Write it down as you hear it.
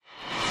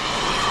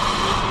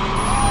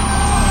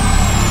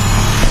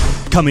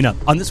Coming up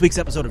on this week's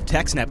episode of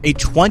TechSnap, a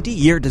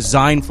 20-year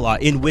design flaw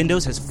in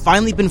Windows has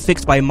finally been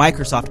fixed by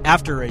Microsoft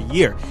after a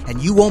year,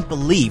 and you won't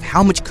believe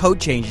how much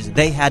code changes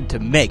they had to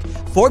make.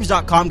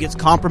 Forbes.com gets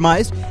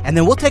compromised, and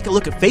then we'll take a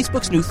look at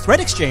Facebook's new Thread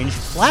Exchange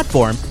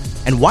platform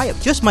and why it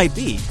just might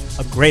be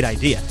a great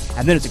idea.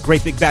 And then it's a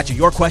great big batch of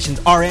your questions,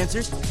 our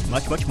answers, and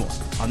much, much more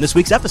on this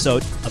week's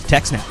episode of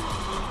TechSnap.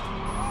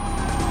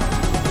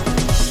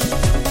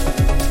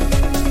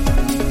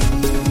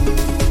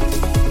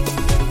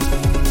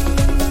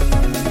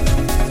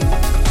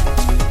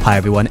 Hi,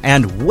 everyone,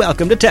 and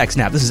welcome to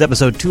TechSnap. This is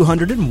episode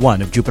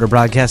 201 of Jupiter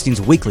Broadcasting's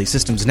weekly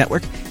systems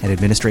network and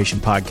administration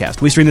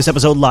podcast. We stream this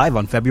episode live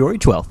on February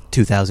 12th,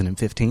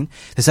 2015.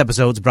 This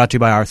episode is brought to you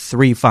by our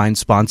three fine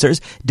sponsors,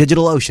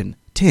 DigitalOcean,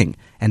 Ting,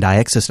 and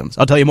iX Systems.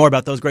 I'll tell you more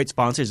about those great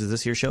sponsors as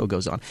this here show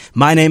goes on.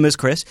 My name is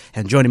Chris,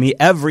 and joining me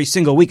every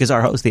single week is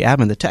our host, the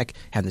admin, the tech,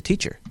 and the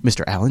teacher,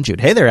 Mr. Alan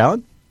Jude. Hey there,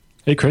 Alan.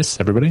 Hey, Chris,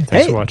 everybody.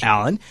 Thanks for watching.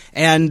 Alan.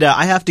 And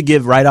I have to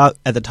give right out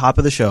at the top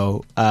of the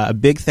show a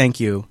big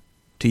thank you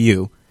to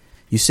you.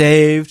 You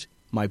saved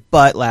my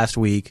butt last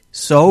week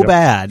so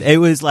bad. It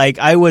was like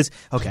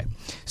okay.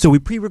 So we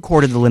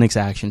pre-recorded the Linux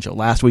Action Show,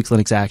 last week's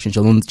Linux Action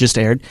Show, the one that just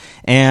aired,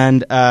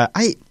 and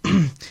I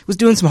was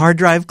doing some hard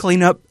drive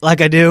cleanup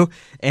like I do,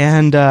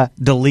 and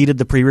deleted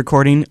the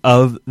pre-recording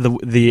of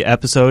the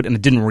episode, and I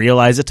didn't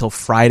realize it till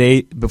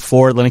Friday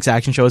before Linux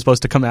Action Show was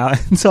supposed to come out.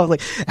 And so I was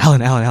like,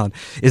 Alan,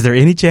 is there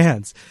any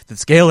chance that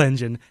Scale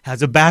Engine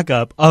has a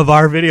backup of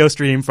our video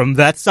stream from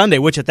that Sunday,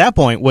 which at that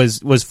point was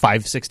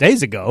 5-6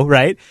 days ago,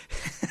 right?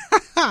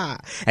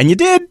 And you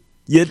did.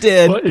 You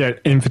did. Well, yeah,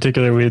 in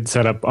particular, we had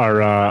set up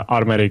our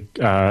automatic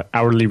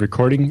hourly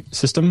recording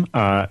system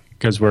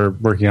because we're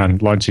working on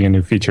launching a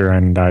new feature,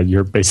 and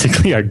you're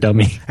basically our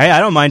dummy. Hey, I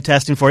don't mind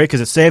testing for you because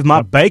it saved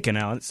my bacon,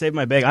 Alan. It saved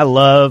my bacon. I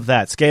love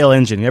that. Scale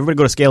Engine. Everybody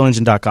go to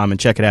scaleengine.com and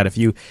check it out if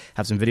you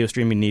have some video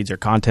streaming needs or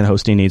content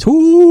hosting needs.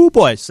 Ooh,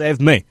 boy,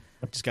 saved me.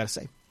 I've just got to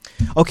say.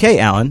 Okay,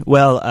 Alan.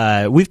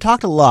 Well, we've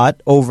talked a lot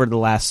over the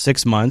last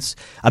 6 months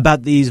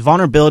about these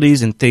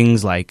vulnerabilities in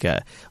things like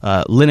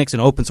Linux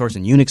and open source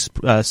and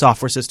Unix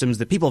software systems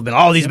that people have been,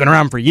 these have been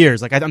around for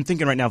years. Like I'm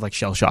thinking right now of like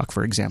Shell Shock,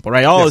 for example,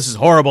 right? This is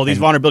horrible. These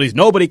vulnerabilities,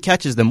 nobody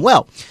catches them.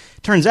 Well,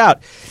 turns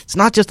out it's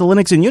not just the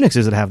Linux and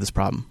Unixes that have this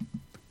problem.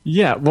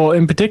 Yeah, well,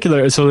 in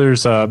particular, so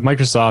there's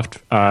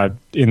Microsoft,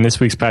 in this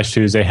week's Patch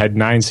Tuesday, had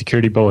 9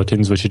 security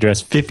bulletins which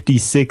address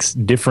 56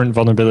 different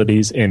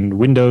vulnerabilities in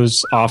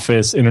Windows,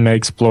 Office, Internet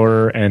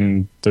Explorer,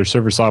 and their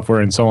server software,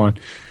 and so on.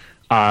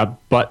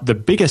 But the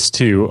biggest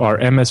two are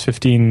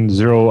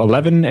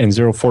MS-15-011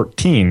 and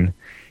 014.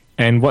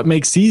 And what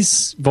makes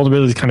these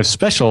vulnerabilities kind of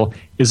special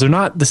is they're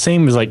not the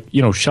same as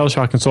Shell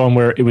Shock and so on,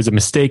 where it was a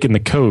mistake in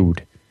the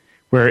code,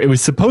 where it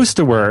was supposed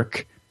to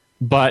work,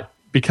 but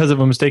because of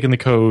a mistake in the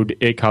code,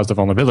 it caused a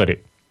vulnerability.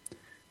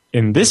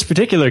 In this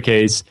particular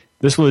case,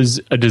 this was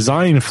a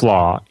design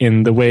flaw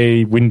in the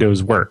way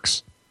Windows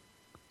works.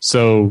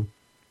 So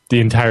the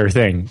entire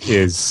thing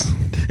is...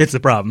 It's the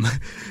problem.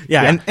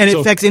 And it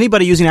affects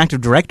anybody using Active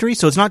Directory,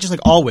 so it's not just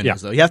like all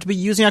Windows, though. You have to be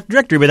using Active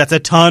Directory, but that's a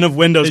ton of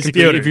Windows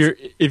computers.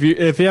 If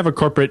you have a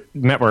corporate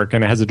network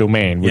and it has a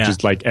domain, which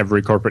is like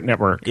every corporate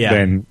network,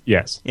 then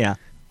yes. Yeah.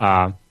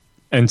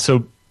 And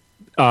so...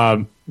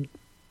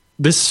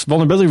 this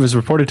vulnerability was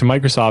reported to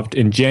Microsoft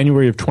in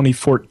January of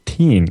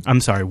 2014.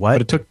 I'm sorry, what?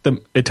 But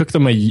it took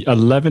them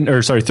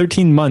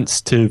 13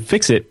 months to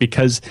fix it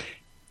because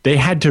they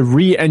had to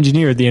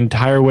re-engineer the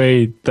entire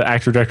way the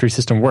Active Directory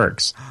system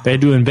works. They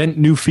had to invent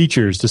new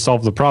features to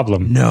solve the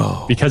problem.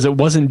 No. Because it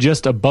wasn't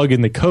just a bug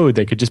in the code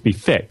that could just be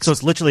fixed. So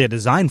it's literally a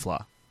design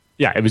flaw.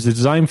 Yeah, it was a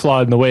design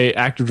flaw in the way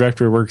Active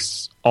Directory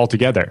works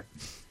altogether.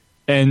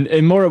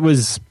 And more, it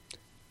was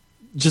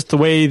just the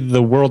way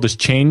the world has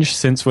changed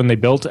since when they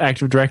built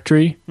Active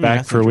Directory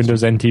back for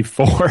Windows NT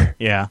 4.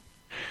 Yeah.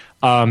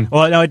 It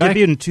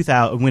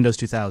debuted in Windows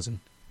 2000.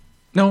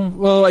 No,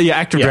 well,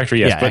 Active Directory,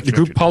 yes. But the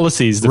group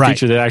policies, the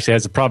feature that actually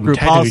has a problem, group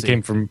technically policy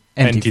came from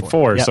NT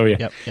 4.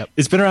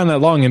 It's been around that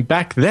long. And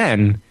back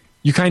then,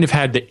 you kind of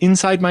had the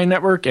inside my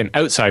network and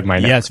outside my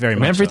network. Yes, very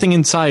much everything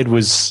inside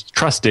was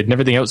trusted and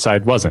everything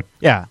outside wasn't.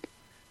 Yeah.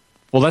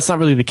 Well, that's not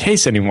really the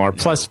case anymore.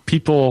 Yeah. Plus,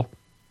 people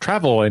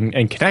travel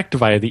and connect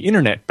via the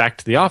internet back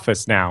to the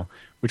office now,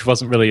 which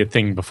wasn't really a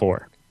thing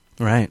before.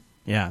 Right.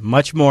 Yeah.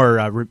 Much more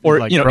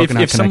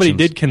if somebody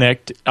did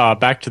connect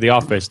back to the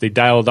office, they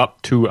dialed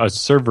up to a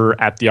server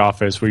at the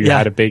office where you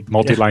had a big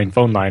multi-line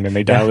phone line, and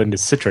they dialed into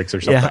Citrix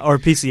or something. Yeah, or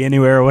PC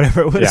Anywhere or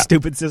whatever what a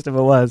stupid system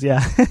it was.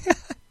 Yeah.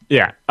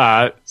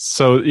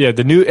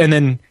 The new, and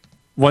then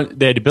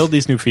they had to build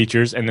these new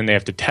features, and then they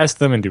have to test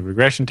them and do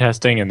regression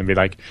testing, and then be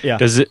like,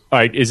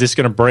 is this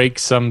going to break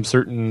some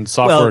certain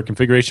software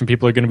configuration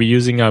people are going to be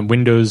using on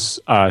Windows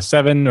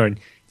 7, or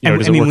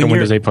does it work on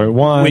Windows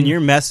 8.1? When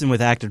you're messing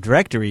with Active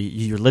Directory,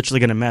 you're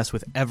literally going to mess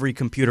with every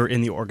computer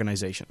in the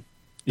organization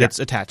that's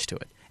attached to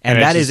it,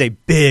 and that is a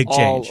big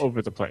change, all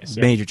over the place,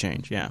 major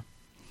change. Yeah.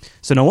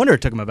 So no wonder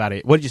it took them about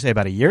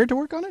a year to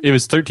work on it? It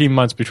was 13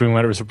 months between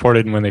when it was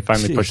reported and when they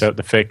finally pushed out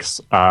the fix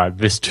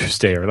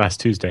last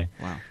Tuesday.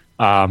 Wow.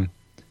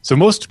 So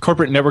most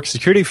corporate network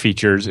security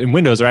features in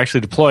Windows are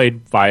actually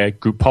deployed via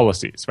group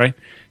policies, right?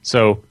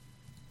 So,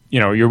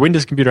 your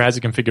Windows computer has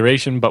a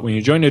configuration, but when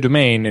you join a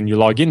domain and you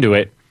log into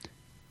it,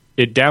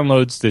 it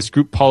downloads this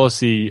group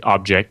policy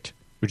object,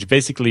 which is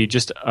basically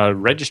just a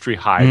registry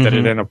hive that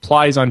it then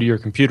applies onto your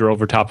computer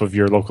over top of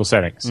your local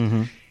settings.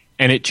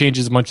 And it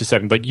changes a bunch of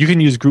settings. Like you can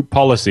use group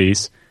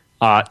policies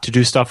to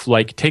do stuff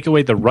like take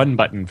away the run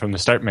button from the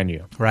start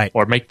menu. Right.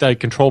 Or make the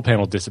control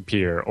panel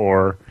disappear.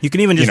 Or you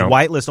can even just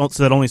whitelist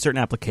so that only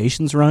certain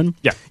applications run.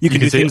 Yeah. You can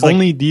do say things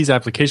only these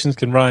applications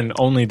can run,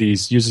 only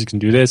these users can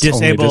do this.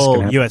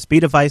 Disable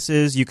USB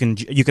devices. You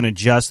can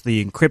adjust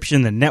the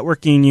encryption the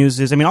networking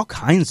uses. I mean, all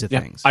kinds of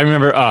things. I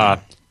remember a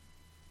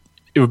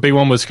big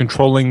one was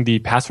controlling the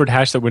password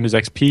hash that Windows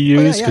XP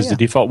used because the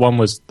default one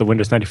was the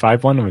Windows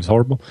 95 one. It was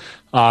horrible.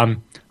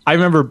 I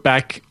remember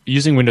back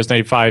using Windows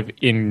 95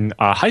 in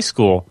high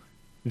school,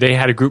 they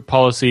had a group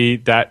policy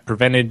that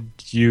prevented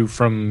you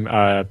from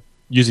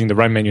using the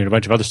run menu and a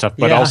bunch of other stuff,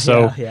 but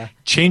also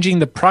changing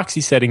the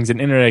proxy settings in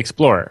Internet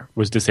Explorer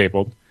was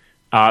disabled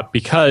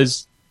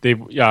because they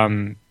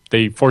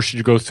forced you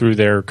to go through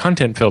their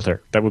content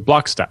filter that would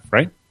block stuff,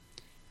 right?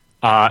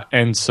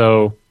 And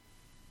so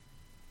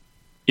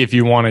if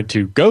you wanted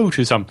to go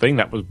to something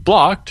that was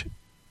blocked,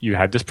 you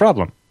had this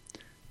problem.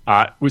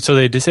 So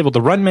they disabled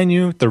the run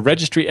menu, the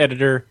registry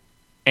editor,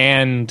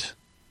 and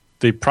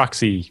the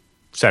proxy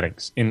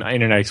settings in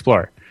Internet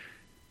Explorer.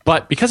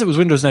 But because it was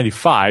Windows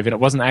 95 and it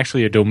wasn't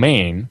actually a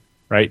domain,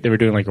 right? They were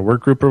doing like a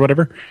work group or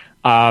whatever.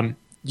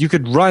 You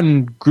could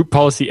run group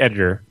policy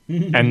editor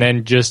and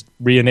then just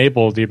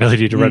re-enable the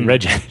ability to run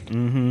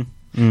regedit.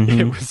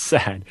 It was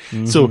sad.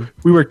 So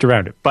we worked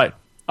around it. But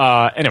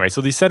anyway,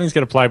 so these settings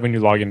get applied when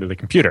you log into the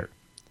computer.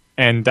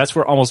 And that's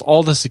where almost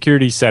all the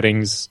security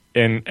settings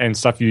and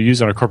stuff you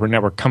use on a corporate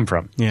network come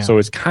from. Yeah. So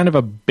it's kind of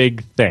a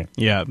big thing.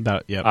 Yeah,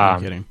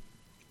 I'm kidding.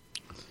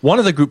 One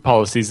of the group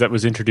policies that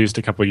was introduced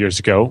a couple of years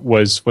ago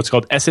was what's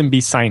called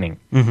SMB signing.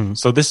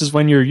 So this is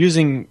when you're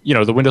using,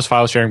 the Windows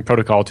file sharing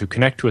protocol to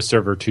connect to a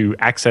server to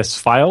access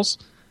files,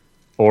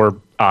 or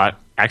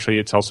actually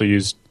it's also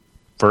used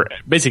for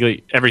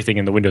basically everything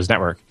in the Windows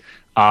network.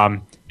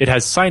 It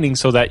has signing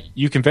so that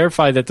you can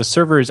verify that the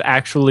server is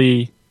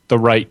actually the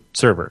right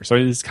server. So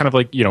it's kind of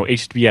like,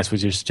 HTTPS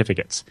with your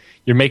certificates.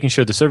 You're making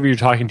sure the server you're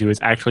talking to is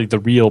actually the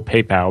real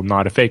PayPal,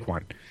 not a fake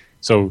one.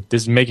 So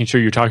this is making sure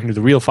you're talking to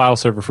the real file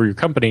server for your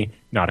company,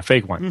 not a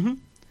fake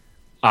one.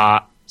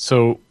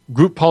 So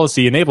group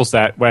policy enables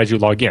that as you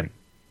log in.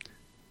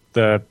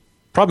 The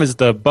problem is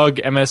the bug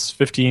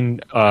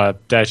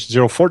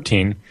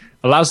MS15-014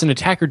 allows an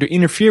attacker to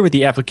interfere with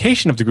the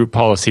application of the group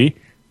policy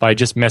by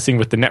just messing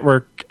with the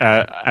network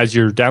as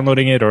you're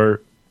downloading it,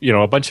 or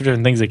a bunch of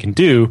different things they can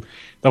do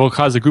that will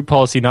cause the group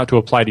policy not to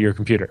apply to your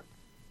computer.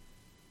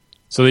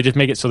 So they just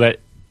make it so that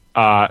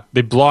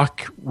they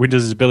block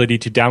Windows' ability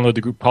to download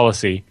the group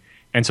policy,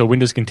 and so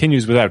Windows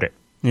continues without it.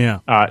 Yeah.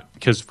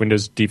 Because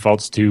Windows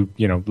defaults to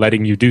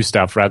letting you do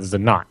stuff rather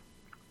than not.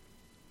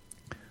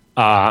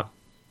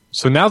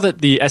 So now that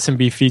the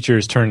SMB feature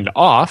is turned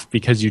off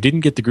because you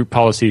didn't get the group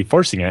policy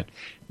forcing it,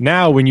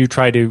 now when you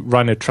try to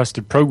run a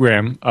trusted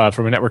program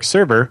from a network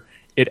server,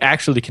 it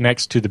actually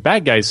connects to the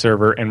bad guy's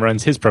server and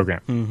runs his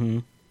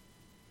program.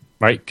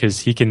 Right? Because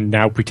he can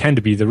now pretend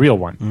to be the real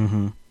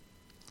one.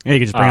 Yeah, you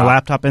can just bring a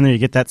laptop in there, you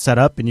get that set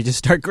up, and you just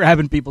start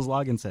grabbing people's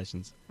login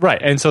sessions.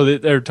 Right, and so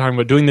they're talking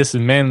about doing this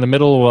in man in the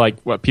middle, like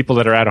people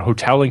that are at a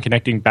hotel and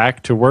connecting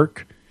back to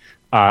work,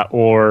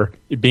 or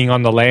being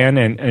on the LAN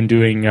and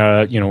doing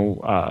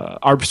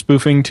ARP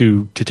spoofing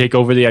to take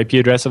over the IP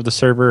address of the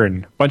server,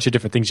 and a bunch of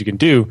different things you can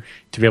do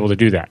to be able to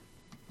do that.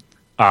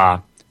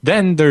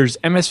 Then there's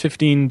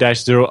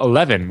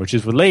MS15-011, which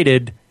is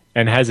related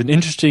and has an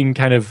interesting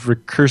kind of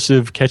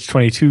recursive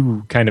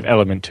catch-22 kind of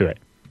element to it.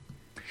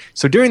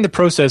 So during the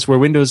process where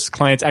Windows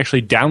clients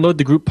actually download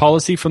the group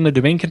policy from the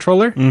domain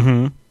controller,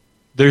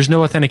 there's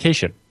no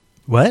authentication.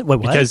 What?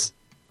 Because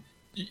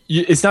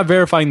it's not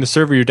verifying the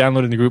server you're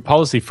downloading the group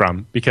policy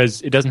from,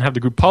 because it doesn't have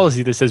the group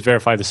policy that says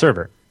verify the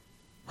server.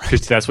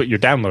 Because that's what you're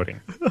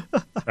downloading.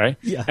 Right?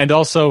 Yeah. And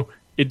also,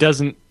 it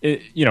doesn't,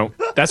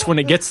 that's when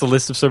it gets the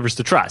list of servers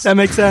to trust. That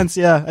makes sense,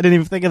 yeah. I didn't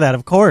even think of that,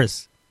 of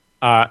course.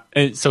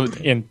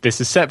 And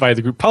this is set by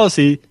the group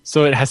policy,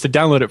 so it has to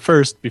download it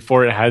first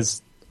before it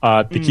has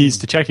the keys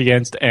to check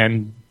against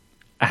and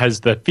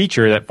has the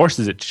feature that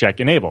forces it to check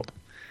enabled.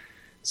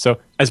 So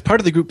as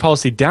part of the group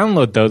policy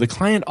download, though, the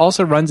client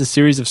also runs a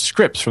series of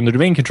scripts from the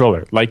domain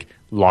controller, like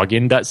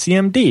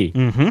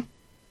login.cmd.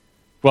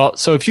 Well,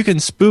 so if you can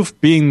spoof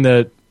being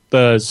the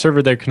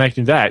server they're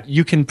connecting to that,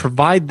 you can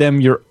provide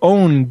them your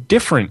own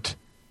different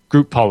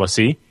group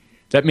policy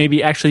that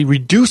maybe actually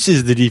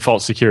reduces the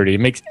default security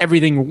and makes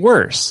everything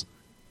worse,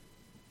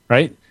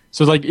 right?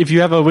 So like if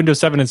you have a Windows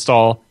 7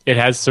 install, it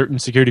has certain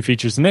security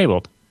features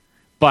enabled,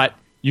 but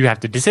you have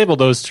to disable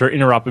those for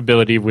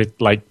interoperability with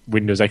like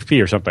Windows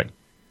XP or something,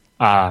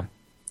 or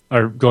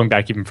going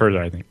back even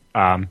further, I think.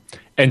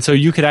 And so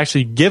you could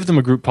actually give them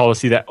a group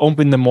policy that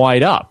opened them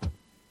wide up,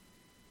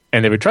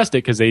 and they would trust it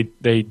because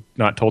they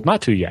not told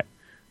not to yet,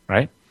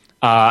 right?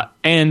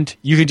 And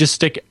you can just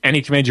stick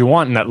any command you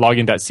want in that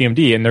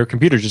login.cmd, and their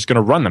computer's just going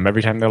to run them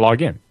every time they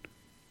log in.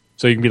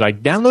 So you can be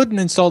like, download and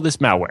install this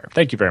malware.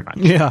 Thank you very much.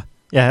 Yeah.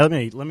 Yeah, let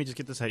me just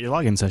get this at your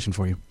login session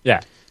for you.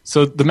 Yeah.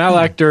 So the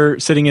malactor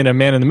sitting in a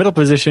man-in-the-middle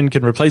position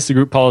can replace the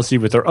group policy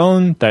with their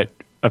own that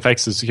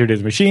affects the security of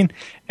the machine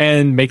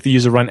and make the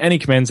user run any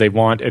commands they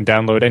want and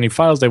download any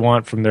files they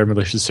want from their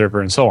malicious server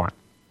and so on.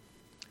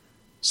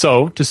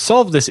 So to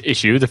solve this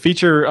issue, the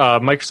feature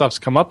Microsoft's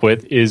come up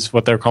with is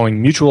what they're calling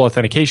mutual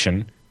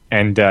authentication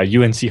and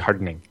UNC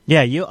hardening.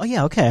 Yeah,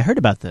 okay, I heard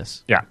about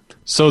this. Yeah.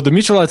 So the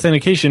mutual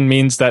authentication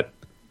means that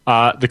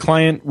the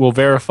client will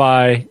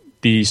verify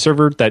the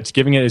server that's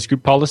giving it its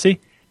group policy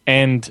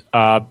and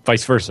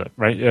vice versa,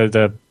 right?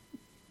 The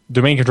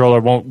domain controller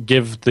won't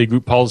give the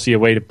group policy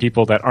away to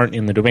people that aren't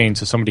in the domain,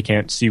 so somebody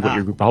can't see what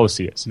your group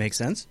policy is. Makes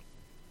sense.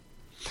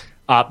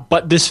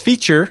 But this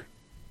feature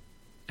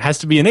has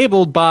to be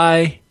enabled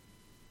by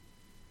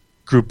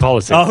group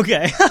policy. Oh,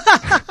 okay.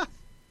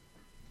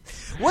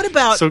 What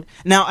about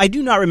now? I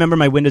do not remember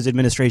my Windows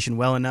administration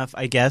well enough,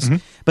 I guess,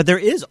 but there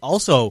is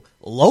also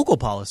local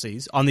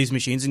policies on these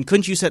machines, and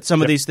couldn't you set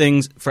some of these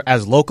things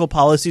as local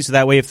policies so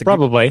that way if the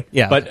probably,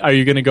 yeah. But are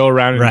you going to go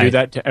around and do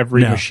that to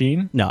every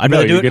machine? No, I'd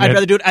rather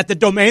do it at the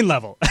domain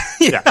level.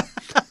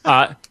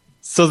 Yeah.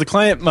 So the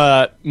client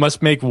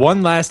must make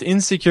one last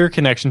insecure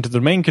connection to the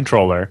domain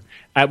controller,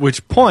 at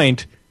which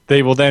point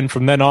they will then,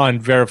 from then on,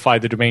 verify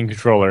the domain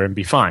controller and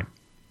be fine.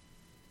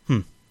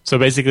 So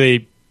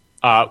basically,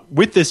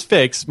 with this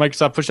fix,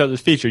 Microsoft pushed out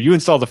this feature. You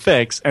install the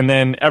fix, and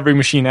then every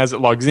machine as it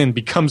logs in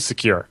becomes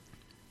secure.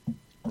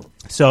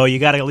 So you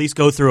got to at least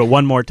go through it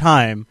one more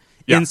time.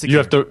 Yeah, insecure. you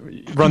have to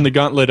run the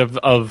gauntlet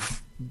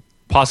of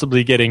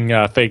possibly getting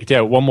faked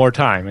out one more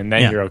time, and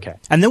then you're okay.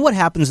 And then what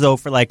happens, though,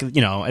 for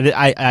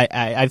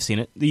I've seen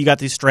it. You got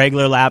these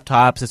straggler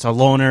laptops. It's a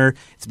loaner.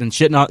 It's been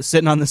sitting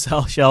on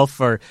the shelf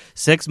for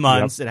 6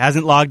 months. Yep. It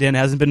hasn't logged in,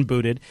 hasn't been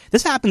booted.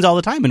 This happens all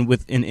the time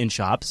in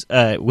shops.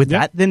 Would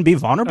that then be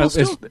vulnerable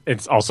still?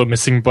 It's also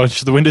missing a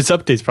bunch of the Windows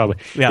updates, probably.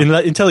 Yeah.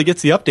 Until it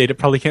gets the update, it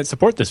probably can't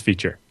support this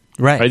feature.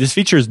 Right? This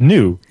feature is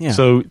new. Yeah.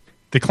 So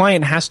the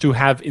client has to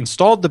have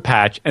installed the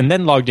patch and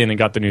then logged in and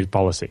got the new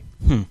policy.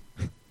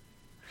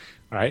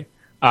 Right?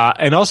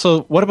 And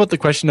also, what about the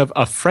question of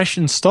a fresh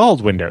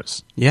installed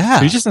Windows? Yeah.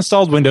 So you just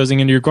installed Windows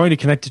and you're going to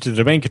connect it to the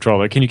domain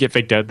controller. Can you get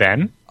faked out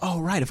then? Oh,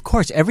 right. Of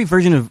course. Every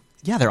version of...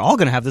 Yeah, they're all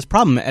going to have this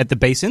problem at the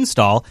base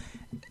install.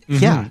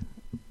 Yeah.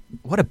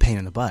 What a pain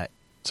in the butt.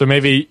 So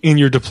maybe in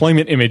your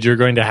deployment image, you're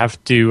going to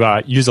have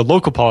to use a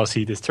local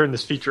policy to turn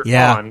this feature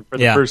on for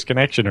the first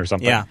connection or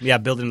something. Yeah,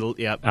 build into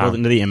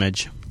the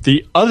image.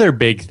 The other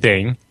big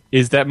thing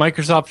is that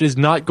Microsoft is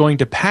not going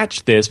to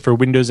patch this for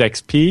Windows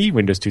XP,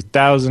 Windows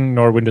 2000,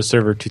 nor Windows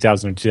Server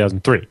 2000 and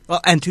 2003. Well,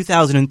 and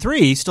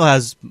 2003 still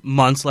has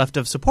months left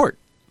of support.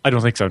 I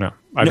don't think so, no.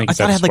 I think I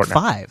thought it had like now.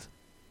 5.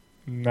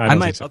 No, I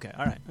might. So. Okay,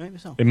 all right. Maybe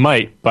so. It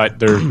might, but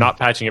they're not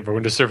patching it for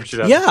Windows Server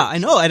 2000. Yeah, I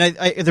know. And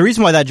I the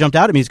reason why that jumped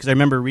out at me is because I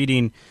remember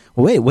reading,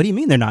 well, wait, what do you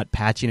mean they're not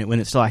patching it when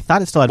it's still... I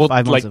thought it still had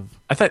 5 months of...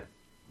 I thought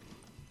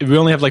we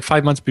only have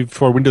 5 months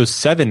before Windows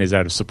 7 is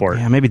out of support.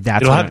 Yeah, maybe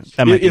that's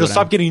it'll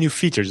stop getting new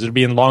features. It'll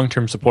be in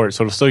long-term support,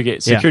 so it'll still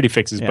get security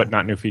fixes, but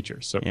not new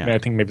features. So I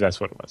think maybe that's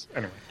what it was.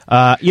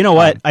 Anyway. You know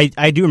what?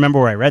 I do remember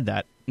where I read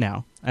that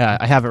now.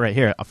 I have it right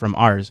here from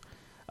Ars.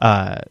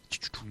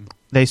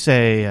 They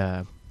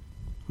say...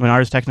 when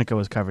Ars Technica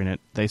was covering it,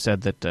 they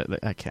said that...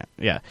 I can't...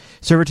 Yeah.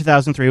 Server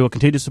 2003 will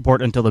continue to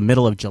support until the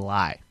middle of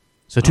July.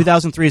 So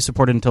 2003 is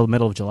supported until the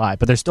middle of July,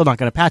 but they're still not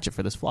going to patch it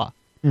for this flaw.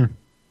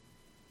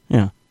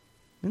 Yeah.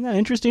 Isn't that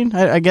interesting?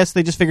 I guess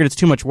they just figured it's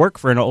too much work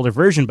for an older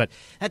version, but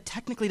that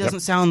technically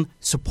doesn't sound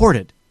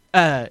supported.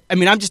 I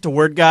mean, I'm just a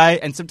word guy,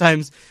 and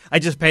sometimes I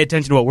just pay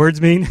attention to what words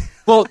mean.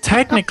 Well,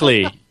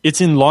 technically, it's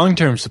in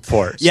long-term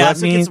support. So yeah,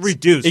 so it gets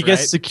reduced, It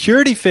gets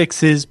security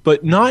fixes,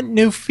 but not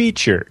new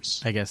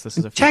features. I guess this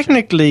is a feature.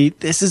 Technically,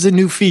 this is a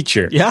new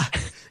feature. Yeah.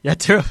 Yeah,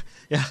 true.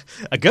 Yeah,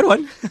 a good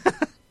one.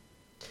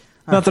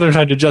 Not that I'm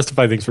trying to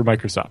justify things for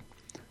Microsoft.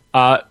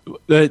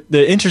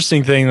 The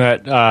interesting thing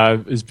that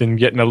has been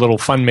getting a little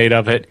fun made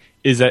of it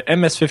is that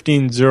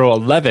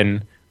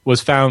MS-15011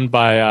 was found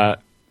by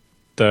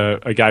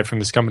a guy from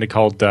this company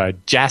called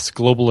JAS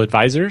Global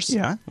Advisors.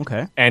 Yeah,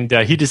 okay. And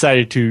he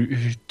decided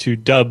to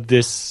dub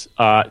this,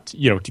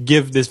 to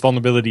give this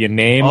vulnerability a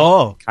name.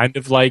 Oh. Kind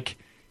of like,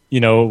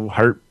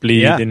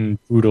 Heartbleed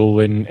and Boodle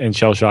and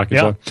Shell Shock and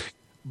so on.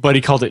 But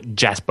he called it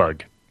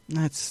JASBug.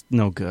 That's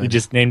no good. He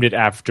just named it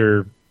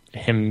after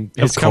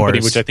his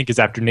company, which I think is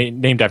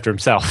named after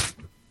himself.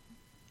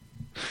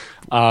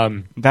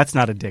 That's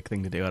not a dick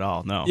thing to do at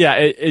all. No. Yeah,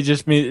 it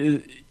just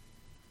means.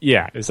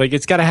 Yeah, it's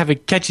it's got to have a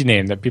catchy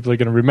name that people are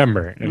going to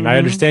remember. And I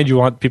understand you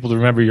want people to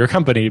remember your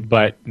company,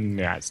 but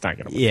it's not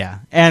going to work. Yeah,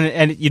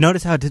 and you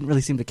notice how it didn't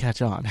really seem to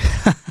catch on.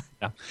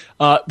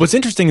 Yeah. What's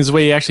interesting is the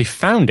way he actually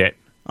found it.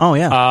 Oh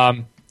yeah.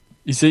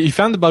 He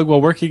found the bug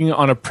while working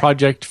on a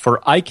project for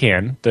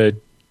ICANN,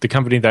 the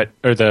company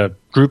the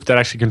group that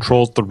actually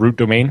controls the root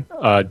domain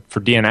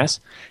for DNS,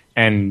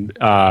 and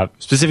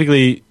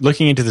specifically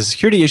looking into the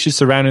security issues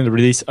surrounding the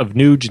release of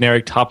new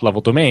generic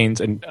top-level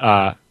domains and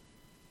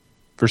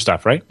for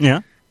stuff, right?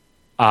 Yeah.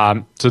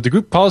 So the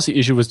group policy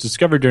issue was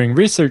discovered during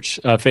research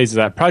phase of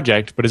that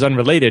project, but is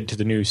unrelated to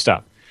the new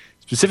stuff.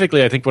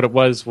 Specifically, I think what it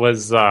was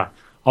a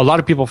lot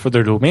of people for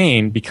their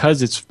domain,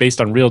 because it's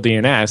based on real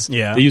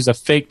DNS, they use a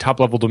fake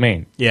top-level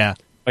domain. Yeah.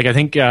 Like I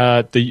think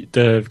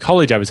the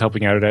college I was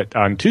helping out at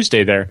on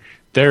Tuesday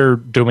their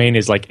domain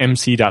is like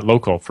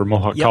mc.local for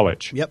Mohawk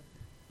College. Yep.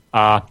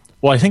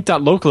 Well, I think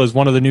 .local is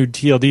one of the new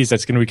TLDs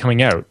that's going to be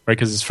coming out, right?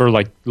 Because it's for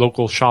like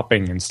local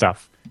shopping and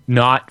stuff,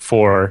 not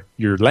for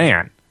your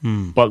LAN.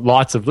 But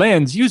lots of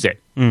LANs use it.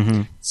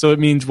 Mm-hmm. So it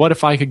means, what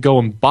if I could go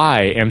and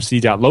buy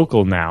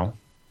mc.local now,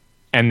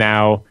 and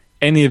now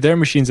any of their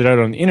machines that are out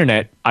on the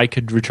internet, I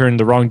could return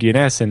the wrong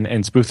DNS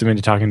and spoof them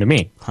into talking to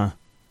me. Huh.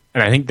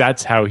 And I think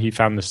that's how he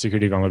found the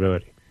security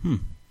vulnerability.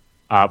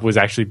 Was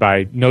actually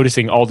by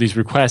noticing all these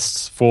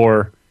requests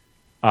for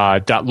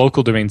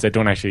 .local domains that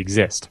don't actually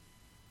exist,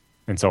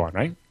 and so on,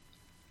 right?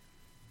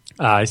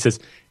 He says,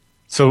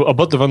 so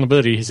about the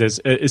vulnerability, he says,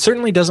 it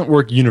certainly doesn't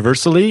work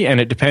universally, and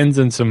it depends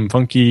on some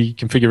funky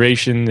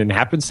configuration and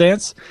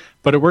happenstance,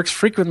 but it works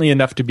frequently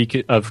enough to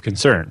be of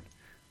concern.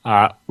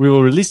 We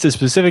will release the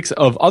specifics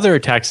of other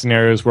attack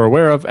scenarios we're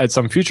aware of at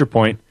some future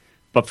point,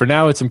 but for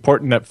now it's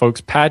important that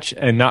folks patch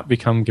and not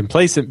become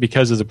complacent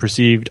because of the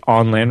perceived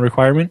on-LAN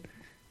requirement,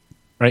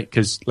 right?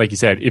 Because, like you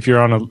said, if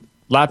you're on a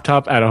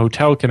laptop at a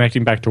hotel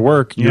connecting back to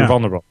work, you're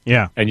vulnerable.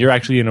 Yeah. And you're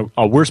actually in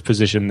a worse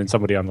position than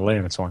somebody on the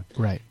LAN and so on.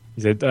 Right.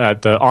 He said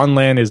the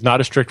on-LAN is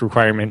not a strict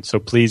requirement, so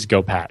please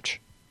go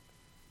patch.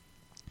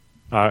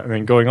 And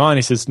then going on,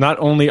 he says, not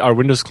only are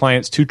Windows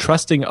clients too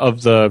trusting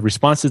of the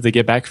responses they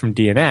get back from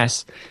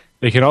DNS,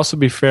 they can also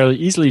be fairly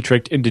easily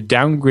tricked into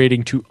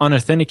downgrading to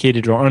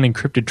unauthenticated or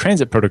unencrypted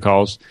transit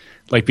protocols,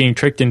 like being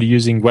tricked into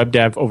using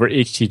WebDAV over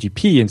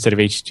HTTP instead of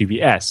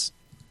HTTPS.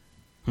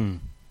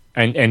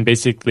 And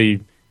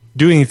basically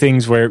doing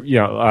things where,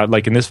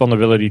 like in this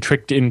vulnerability,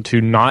 tricked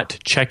into not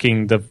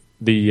checking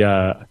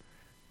the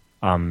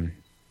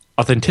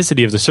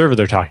authenticity of the server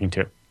they're talking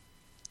to.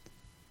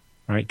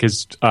 Right,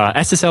 because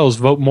SSL is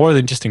more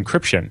than just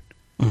encryption,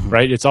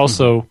 right? It's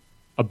also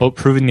about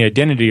proving the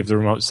identity of the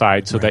remote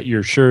side, so that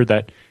you're sure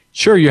that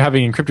you're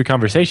having an encrypted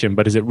conversation,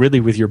 but is it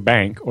really with your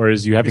bank, or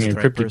is you having an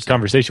encrypted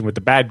conversation with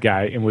the bad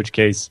guy? In which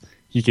case,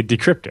 he could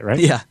decrypt it, right?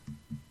 Yeah.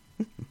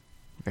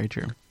 Very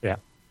true. Yeah.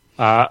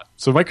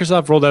 So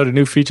Microsoft rolled out a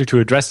new feature to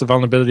address the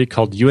vulnerability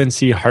called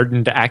UNC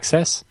Hardened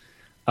Access,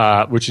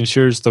 which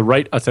ensures the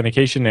right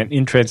authentication and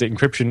in-transit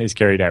encryption is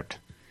carried out.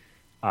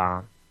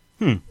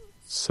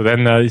 So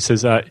then he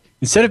says,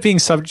 instead of being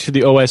subject to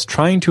the OS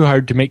trying too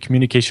hard to make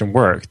communication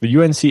work, the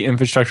UNC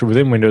infrastructure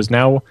within Windows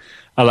now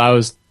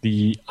allows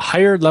the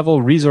higher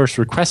level resource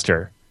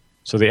requester,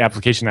 so the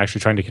application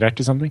actually trying to connect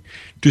to something,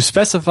 to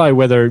specify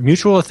whether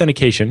mutual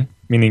authentication,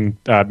 meaning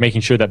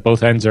making sure that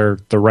both ends are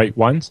the right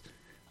ones,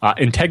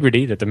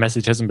 integrity, that the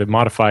message hasn't been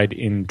modified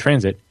in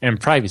transit, and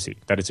privacy,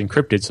 that it's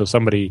encrypted so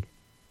somebody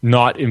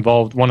not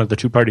involved, one of the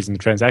two parties in the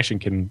transaction,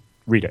 can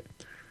read it.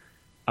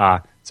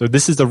 So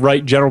this is the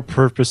right general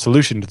purpose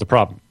solution to the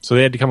problem. So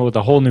they had to come up with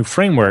a whole new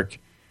framework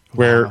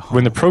where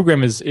when the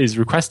program is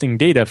requesting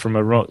data from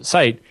a remote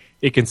site,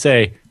 it can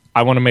say,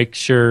 I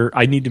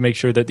need to make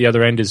sure that the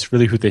other end is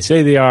really who they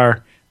say they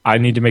are. I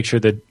need to make sure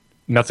that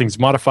nothing's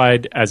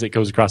modified as it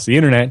goes across the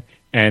internet,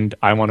 and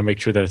I want to make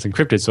sure that it's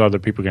encrypted so other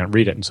people can't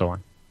read it, and so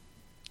on.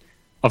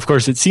 Of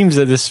course, it seems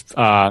that this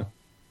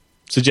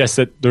suggests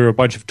that there are a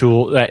bunch of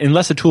tools that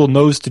unless a tool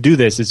knows to do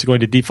this, it's going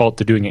to default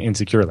to doing it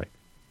insecurely.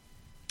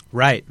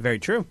 Right, very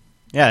true.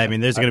 Yeah, I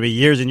mean, there's going to be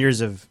years and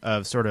years of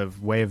sort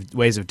of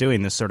ways of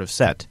doing this sort of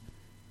set.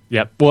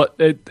 Yeah, well,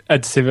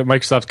 I'd say that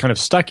Microsoft's kind of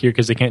stuck here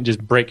because they can't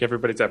just break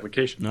everybody's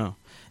application. No,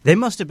 they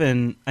must have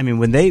been. I mean,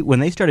 when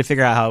they started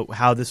figuring out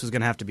how this was going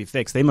to have to be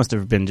fixed, they must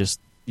have been just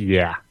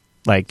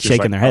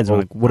shaking their heads.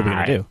 Like, what are we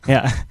going to do?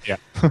 Yeah,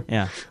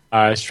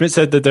 yeah. Schmidt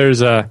said that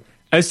there's a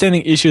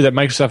outstanding issue that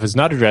Microsoft has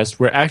not addressed,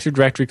 where Active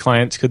Directory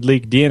clients could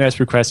leak DNS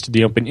requests to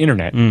the open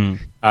internet.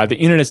 The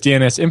internet's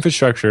DNS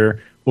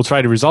infrastructure will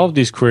try to resolve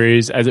these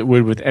queries as it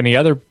would with any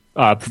other,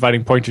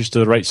 providing pointers to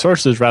the right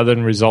sources rather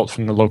than results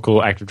from the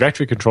local Active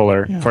Directory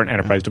controller for an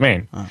enterprise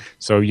domain.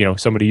 So,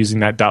 somebody using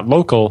that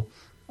 .local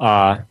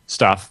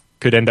stuff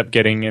could end up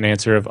getting an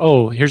answer of,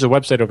 oh, here's a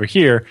website over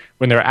here,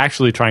 when they're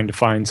actually trying to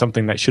find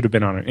something that should have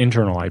been on an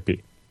internal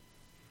IP.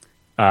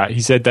 He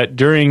said that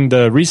during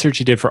the research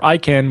he did for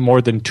ICANN,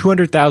 more than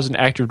 200,000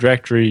 Active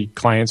Directory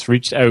clients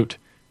reached out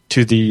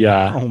to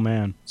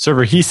the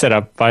server he set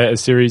up via a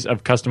series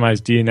of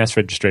customized DNS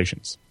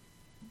registrations.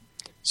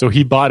 So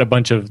he bought a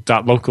bunch of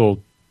 .local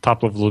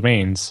top-level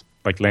domains,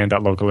 like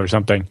land.local or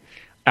something,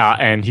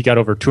 and he got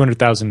over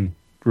 200,000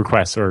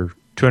 requests or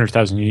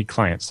 200,000 unique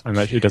clients.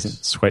 It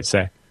doesn't quite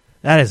say.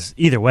 That is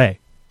either way.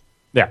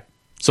 Yeah.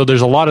 So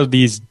there's a lot of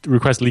these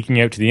requests leaking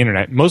out to the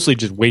internet, mostly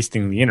just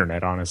wasting the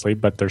internet, honestly,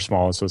 but they're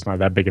small, so it's not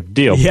that big of a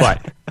deal.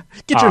 Yeah. But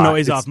get your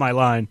noise off my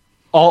line.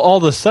 All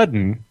of a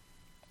sudden,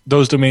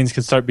 those domains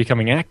can start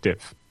becoming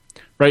active,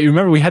 right? You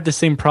remember we had the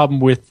same problem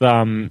with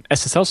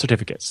SSL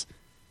certificates.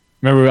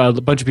 Remember a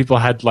bunch of people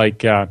had like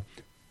the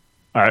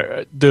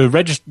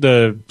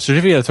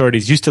certificate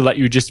authorities used to let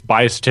you just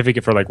buy a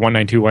certificate for like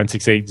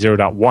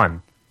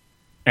 192.168.0.1,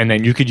 and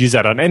then you could use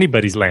that on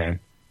anybody's LAN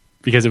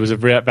because it was a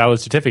valid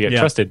certificate,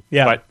 trusted.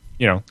 Yeah. But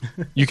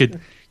you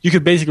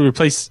could basically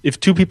replace, if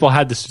two people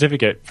had the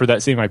certificate for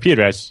that same IP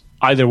address,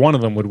 either one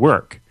of them would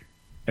work,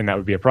 and that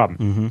would be a problem.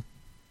 Mm-hmm.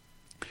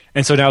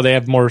 And so now they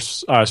have more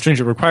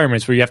stringent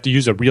requirements where you have to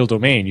use a real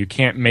domain. You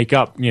can't make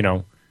up,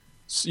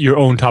 your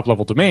own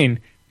top-level domain,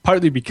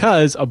 partly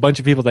because a bunch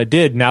of people that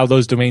did, now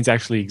those domains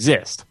actually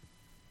exist.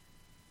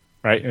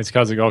 Right? And it's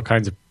causing all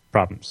kinds of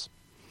problems.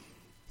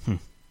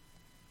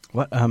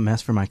 What a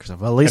mess for Microsoft.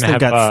 Well, at least they've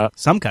got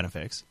some kind of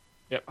fix.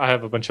 Yep, I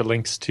have a bunch of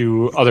links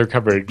to other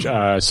coverage.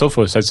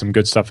 Sophos has some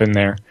good stuff in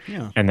there.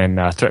 Yeah. And then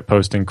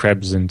Threatpost and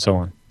Krebs and so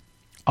on.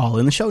 All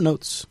in the show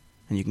notes.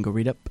 And you can go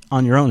read up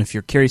on your own. If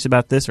you're curious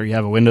about this or you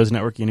have a Windows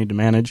network you need to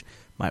manage,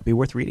 might be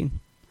worth reading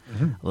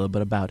a little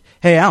bit about.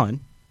 Hey, Alan,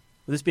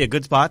 would this be a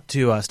good spot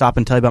to stop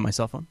and tell you about my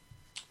cell phone?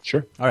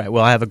 Sure. All right.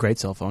 Well, I have a great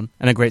cell phone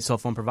and a great cell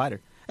phone provider.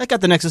 I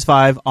got the Nexus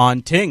 5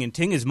 on Ting, and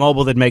Ting is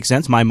mobile that makes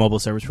sense, my mobile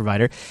service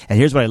provider. And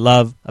here's what I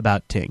love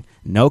about Ting.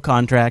 No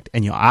contract,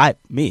 and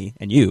me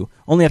and you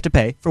only have to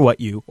pay for what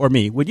you or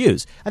me would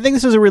use. I think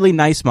this is a really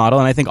nice model,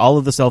 and I think all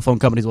of the cell phone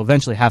companies will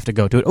eventually have to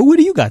go to it. Oh, what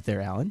do you got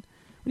there, Alan?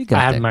 What do you got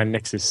I have there? my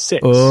Nexus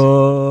 6.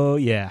 Oh,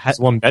 yeah. It's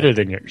one better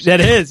than yours.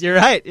 That is. You're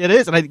right. It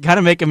is, and it's kind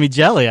of making me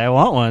jelly. I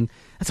want one.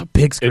 That's a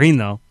big screen,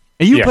 though.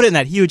 And you put it in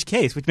that huge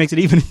case, which makes it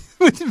even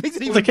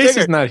the case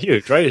is not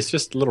huge, right? It's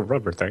just a little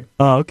rubber thing.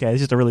 Oh, okay.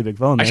 It's just a really big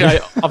phone. Actually,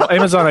 off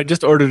Amazon, I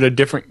just ordered a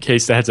different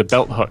case that has a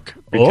belt hook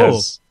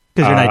because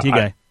you're an IT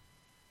guy.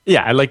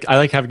 I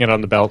like having it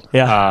on the belt.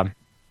 Yeah.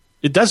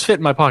 It does fit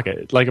in my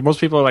pocket. Like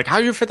most people are like, "How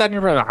do you fit that in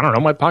your pocket?" I don't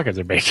know. My pockets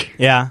are big.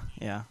 Yeah.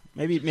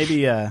 Maybe.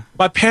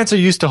 My pants are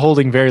used to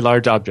holding very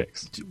large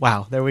objects.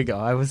 Wow. There we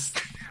go.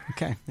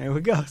 Okay, there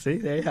we go. See,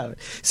 there you have it.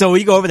 So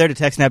you go over there to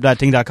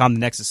techsnap.ting.com. The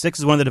Nexus 6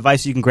 is one of the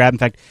devices you can grab. In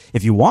fact,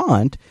 if you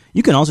want,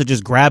 you can also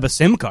just grab a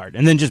SIM card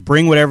and then just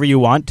bring whatever you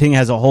want. Ting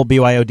has a whole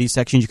BYOD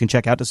section you can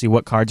check out to see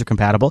what cards are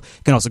compatible.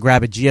 You can also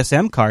grab a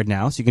GSM card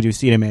now, so you can do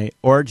CDMA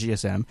or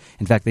GSM.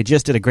 In fact, they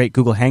just did a great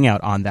Google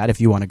Hangout on that if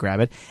you want to grab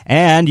it.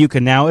 And you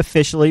can now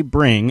officially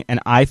bring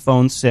an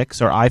iPhone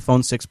 6 or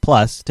iPhone 6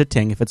 Plus to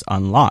Ting if it's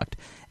unlocked.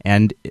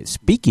 And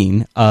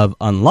speaking of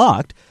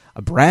unlocked,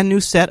 a brand new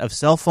set of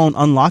cell phone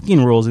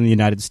unlocking rules in the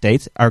United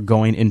States are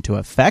going into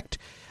effect.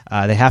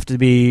 They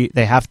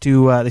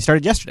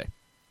started yesterday.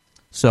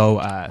 So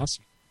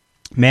Awesome.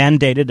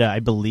 Mandated, I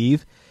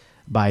believe,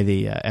 by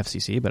the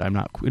FCC, but I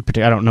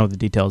don't know the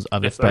details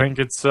of it. I think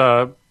it's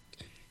the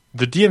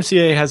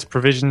DMCA has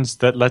provisions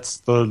that lets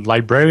the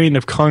Librarian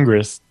of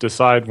Congress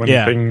decide when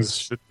things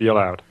should be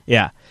allowed.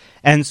 Yeah.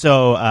 And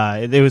so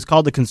it was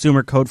called the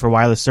Consumer Code for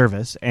Wireless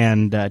Service,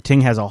 and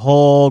Ting has a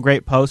whole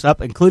great post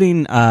up,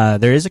 including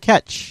there is a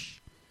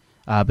catch,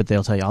 but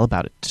they'll tell you all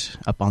about it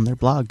up on their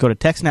blog. Go to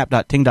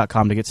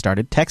techsnap.ting.com to get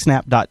started.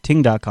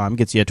 Techsnap.ting.com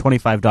gets you a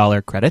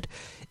 $25 credit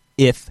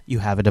if you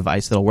have a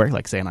device that'll work,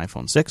 like, say, an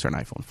iPhone 6 or an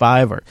iPhone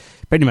 5 or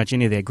pretty much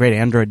any of the great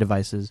Android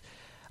devices.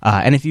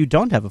 And if you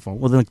don't have a phone,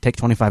 well, then take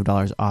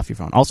 $25 off your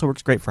phone. Also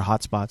works great for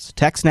hotspots.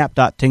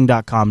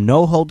 TechSnap.ting.com.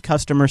 No-hold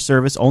customer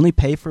service. Only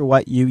pay for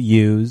what you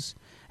use.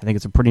 I think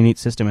it's a pretty neat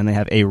system, and they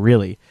have a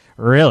really,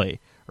 really,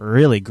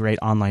 really great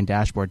online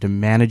dashboard to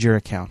manage your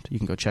account. You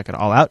can go check it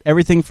all out.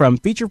 Everything from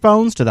feature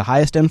phones to the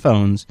highest-end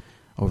phones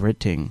over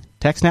at Ting.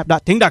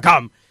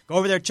 TechSnap.ting.com. Go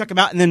over there, check them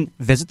out, and then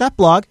visit that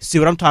blog. See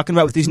what I'm talking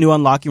about with these new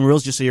unlocking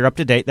rules, just so you're up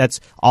to date. That's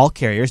all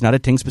carriers, not a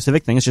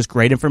Ting-specific thing. It's just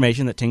great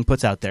information that Ting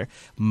puts out there.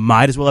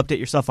 Might as well update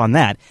yourself on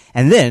that.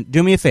 And then,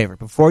 do me a favor.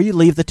 Before you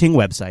leave the Ting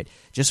website,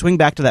 just swing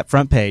back to that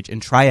front page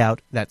and try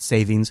out that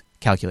savings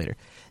calculator.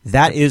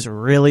 That is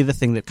really the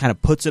thing that kind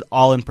of puts it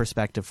all in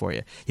perspective for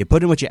you. You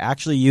put in what you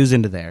actually use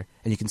into there,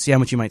 and you can see how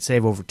much you might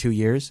save over 2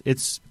 years.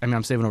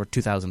 I'm saving over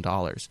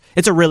 $2,000.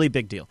 It's a really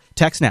big deal.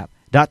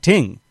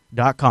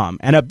 TechSnap.ting.com.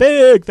 And a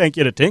big thank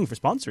you to Ting for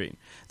sponsoring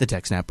the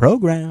TechSnap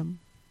program.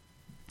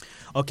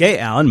 Okay,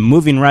 Alan,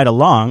 moving right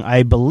along,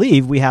 I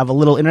believe we have a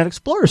little Internet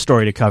Explorer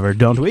story to cover,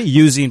 don't we?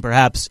 Using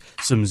perhaps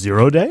some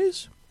 0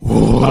 days?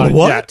 What?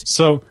 Yeah.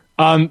 So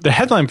the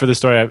headline for this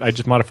story, I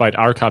just modified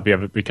our copy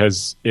of it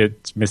because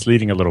it's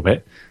misleading a little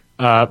bit.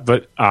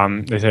 But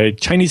they say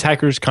Chinese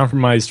hackers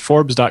compromised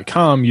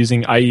Forbes.com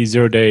using IE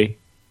 0-day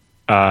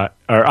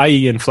or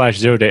IE and Flash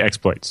 0-day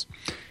exploits.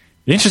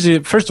 The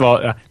interesting, first of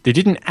all, they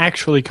didn't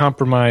actually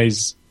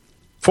compromise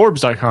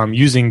Forbes.com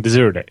using the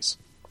 0 days.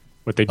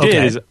 What they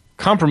did is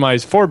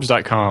compromise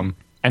Forbes.com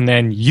and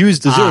then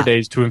use the 0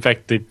 days to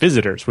infect the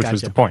visitors, which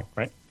was the point,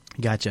 right?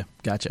 Gotcha.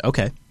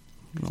 Okay.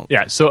 Well,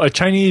 yeah, so a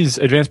Chinese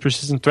advanced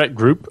persistent threat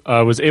group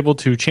was able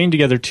to chain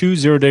together 2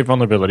 0-day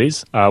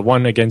vulnerabilities,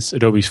 one against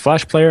Adobe's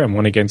Flash Player and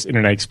one against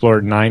Internet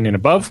Explorer 9 and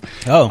above,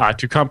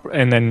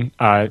 and then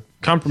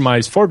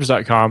compromise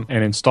Forbes.com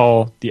and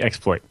install the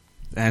exploit.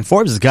 And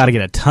Forbes has got to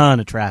get a ton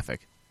of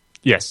traffic.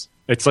 Yes.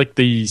 It's like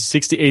the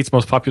 68th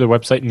most popular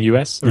website in the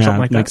U.S. or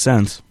something like that. Makes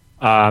sense.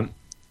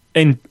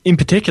 and in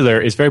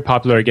particular, is very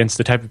popular against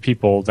the type of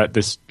people that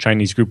this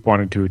Chinese group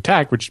wanted to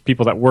attack, which is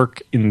people that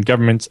work in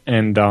governments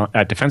and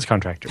at defense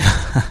contractors.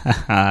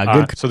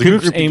 So the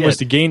group's aim was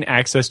to gain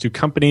access to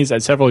companies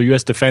at several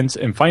U.S. defense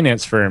and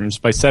finance firms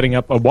by setting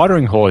up a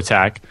watering hole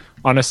attack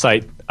on a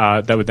site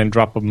that would then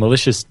drop a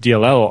malicious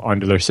DLL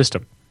onto their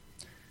system.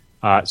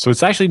 So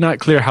it's actually not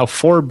clear how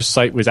Forbes'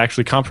 site was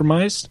actually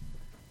compromised,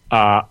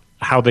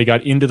 how they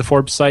got into the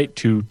Forbes site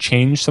to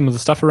change some of the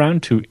stuff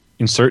around to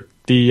insert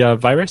the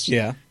virus.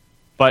 Yeah.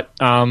 But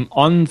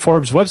on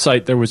Forbes'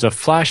 website, there was a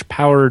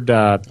flash-powered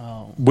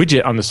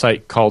widget on the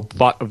site called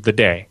Thought of the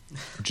Day,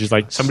 which is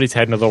like somebody's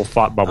head in a little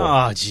thought bubble.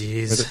 Oh,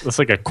 jeez. It's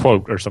like a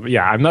quote or something.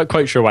 Yeah, I'm not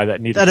quite sure why that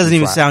needed. That doesn't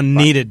even flash, sound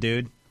needed,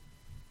 dude.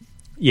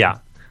 Yeah.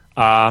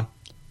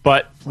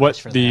 But what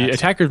the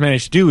attackers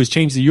managed to do is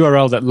change the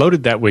URL that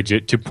loaded that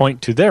widget to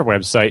point to their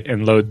website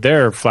and load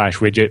their Flash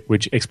widget,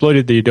 which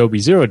exploited the Adobe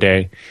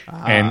 0-day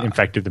and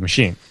infected the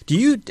machine.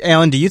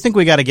 Alan, do you think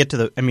we got to get to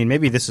the... I mean,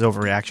 maybe this is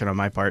overreaction on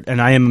my part,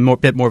 and I am a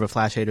bit more of a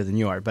Flash hater than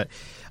you are, but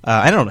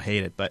I don't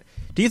hate it, but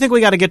do you think we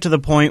got to get to the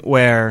point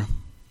where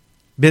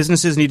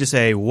businesses need to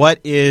say, what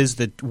is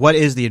the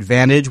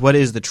advantage, what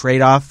is the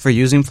trade-off for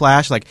using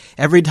Flash? Like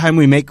every time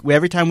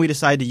we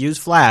decide to use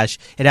Flash,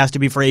 it has to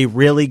be for a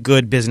really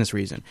good business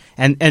reason.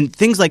 And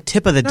things like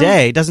tip of the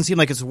day doesn't seem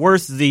like it's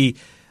worth the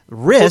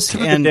risk.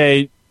 Tip of the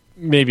day,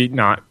 maybe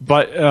not.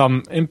 But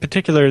in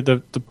particular,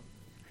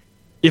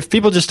 if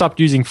people just stopped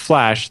using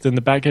Flash, then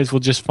the bad guys will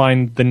just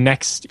find the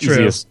next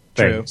easiest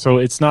thing. True. So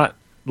it's not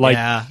like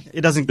it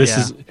doesn't.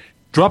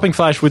 Dropping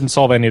Flash wouldn't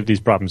solve any of these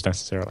problems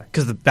necessarily.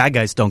 Because the bad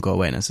guys don't go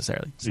away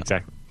necessarily. So.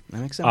 Exactly. That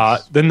makes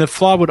sense. Then the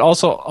flaw would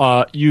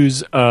also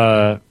use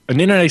an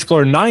Internet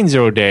Explorer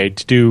 9.0 day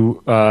to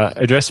do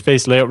address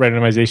space layout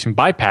randomization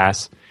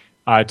bypass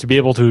to be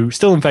able to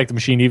still infect the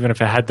machine even if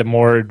it had the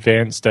more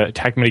advanced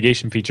attack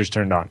mitigation features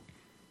turned on.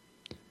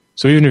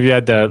 So even if you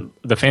had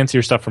the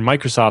fancier stuff from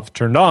Microsoft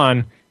turned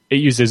on, it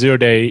used a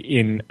 0-day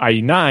in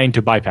IE9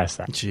 to bypass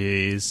that.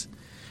 Jeez.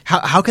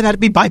 How can that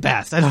be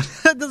bypassed?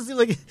 That doesn't seem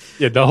like...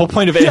 Yeah, the whole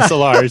point of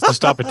ASLR is to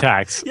stop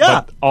attacks.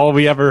 Yeah. But all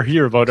we ever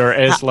hear about are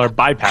ASLR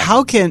bypass.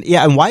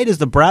 And why does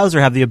the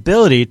browser have the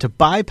ability to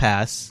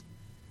bypass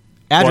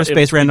address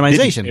space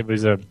randomization? It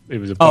was a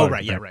Oh,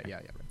 right, yeah,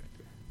 right.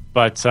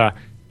 But,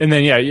 and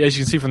then, as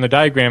you can see from the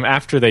diagram,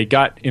 after they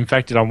got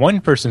infected on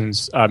one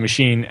person's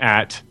machine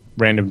at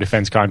random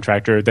defense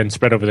contractor, then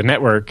spread over the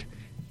network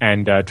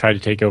and tried to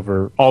take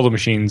over all the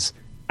machines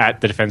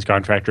at the defense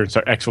contractor and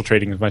start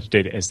exfiltrating as much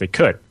data as they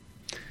could.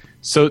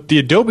 So the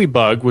Adobe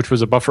bug, which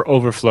was a buffer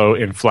overflow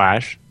in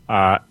Flash,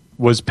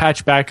 was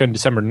patched back on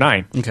December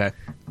 9th. Okay.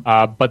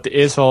 But the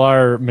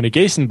ASLR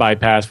mitigation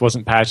bypass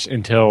wasn't patched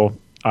until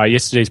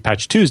yesterday's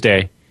Patch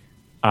Tuesday,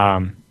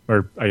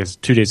 or I guess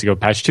 2 days ago,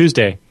 Patch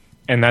Tuesday,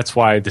 and that's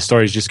why the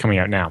story is just coming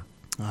out now.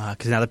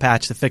 Because now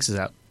the fix is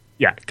out.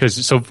 Yeah, because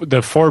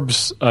the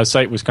Forbes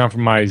site was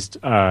compromised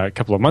a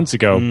couple of months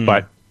ago,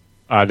 but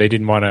they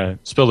didn't want to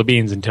spill the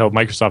beans until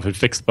Microsoft had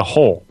fixed the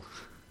hole.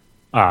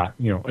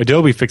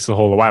 Adobe fixed the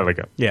hole a while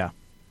ago. Yeah.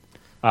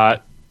 The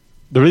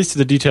release of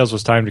the details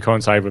was timed to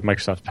coincide with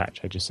Microsoft's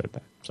patch. I just said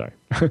that.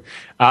 Sorry.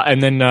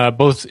 And then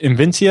both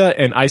Invincia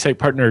and iSight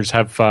Partners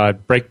have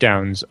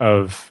breakdowns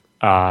of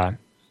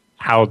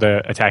how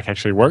the attack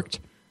actually worked.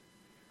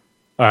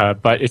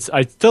 But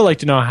I'd still like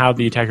to know how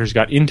the attackers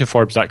got into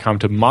Forbes.com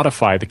to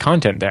modify the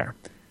content there.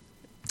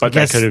 But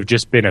that could have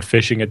just been a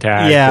phishing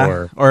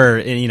attack,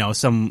 or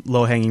some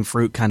low hanging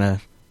fruit kind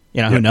of,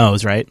 who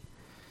knows, right?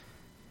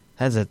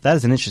 That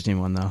is an interesting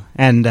one though,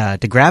 and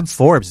to grab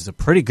Forbes is a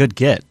pretty good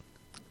get.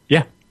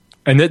 Yeah,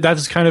 and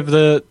that's kind of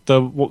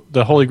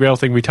the holy grail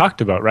thing we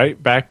talked about,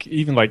 right? Back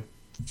even like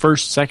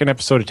second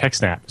episode of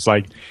TechSnap. It's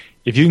like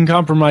if you can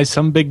compromise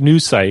some big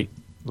news site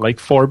like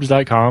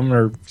Forbes.com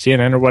or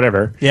CNN or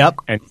whatever,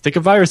 and stick a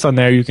virus on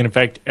there, you can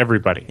affect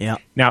everybody.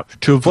 Yep. Now,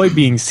 to avoid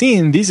being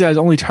seen, these guys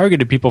only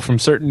targeted people from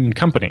certain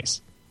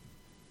companies.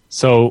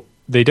 So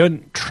they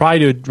didn't try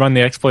to run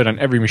the exploit on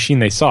every machine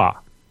they saw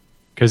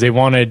because they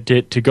wanted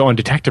it to go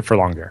undetected for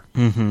longer.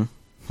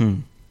 Mm-hmm.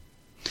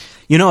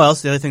 You know what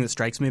else? The other thing that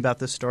strikes me about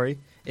this story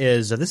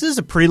is this is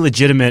a pretty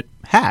legitimate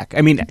hack.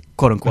 I mean,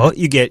 quote unquote,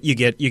 you get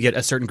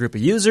a certain group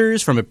of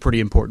users from a pretty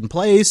important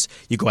place.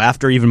 You go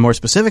after even more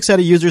specific set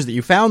of users that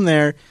you found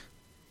there.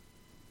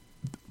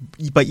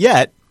 But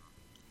yet,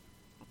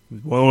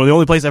 well, the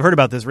only place I've heard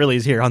about this really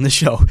is here on the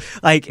show.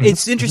 Like,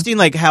 it's interesting,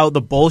 like how the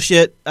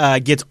bullshit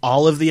gets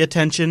all of the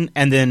attention,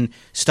 and then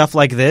stuff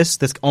like this,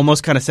 that's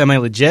almost kind of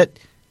semi-legit,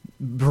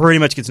 pretty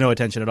much gets no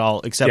attention at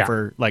all, except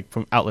for like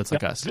from outlets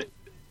like us.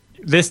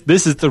 This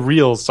is the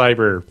real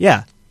cyber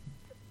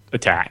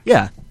attack.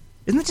 Yeah.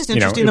 Isn't it just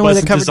interesting the way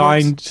that coverage works? It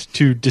wasn't designed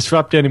to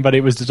disrupt anybody.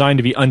 It was designed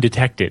to be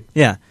undetected.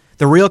 Yeah.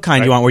 The real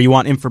kind you want, where you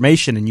want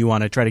information and you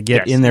want to try to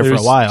get in there for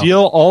a while.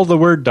 Steal all the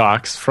Word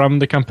docs from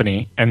the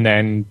company and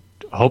then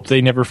hope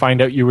they never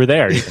find out you were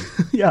there. Even.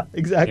 Yeah,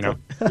 exactly.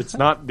 It's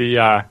not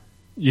the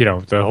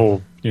the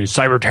whole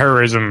cyber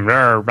terrorism,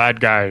 bad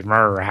guys,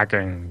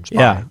 hacking.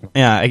 Spy.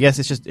 Yeah. I guess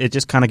it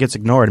just kind of gets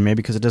ignored, maybe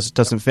because it just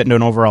doesn't fit into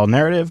an overall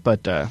narrative.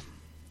 But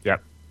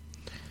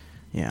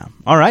Yeah.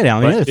 All right,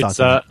 Alan. Any other But thoughts it's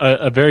on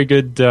that? a very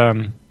good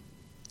I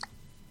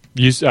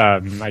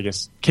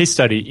guess, case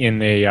study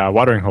in a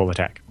watering hole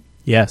attack.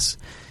 Yes.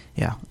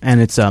 Yeah.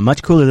 And it's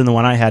much cooler than the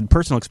one I had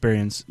personal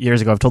experience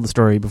years ago. I've told the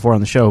story before on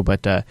the show,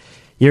 but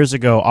years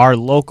ago, our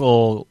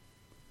local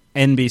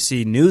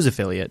NBC News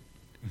affiliate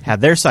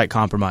had their site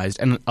compromised,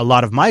 and a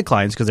lot of my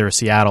clients, because they're a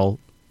Seattle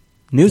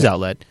news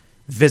outlet,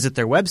 visit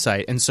their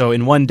website. And so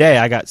in one day,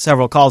 I got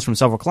several calls from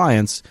several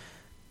clients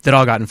that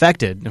all got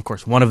infected. And of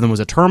course, one of them was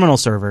a terminal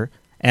server,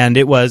 and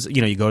it was,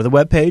 you go to the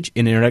webpage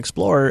in Internet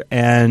Explorer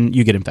and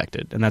you get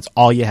infected, and that's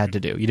all you had to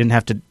do. You didn't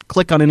have to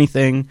click on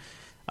anything.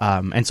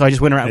 And so I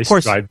just went around. Of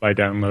course, drive-by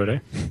download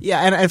it.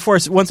 Yeah, and of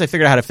course, once I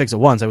figured out how to fix it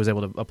once, I was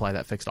able to apply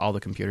that fix to all the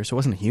computers. So it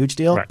wasn't a huge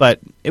deal, right. But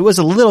it was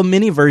a little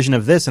mini version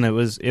of this, and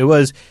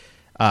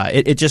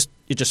it just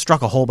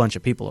struck a whole bunch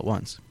of people at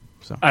once.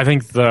 So I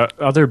think the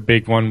other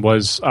big one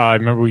was I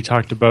remember we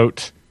talked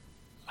about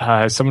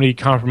somebody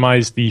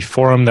compromised the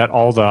forum that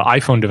all the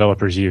iPhone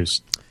developers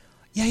use.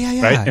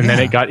 Yeah. Right, and then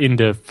it got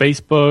into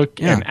Facebook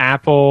and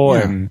Apple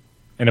and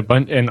a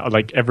bunch and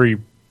like every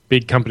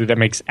big company that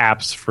makes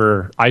apps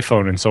for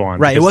iPhone and so on.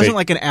 Right, it wasn't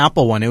like an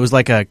Apple one; it was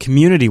like a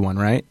community one,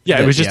 right?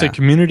 Yeah, it was just a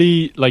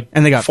community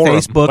and they got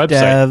Facebook website.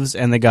 devs,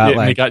 and they got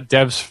and they got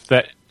devs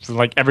that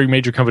like every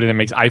major company that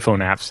makes iPhone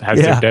apps has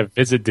their dev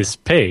visit this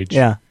page.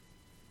 Yeah.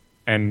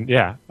 And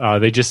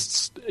they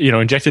just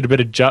injected a bit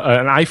of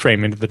an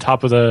iframe into the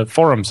top of the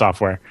forum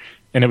software,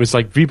 and it was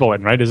like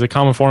vBulletin, right? It's a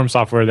common forum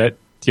software that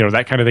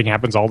that kind of thing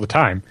happens all the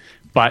time.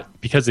 But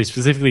because they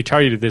specifically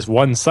targeted this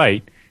one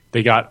site,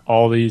 they got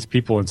all these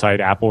people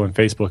inside Apple and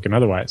Facebook and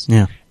otherwise.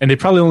 Yeah, and they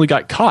probably only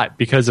got caught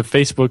because of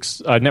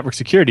Facebook's network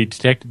security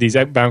detected these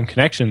outbound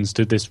connections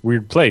to this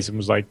weird place and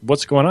was like,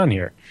 "What's going on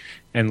here?"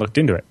 and looked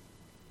into it.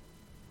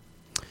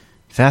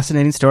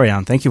 Fascinating story,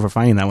 Alan. Thank you for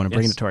finding that one and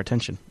bringing it to our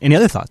attention. Any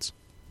other thoughts?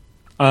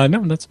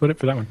 No, that's about it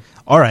for that one.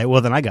 All right,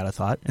 well, then I got a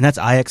thought, and that's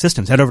IX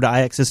Systems. Head over to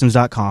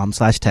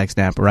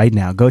ixsystems.com/TechSnap right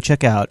now. Go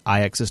check out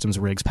IX Systems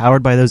rigs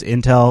powered by those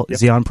Intel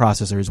Xeon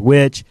processors,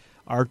 which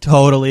are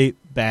totally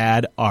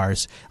bad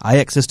arse.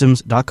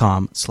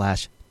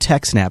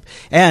 ixsystems.com/TechSnap.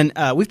 And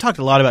we've talked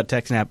a lot about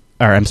TechSnap,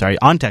 on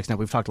TechSnap,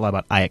 we've talked a lot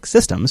about IX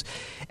Systems.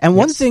 And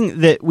one thing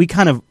that we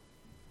kind of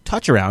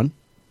touch around,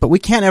 but we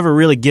can't ever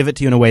really give it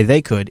to you in a way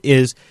they could,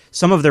 is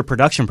some of their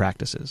production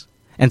practices.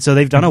 And so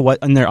they've done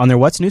on their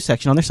What's New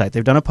section on their site,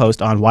 they've done a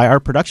post on why our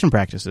production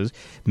practices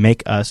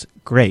make us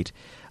great.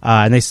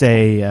 And they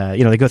say,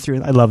 they go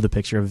through. I love the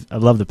pictures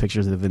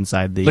of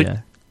inside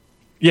the.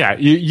 Yeah,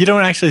 you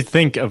don't actually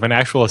think of an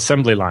actual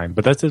assembly line,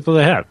 but that's what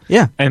they have.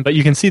 Yeah, but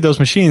you can see those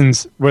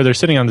machines where they're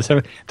sitting on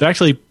the they're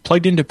actually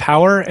plugged into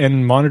power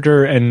and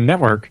monitor and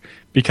network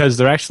because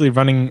they're actually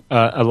running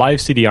a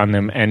live CD on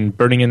them and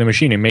burning in the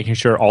machine and making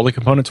sure all the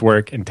components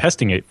work and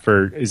testing it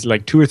for is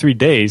like 2 or 3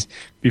 days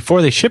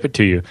before they ship it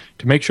to you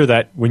to make sure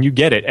that when you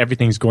get it,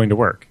 everything's going to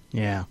work.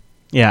 Yeah,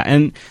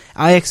 and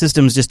IX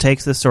Systems just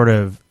takes this sort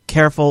of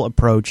careful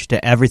approach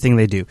to everything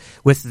they do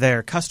with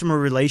their customer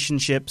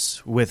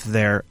relationships, with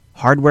their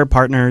hardware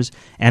partners,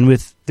 and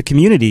with the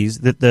communities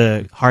that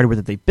the hardware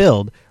that they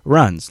build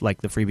runs, like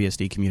the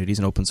FreeBSD communities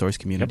and open source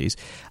communities.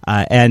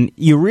 And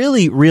you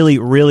really, really,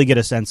 really get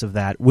a sense of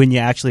that when you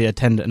actually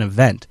attend an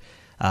event.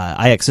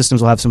 IX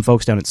Systems will have some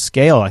folks down at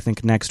Scale, I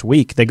think, next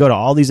week. They go to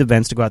all these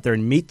events to go out there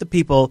and meet the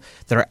people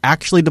that are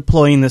actually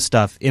deploying this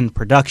stuff in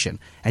production.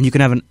 And you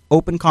can have an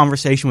open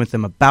conversation with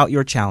them about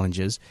your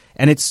challenges.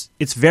 And it's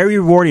very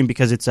rewarding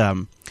because it's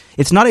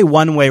not a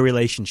one-way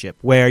relationship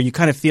where you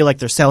kind of feel like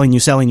they're selling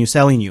you.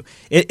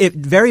 It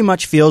very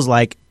much feels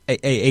like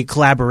a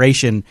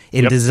collaboration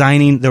in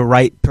designing the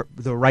right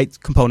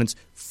components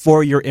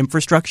for your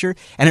infrastructure,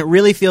 and it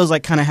really feels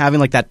like kind of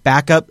having like that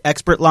backup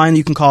expert line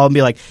you can call and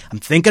be like, I'm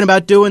thinking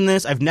about doing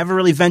this, I've never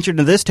really ventured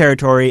into this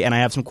territory, and I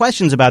have some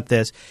questions about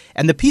this.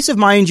 And the peace of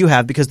mind you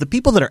have, because the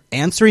people that are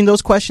answering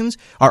those questions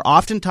are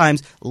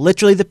oftentimes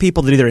literally the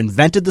people that either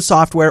invented the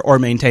software or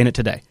maintain it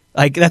today.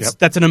 Like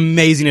that's an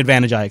amazing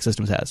advantage IX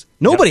Systems has.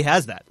 Nobody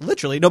has that.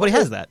 Literally, nobody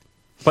has that.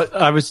 But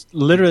I was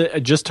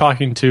literally just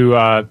talking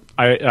to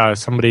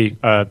somebody.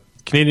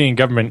 Canadian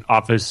government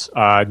office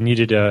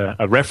needed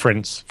a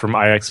reference from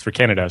IX for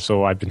Canada,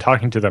 so I've been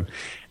talking to them,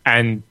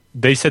 and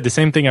they said the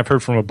same thing I've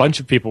heard from a bunch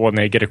of people when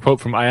they get a quote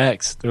from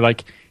IX. They're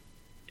like,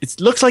 "It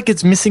looks like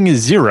it's missing a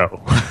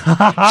zero.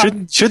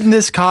 Shouldn't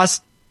this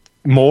cost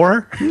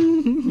more?"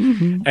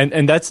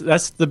 and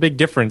that's the big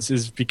difference,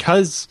 is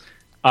because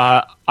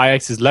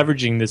IX is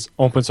leveraging this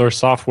open source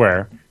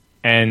software,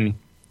 and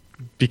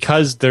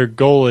because their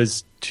goal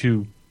is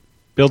to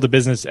build a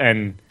business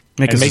and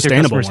make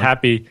their customers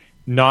happy.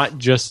 Not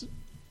just,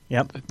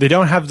 they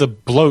don't have the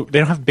bloat. They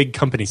don't have big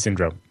company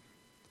syndrome,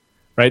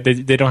 right?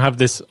 They don't have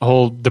this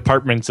whole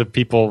departments of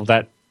people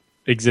that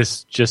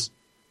exist just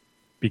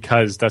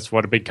because that's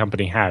what a big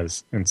company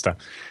has and stuff.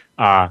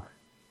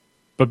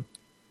 But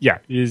yeah,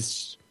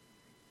 it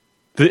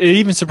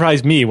even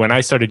surprised me when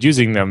I started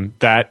using them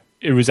that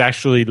it was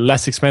actually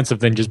less expensive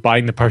than just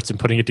buying the parts and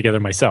putting it together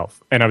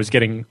myself. And I was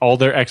getting all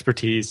their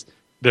expertise,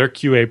 their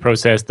QA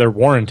process, their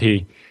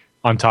warranty,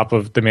 on top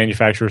of the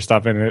manufacturer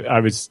stuff, and I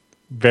was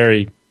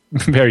very,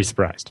 very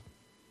surprised.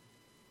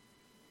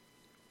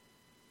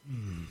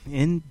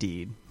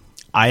 Indeed.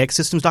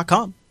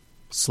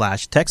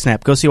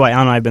 ixsystems.com/TechSnap. Go see why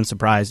Alan and I have been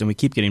surprised, and we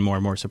keep getting more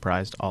and more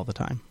surprised all the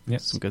time.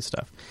 Yes. Some good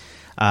stuff.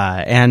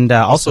 And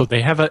also,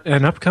 they have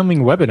an upcoming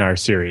webinar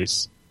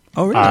series.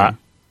 Oh, really?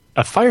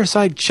 A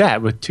fireside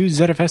chat with 2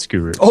 ZFS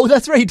gurus. Oh,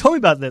 that's right. You told me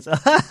about this.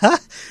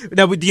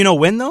 Now, do you know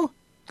when, though?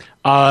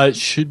 It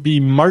should be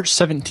March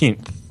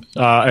 17th.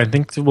 I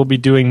think we'll be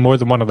doing more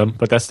than one of them,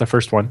 but that's the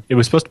first one. It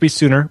was supposed to be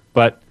sooner,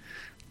 but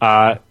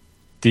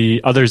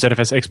the other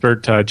ZFS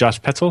expert,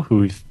 Josh Petzel, who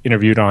we've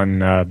interviewed on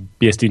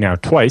BSD Now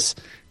twice,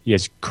 he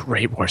has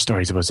great war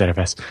stories about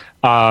ZFS.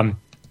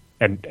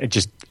 And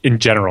just in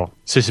general,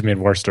 sysadmin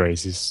war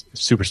stories. He's a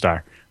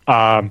superstar.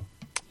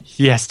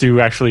 He has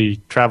to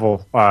actually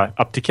travel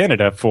up to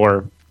Canada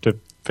to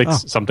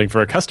fix something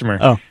for a customer.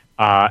 Oh.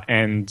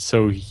 And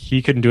so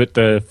he couldn't do it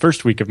the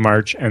first week of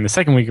March, and the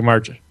second week of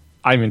March,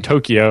 I'm in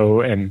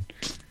Tokyo. And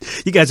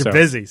you guys are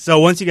busy. So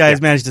once you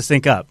guys manage to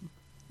sync up.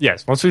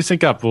 Yes, once we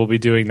sync up, we'll be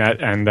doing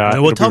that, and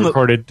we'll it'll be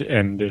recorded,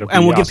 and it'll be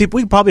we'll awesome. give people.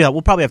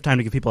 We'll probably have time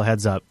to give people a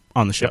heads up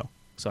on the show. Yep.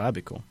 So that'd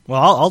be cool.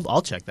 Well,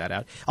 I'll check that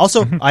out.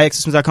 Also,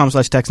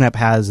 ixsystems.com/TechSnap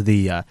has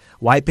the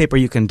white paper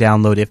you can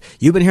download if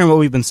you've been hearing what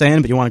we've been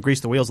saying, but you want to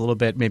grease the wheels a little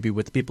bit, maybe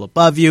with the people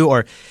above you,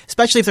 or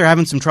especially if they're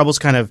having some troubles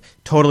kind of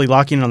totally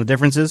locking in on the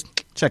differences,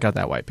 check out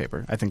that white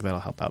paper. I think that'll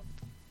help out.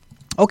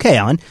 Okay,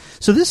 Alan.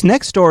 So this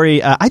next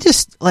story, I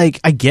just, I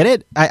get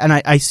it, and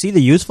I see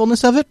the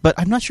usefulness of it, but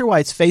I'm not sure why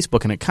it's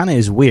Facebook, and it kind of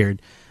is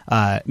weird.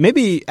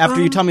 Maybe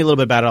after you tell me a little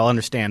bit about it, I'll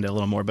understand it a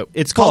little more. But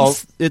it's called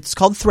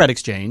Threat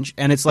Exchange,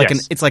 and it's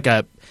like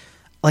a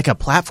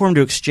platform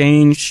to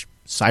exchange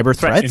cyber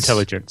threats.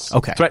 Intelligence.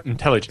 Okay. Threat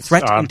intelligence.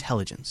 Threat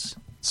intelligence.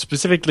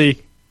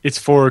 Specifically, it's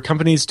for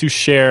companies to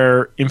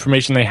share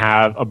information they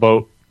have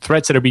about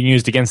threats that are being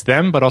used against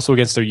them, but also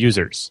against their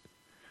users.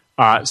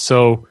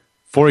 So,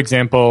 for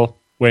example,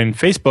 when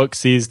Facebook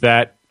sees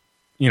that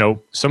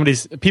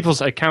people's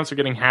accounts are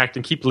getting hacked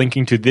and keep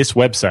linking to this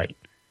website,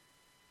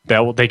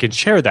 they can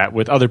share that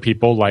with other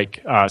people.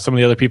 Like some of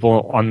the other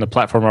people on the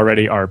platform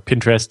already are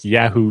Pinterest,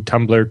 Yahoo,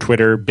 Tumblr,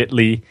 Twitter,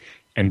 Bitly,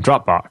 and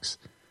Dropbox.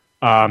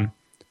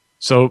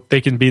 So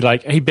they can be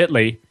like, hey,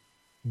 Bitly,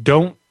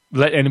 don't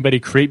let anybody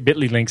create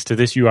Bitly links to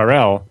this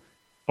URL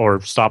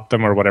or stop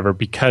them or whatever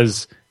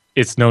because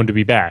it's known to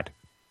be bad,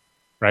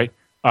 right?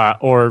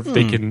 Or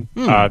they can,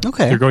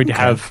 they're going to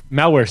have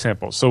malware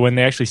samples. So when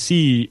they actually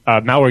see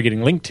malware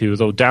getting linked to,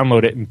 they'll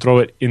download it and throw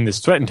it in this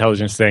threat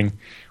intelligence thing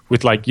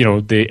with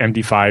the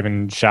MD5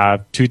 and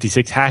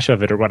SHA-256 hash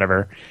of it or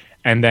whatever.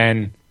 And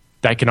then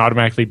that can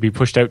automatically be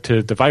pushed out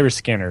to the virus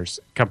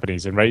scanners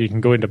companies. And you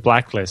can go into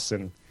blacklists,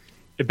 and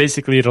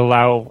it'll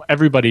allow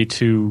everybody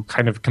to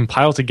kind of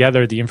compile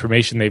together the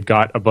information they've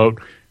got about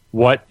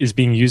what is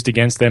being used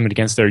against them and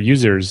against their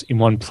users in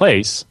one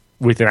place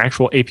with an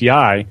actual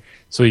API,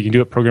 so you can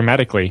do it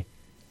programmatically.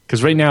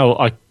 Because right now,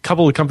 a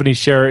couple of companies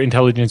share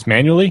intelligence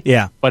manually,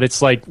 but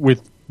it's like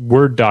with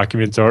Word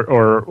documents or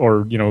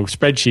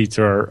spreadsheets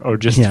or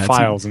just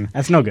files, and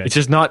that's no good. It's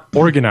just not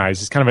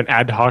organized. It's kind of an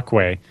ad hoc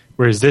way.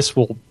 Whereas this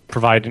will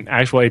provide an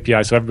actual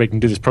API, so everybody can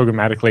do this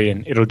programmatically,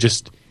 and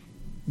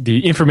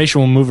the information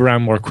will move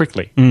around more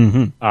quickly,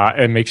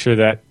 and make sure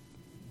that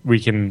we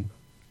can,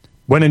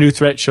 when a new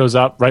threat shows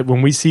up, right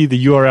when we see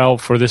the URL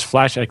for this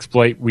Flash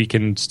exploit, we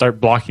can start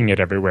blocking it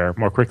everywhere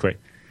more quickly,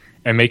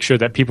 and make sure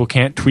that people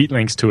can't tweet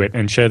links to it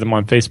and share them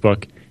on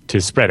Facebook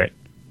to spread it.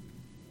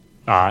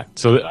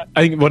 So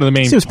I think one of the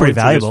main points of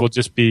this will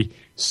just be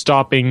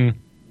stopping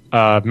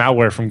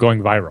malware from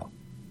going viral.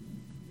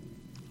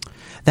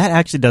 That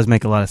actually does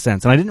make a lot of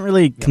sense. And I didn't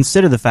really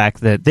consider the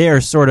fact that they are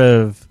sort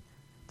of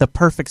the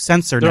perfect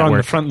sensor network. They're on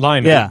the front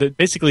line. Yeah.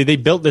 Basically, they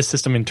built this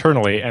system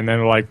internally, and then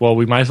they're like, well,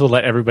 we might as well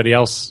let everybody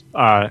else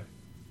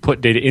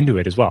put data into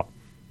it as well.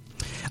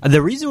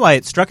 The reason why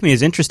it struck me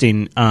as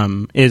interesting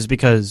is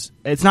because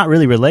it's not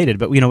really related,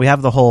 but we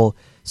have the whole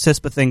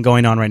CISPA thing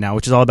going on right now,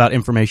 which is all about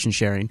information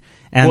sharing.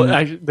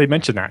 And they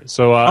mentioned that.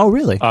 So,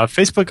 really?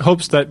 Facebook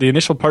hopes that the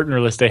initial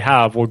partner list they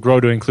have will grow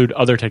to include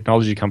other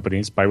technology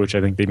companies, by which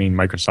I think they mean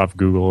Microsoft,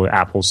 Google,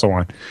 Apple, so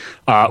on,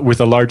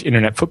 with a large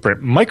internet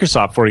footprint.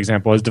 Microsoft, for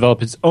example, has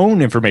developed its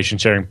own information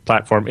sharing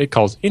platform it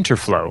calls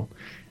Interflow.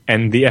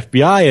 And the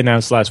FBI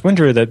announced last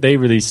winter that they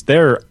released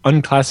their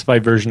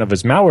unclassified version of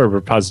its malware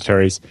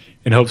repositories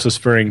in hopes of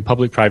spurring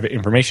public-private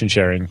information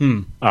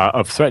sharing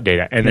of threat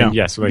data. And then,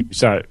 yes, like you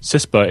saw,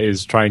 CISPA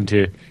is trying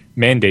to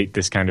mandate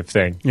this kind of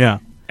thing. Yeah.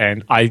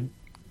 And I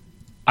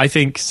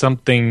think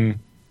something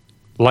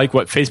like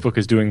what Facebook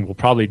is doing will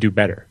probably do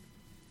better.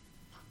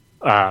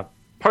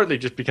 Partly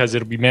just because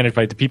it'll be managed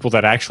by the people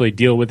that actually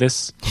deal with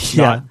this,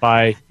 not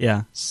by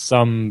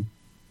some...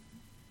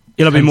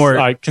 It'll be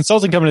more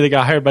consulting company that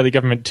got hired by the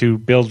government to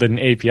build an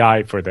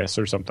API for this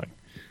or something.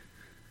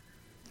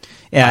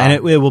 Yeah, and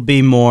it will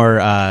be more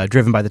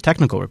driven by the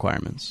technical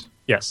requirements.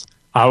 Yes.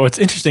 What's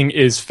interesting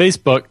is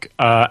Facebook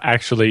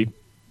actually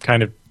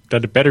kind of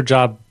did a better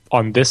job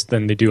on this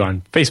than they do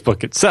on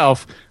Facebook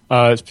itself.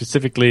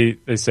 Specifically,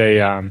 they say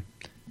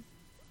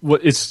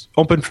it's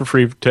open for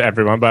free to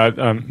everyone, but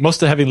most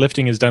of the heavy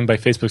lifting is done by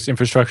Facebook's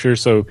infrastructure.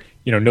 So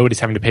nobody's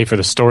having to pay for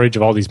the storage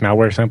of all these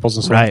malware samples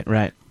and so on.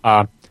 Right.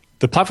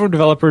 The platform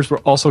developers were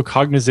also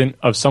cognizant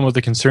of some of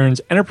the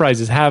concerns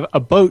enterprises have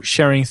about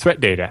sharing threat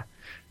data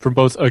from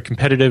both a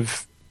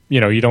competitive, you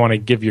don't want to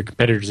give your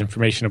competitors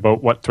information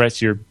about what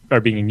threats are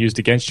being used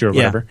against you or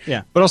whatever,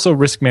 but also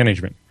risk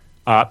management.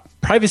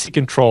 Privacy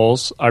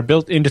controls are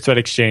built into Threat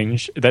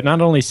Exchange that not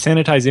only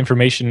sanitize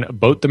information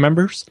about the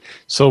members,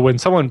 so when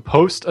someone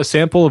posts a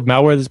sample of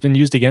malware that's been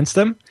used against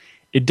them,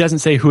 it doesn't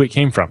say who it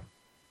came from.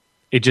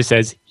 It just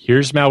says,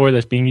 here's malware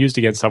that's being used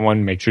against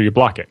someone, make sure you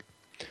block it.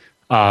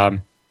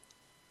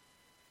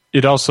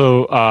 It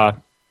also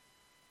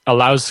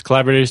allows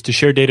collaborators to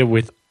share data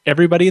with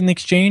everybody in the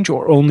exchange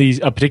or only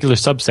a particular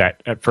subset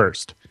at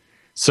first.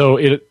 So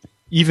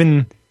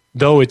even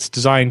though it's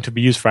designed to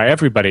be used by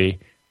everybody,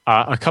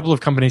 a couple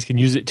of companies can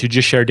use it to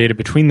just share data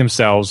between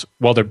themselves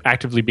while they're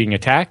actively being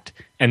attacked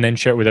and then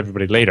share it with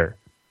everybody later.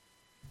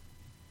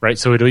 Right?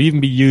 So it'll even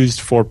be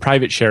used for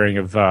private sharing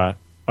of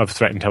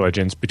threat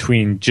intelligence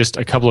between just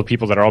a couple of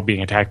people that are all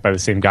being attacked by the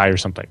same guy or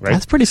something. Right?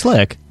 That's pretty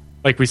slick.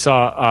 Like we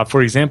saw,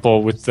 for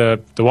example, with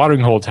the watering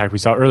hole attack we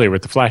saw earlier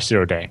with the Flash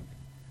Zero Day.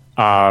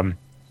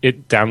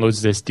 It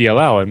downloads this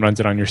DLL and runs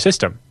it on your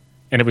system.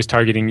 And it was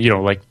targeting,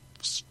 like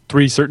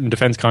 3 certain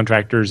defense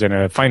contractors and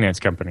a finance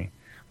company.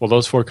 Well,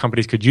 those 4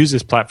 companies could use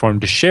this platform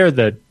to share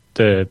the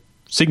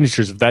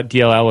signatures of that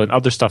DLL and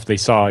other stuff they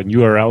saw and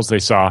URLs they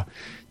saw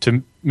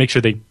to make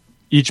sure they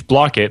each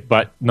block it,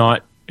 but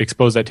not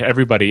expose that to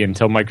everybody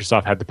until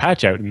Microsoft had the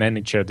patch out, and then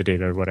they'd share the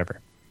data or whatever.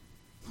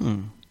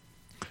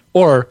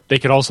 Or they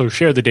could also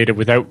share the data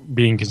without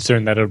being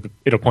concerned that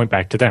it'll point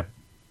back to them.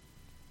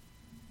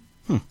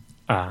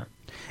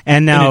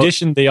 And now, in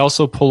addition, they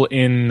also pull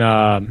in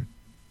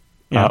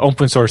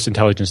open source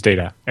intelligence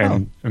data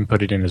and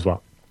put it in as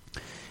well.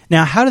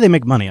 Now, how do they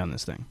make money on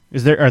this thing?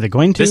 Are they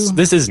going to?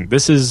 This isn't.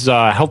 This is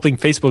helping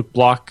Facebook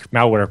block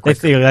malware quicker. They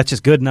figure that's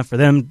just good enough for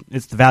them.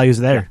 It's the values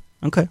there. Yeah.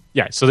 Okay.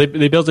 Yeah, so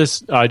they built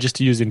this just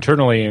to use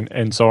internally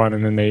and so on,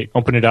 and then they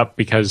open it up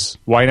because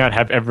why not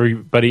have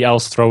everybody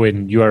else throw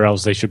in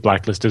URLs they should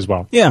blacklist as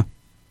well? Yeah.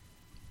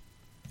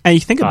 And you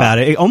think about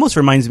it, it almost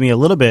reminds me a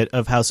little bit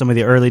of how some of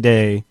the early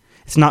day,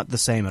 it's not the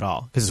same at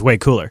all because it's way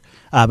cooler,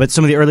 but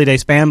some of the early day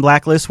spam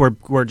blacklists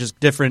were just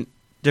different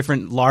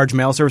large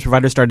mail service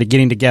providers started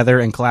getting together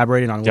and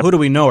collaborating on who do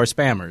we know are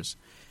spammers.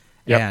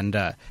 And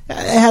it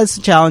has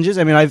challenges.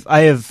 I mean, I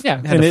have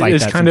had to fight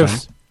it's that kind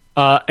sometimes.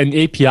 of an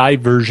API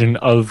version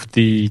of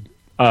the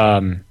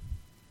what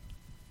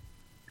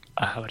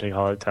do you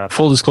call it?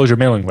 Full disclosure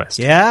mailing list.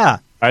 Yeah.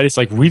 Right? It's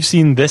like we've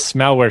seen this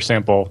malware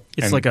sample.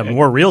 It's like a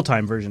more real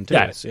time version too.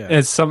 Yeah.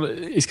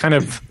 It's kind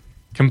of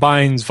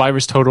combines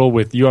VirusTotal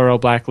with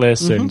URL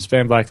blacklists and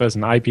spam blacklists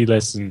and IP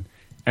lists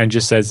and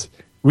just says,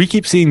 we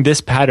keep seeing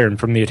this pattern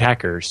from the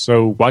attackers,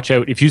 so watch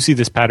out. If you see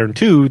this pattern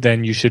too,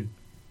 then you should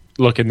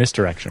look in this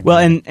direction. Well,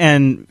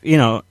 and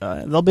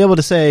they'll be able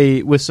to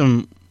say with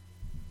some,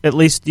 at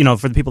least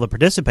for the people that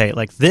participate,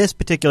 like this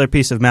particular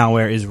piece of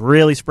malware is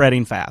really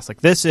spreading fast.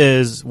 Like this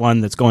is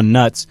one that's going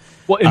nuts.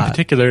 Well, in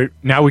particular,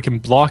 now we can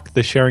block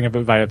the sharing of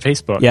it via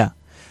Facebook. Yeah,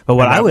 but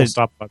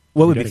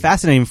what would be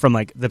fascinating from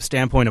like the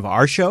standpoint of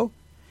our show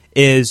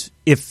is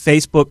if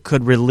Facebook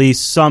could release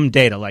some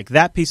data, like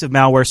that piece of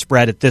malware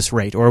spread at this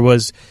rate, or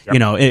was,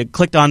 it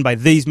clicked on by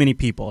these many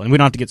people. And we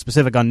don't have to get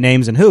specific on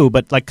names and who,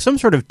 but like some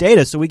sort of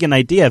data so we get an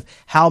idea of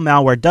how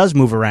malware does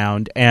move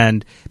around,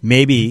 and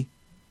maybe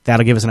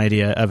that'll give us an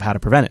idea of how to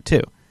prevent it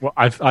too. Well,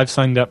 I've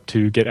signed up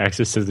to get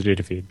access to the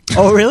data feed.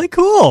 Oh, really?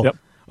 Cool. Yep.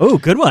 Oh,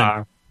 good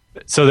one.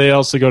 So they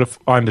also go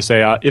on to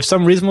say, if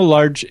some reasonable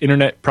large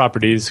internet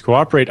properties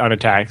cooperate on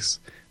attacks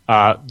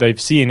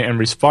they've seen and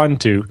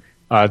respond to,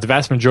 the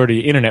vast majority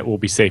of the internet will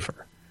be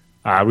safer.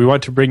 We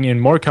want to bring in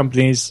more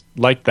companies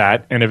like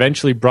that and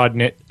eventually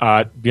broaden it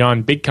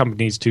beyond big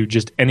companies to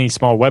just any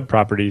small web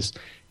properties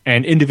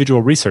and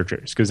individual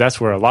researchers, because that's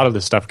where a lot of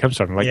this stuff comes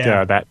from. Like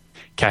that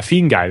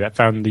caffeine guy that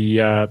found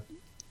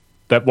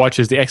that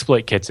watches the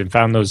exploit kits and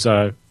found those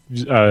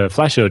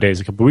Flash Show days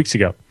a couple of weeks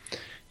ago.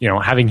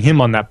 Having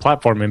him on that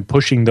platform and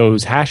pushing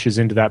those hashes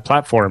into that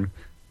platform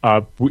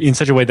in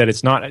such a way that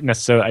it's not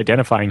necessarily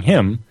identifying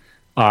him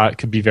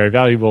could be very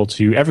valuable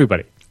to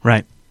everybody.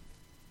 Right.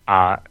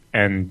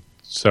 And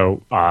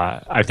so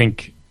I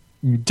think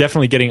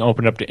definitely getting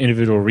opened up to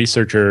individual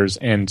researchers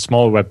and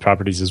smaller web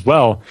properties as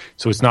well,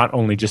 so it's not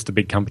only just the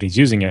big companies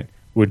using it,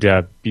 would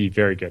be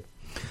very good.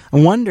 I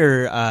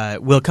wonder,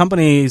 will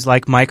companies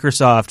like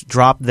Microsoft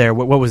drop their,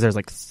 what was theirs,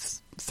 like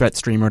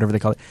ThreatStream or whatever they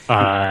call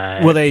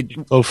it? Will they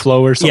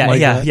Flow or something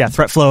that? Yeah,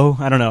 ThreatFlow.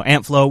 I don't know,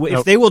 AntFlow.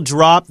 If they will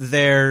drop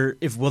their,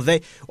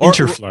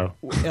 Interflow.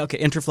 Okay,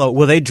 Interflow.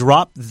 Will they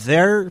drop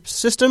their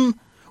system?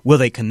 Will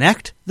they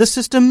connect the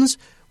systems?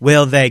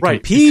 Will they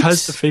compete?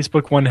 Because the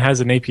Facebook one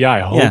has an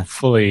API.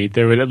 Hopefully,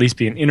 there would at least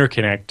be an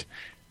interconnect,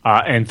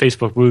 and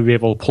Facebook will be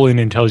able to pull in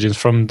intelligence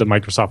from the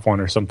Microsoft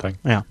one or something.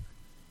 Yeah,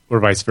 or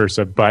vice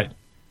versa. But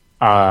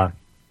I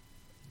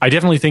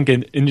definitely think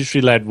an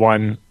industry-led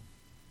one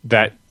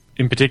that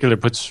in particular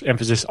puts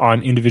emphasis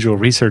on individual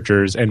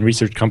researchers and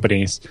research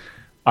companies,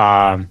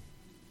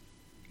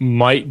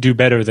 might do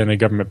better than a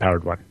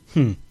government-powered one.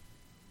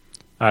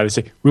 They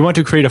say, we want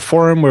to create a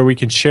forum where we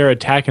can share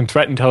attack and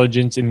threat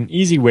intelligence in an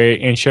easy way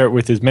and share it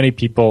with as many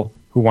people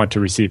who want to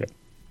receive it.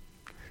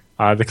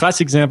 The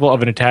classic example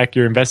of an attack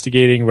you're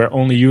investigating where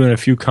only you and a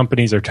few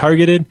companies are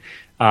targeted,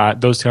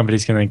 those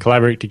companies can then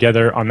collaborate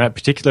together on that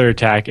particular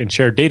attack and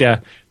share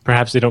data.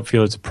 Perhaps they don't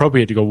feel it's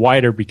appropriate to go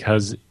wider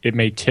because it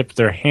may tip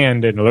their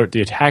hand and alert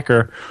the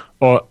attacker,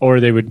 or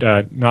they would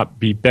not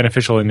be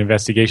beneficial in the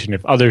investigation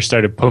if others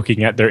started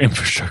poking at their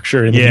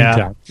infrastructure in the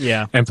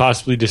meantime and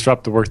possibly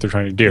disrupt the work they're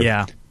trying to do.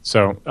 Yeah.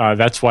 So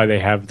that's why they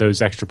have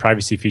those extra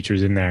privacy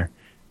features in there.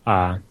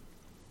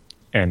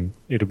 And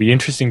it'll be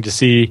interesting to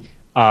see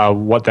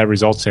what that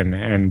results in,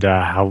 and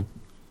how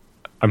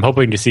I'm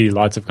hoping to see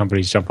lots of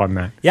companies jump on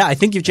that. Yeah, I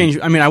think you've changed.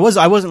 I mean, I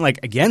wasn't like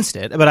against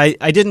it, but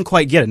I didn't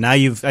quite get it. Now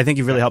I think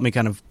you've really helped me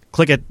kind of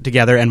click it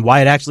together and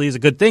why it actually is a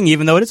good thing,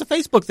 even though it is a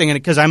Facebook thing. And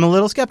because I'm a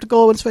little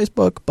skeptical when it's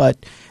Facebook,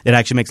 but it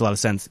actually makes a lot of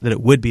sense that it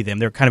would be them.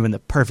 They're kind of in the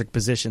perfect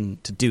position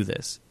to do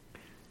this.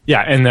 Yeah,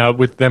 and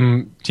with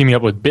them teaming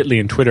up with Bitly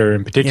and Twitter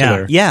in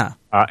particular,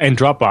 and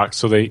Dropbox,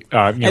 so they,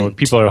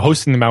 people are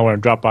hosting the malware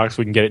on Dropbox,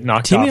 we can get it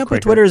knocked off. Teaming up with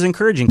Twitter is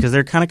encouraging because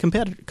they're kind of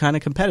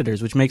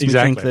competitors, which makes me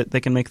think that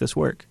they can make this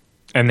work.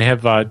 And they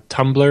have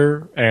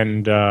Tumblr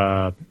and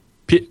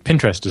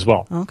Pinterest as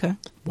well. Okay,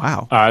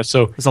 wow.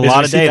 So there's a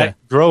lot of data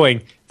that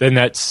growing. Then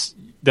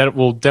that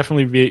will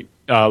definitely be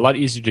a lot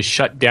easier to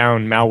shut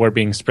down malware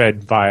being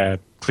spread via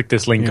click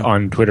this link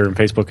on Twitter and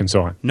Facebook and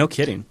so on. No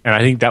kidding. And I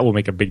think that will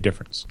make a big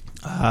difference.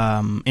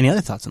 Any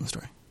other thoughts on the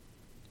story?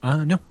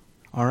 No.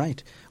 All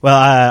right.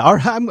 Well,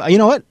 you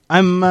know what?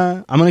 I'm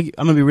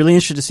gonna be really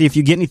interested to see if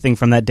you get anything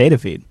from that data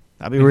feed.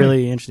 That'd be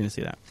really interesting to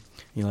see that.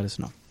 You let us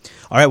know.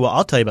 All right, well,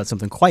 I'll tell you about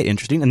something quite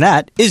interesting, and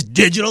that is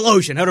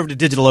DigitalOcean. Head over to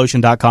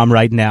DigitalOcean.com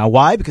right now.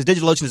 Why? Because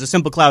DigitalOcean is a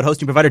simple cloud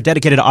hosting provider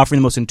dedicated to offering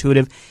the most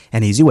intuitive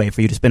and easy way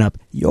for you to spin up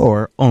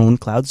your own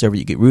cloud server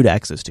you get root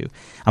access to.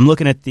 I'm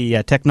looking at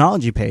the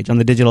technology page on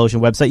the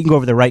DigitalOcean website. You can go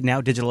over there right now,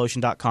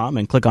 DigitalOcean.com,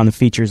 and click on the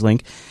features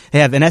link. They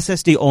have an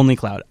SSD-only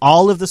cloud.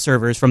 All of the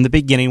servers from the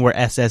beginning were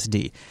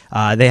SSD.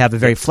 They have a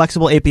very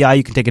flexible API.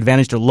 You can take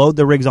advantage to load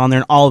the rigs on there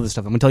and all of this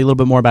stuff. I'm going to tell you a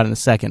little bit more about it in a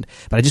second.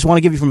 But I just want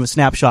to give you from a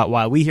snapshot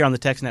why we here on the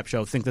TechSnap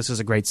Show think this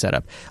is a great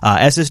setup.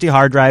 SSD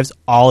hard drives,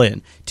 all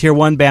in. Tier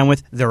 1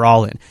 bandwidth, they're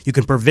all in. You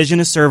can provision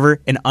a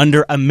server in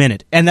under a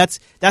minute. And that's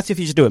if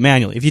you just do it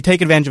manually. If you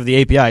take advantage of the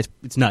API,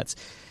 it's nuts.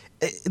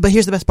 But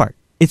here's the best part.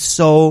 It's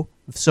so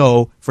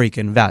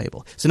freaking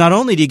valuable. So not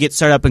only do you get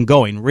started up and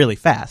going really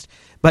fast,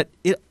 but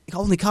it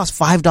only costs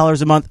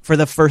 $5 a month for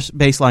the first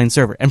baseline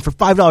server. And for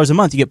 $5 a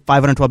month, you get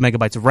 512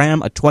 megabytes of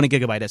RAM, a 20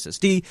 gigabyte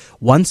SSD,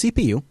 one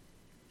CPU,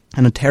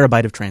 and a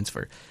terabyte of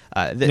transfer.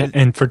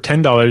 And for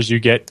 $10, you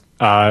get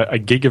a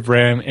gig of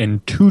RAM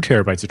and 2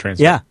 terabytes of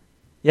transfer.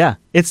 Yeah.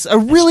 It's a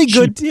really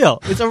good deal.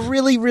 It's a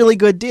really, really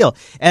good deal.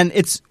 And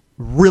it's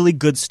really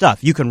good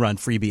stuff. You can run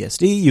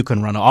FreeBSD. You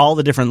can run all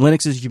the different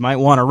Linuxes you might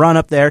want to run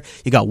up there.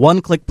 You got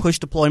one-click push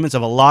deployments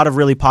of a lot of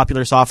really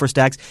popular software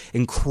stacks.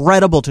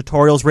 Incredible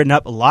tutorials written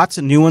up. Lots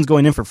of new ones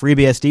going in for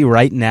FreeBSD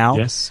right now.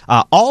 Yes.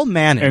 All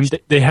managed.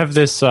 And they have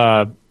this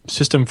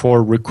system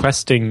for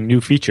requesting new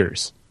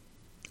features.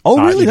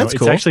 Oh, really? That's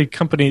cool. It's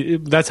actually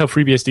that's how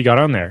FreeBSD got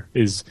on there.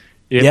 It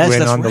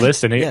went on the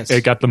list, and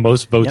it got the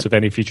most votes of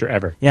any feature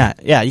ever. Yeah.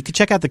 You can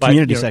check out the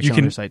community section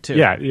on their site, too.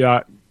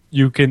 Yeah.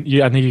 You can.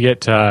 I think you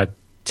get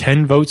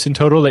 10 votes in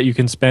total that you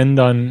can spend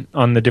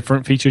on the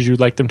different features you'd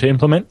like them to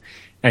implement,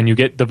 and you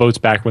get the votes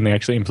back when they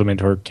actually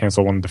implement or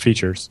cancel one of the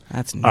features.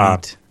 That's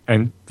neat.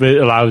 And it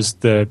allows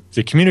the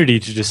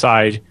community to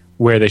decide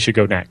where they should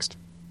go next.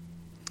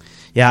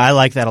 Yeah, I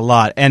like that a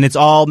lot. And it's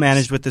all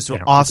managed with this awesome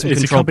control panel.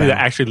 It's a company that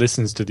actually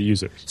listens to the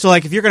users. So,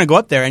 like, if you're going to go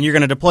up there and you're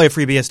going to deploy a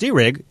FreeBSD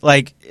rig,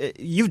 like,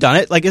 you've done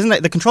it. Like, isn't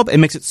that the control? It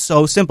makes it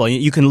so simple.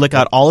 You can look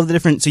out all of the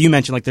different. So you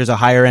mentioned like there's a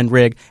higher end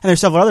rig, and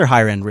there's several other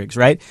higher end rigs,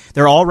 right?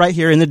 They're all right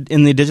here in the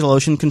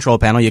DigitalOcean control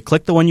panel. You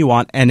click the one you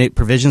want, and it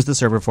provisions the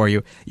server for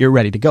you. You're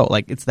ready to go.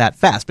 Like, it's that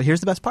fast. But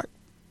here's the best part: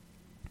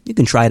 you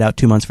can try it out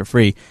 2 months for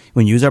free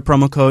when you use our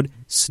promo code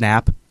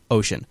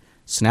SNAPOcean.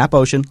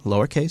 SNAPOcean,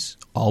 lowercase,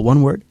 all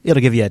one word.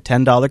 It'll give you a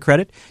 $10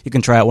 credit. You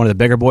can try out one of the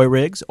bigger boy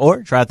rigs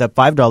or try out that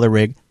 $5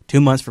 rig 2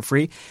 months for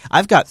free.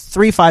 I've got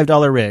 3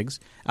 $5 rigs.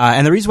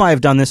 And the reason why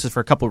I've done this is for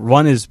a couple.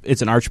 One is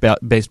it's an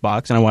Arch-based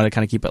box, and I want to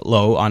kind of keep it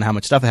low on how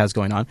much stuff it has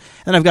going on.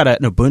 And I've got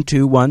an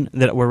Ubuntu one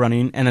that we're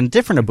running, and a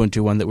different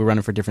Ubuntu one that we're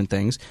running for different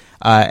things.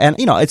 And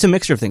it's a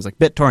mixture of things like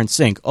BitTorrent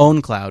Sync,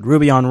 OwnCloud,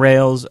 Ruby on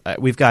Rails.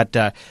 We've got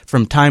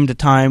from time to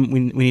time we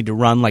need to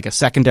run like a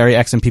secondary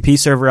XMPP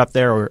server up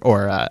there,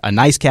 or a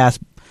Nicecast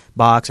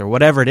box or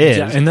whatever it is.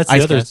 Yeah, and that's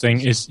the other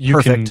thing is you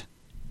can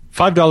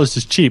 $5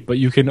 is cheap, but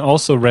you can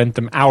also rent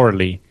them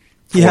hourly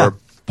for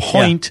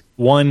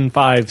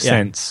 0.15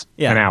 cents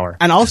an hour.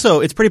 And also,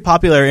 it's pretty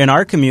popular in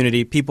our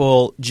community.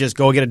 People just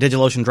go get a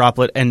DigitalOcean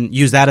droplet and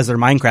use that as their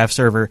Minecraft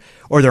server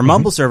or their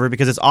Mumble server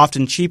because it's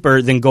often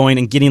cheaper than going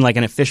and getting like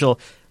an official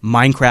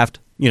Minecraft,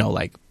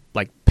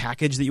 like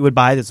package that you would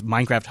buy that's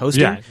Minecraft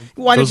hosting. Yeah,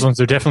 those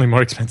ones are definitely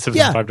more expensive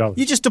than $5.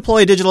 You just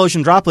deploy a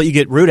DigitalOcean Droplet, you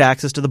get root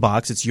access to the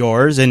box, it's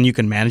yours, and you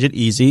can manage it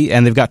easy,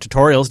 and they've got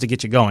tutorials to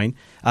get you going.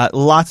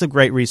 Lots of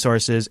great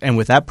resources, and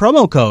with that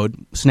promo code,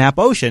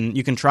 SNAPOcean,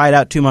 you can try it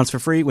out 2 months for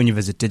free when you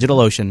visit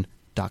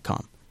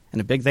DigitalOcean.com. And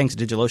a big thanks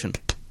to DigitalOcean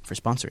for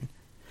sponsoring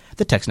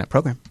the TechSnap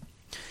program.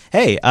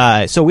 Hey,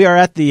 so we are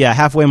at the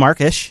halfway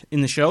mark-ish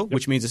in the show,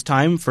 which means it's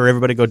time for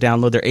everybody to go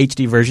download their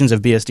HD versions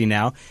of BSD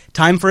Now.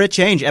 Time for a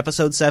change.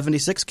 Episode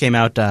 76 came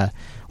out,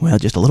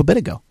 just a little bit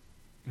ago.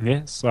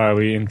 Yes,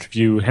 we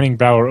interview Henning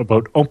Bauer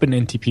about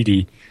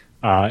OpenNTPD.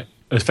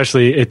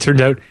 Especially, it turned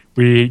out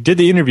we did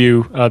the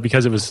interview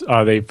because it was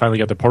they finally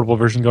got the portable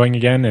version going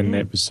again, and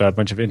it was a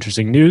bunch of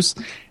interesting news.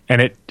 And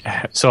it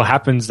so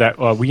happens that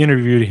we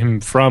interviewed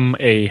him from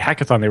a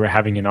hackathon they were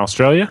having in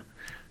Australia.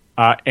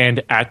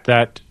 And at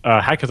that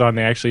hackathon,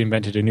 they actually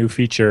invented a new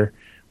feature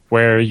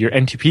where your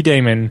NTP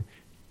daemon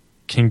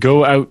can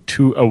go out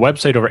to a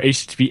website over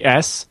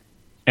HTTPS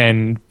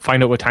and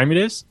find out what time it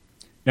is.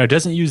 Now, it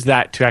doesn't use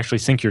that to actually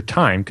sync your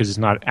time because it's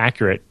not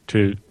accurate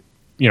to,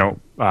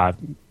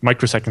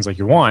 microseconds like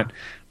you want,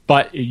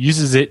 but it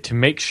uses it to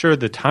make sure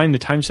the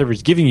time server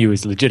is giving you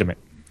is legitimate.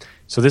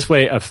 So this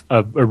way,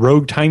 a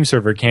rogue time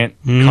server can't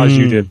cause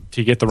you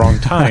to get the wrong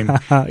time.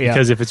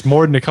 Because if it's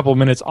more than a couple of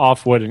minutes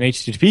off what an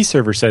HTTP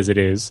server says it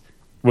is,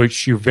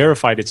 which you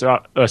verified it's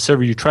a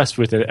server you trust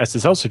with an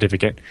SSL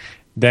certificate,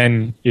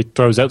 then it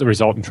throws out the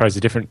result and tries a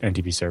different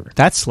NTP server.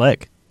 That's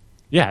slick.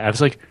 Yeah, I was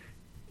like,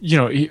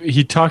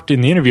 he talked in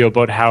the interview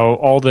about how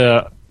all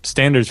the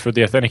standards for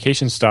the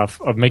authentication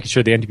stuff of making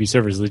sure the NTP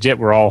server is legit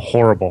were all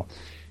horrible.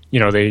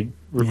 They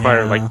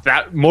require like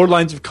that more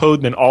lines of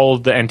code than all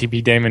of the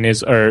NTP daemon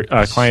is or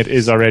client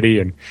is already,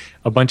 and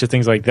a bunch of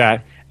things like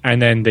that.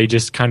 And then they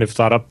just kind of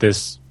thought up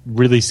this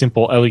really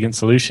simple, elegant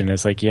solution.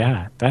 It's like,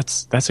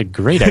 that's a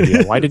great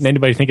idea. Why didn't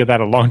anybody think of that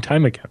a long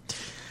time ago?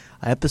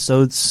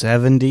 Episode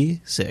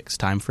 76.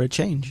 Time for a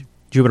change.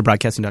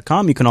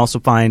 JupiterBroadcasting.com. You can also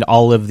find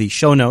all of the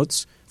show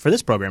notes for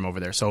this program over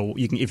there. So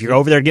you can, if you're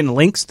over there getting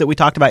links that we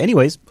talked about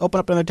anyways, open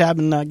up another tab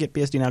and get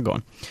BSD Now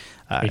going.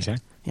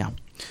 Exactly. Yeah.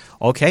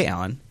 Okay,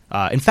 Alan.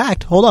 In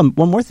fact, hold on,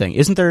 one more thing.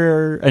 Isn't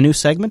there a new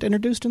segment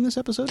introduced in this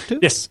episode, too?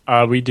 Yes,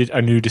 we did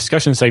a new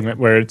discussion segment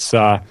where it's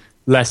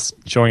less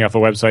showing off a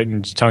website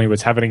and just telling you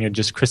what's happening, and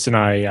just Chris and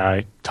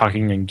I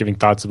talking and giving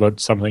thoughts about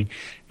something.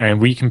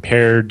 And we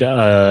compared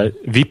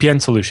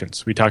VPN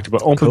solutions. We talked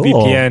about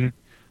OpenVPN,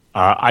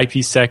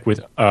 IPsec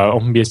with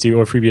OpenBSD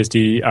or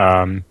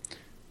FreeBSD.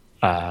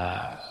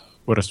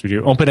 What else do we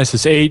do?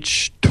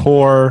 OpenSSH,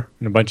 Tor,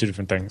 and a bunch of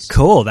different things.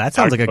 Cool. That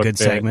sounds like a good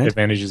segment.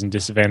 Advantages and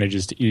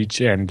disadvantages to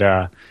each, and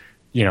the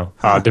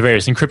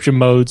various encryption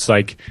modes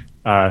like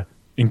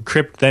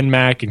encrypt then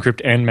Mac,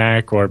 encrypt and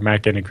Mac, or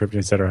Mac and encrypt,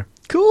 etc.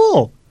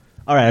 Cool.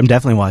 All right, I'm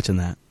definitely watching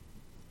that.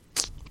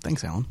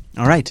 Thanks, Alan.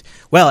 All right.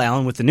 Well,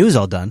 Alan, with the news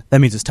all done,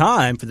 that means it's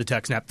time for the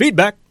TechSnap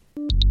feedback.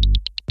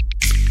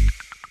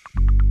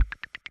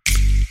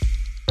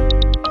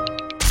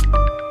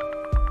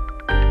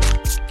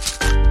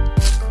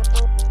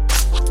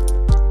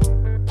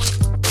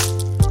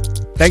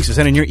 Thanks for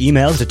sending your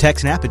emails to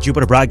TechSnap at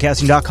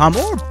JupiterBroadcasting.com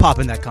or pop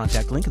in that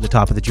contact link at the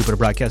top of the Jupiter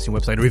Broadcasting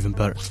website, or even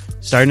better,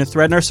 starting a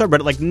thread in our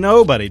subreddit like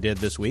nobody did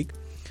this week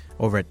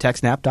over at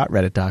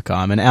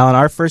TechSnap.reddit.com. And Alan,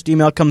 our first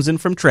email comes in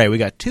from Trey. We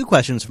got 2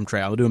 questions from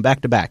Trey. I'll do them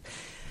back to back.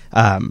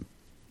 Or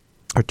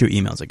 2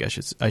 emails, I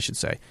guess I should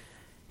say.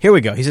 Here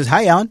we go. He says,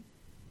 "Hi, Alan."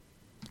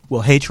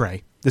 Well, hey,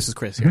 Trey. This is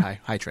Chris.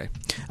 Mm-hmm. Hi, Trey.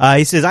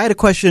 He says, "I had a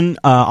question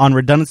on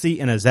redundancy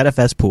in a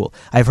ZFS pool.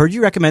 I've heard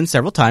you recommend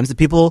several times that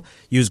people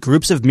use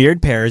groups of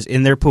mirrored pairs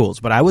in their pools,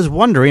 but I was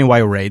wondering why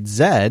RAID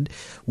Z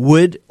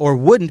would or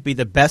wouldn't be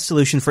the best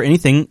solution for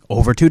anything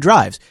over 2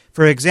 drives.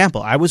 For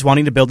example, I was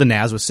wanting to build a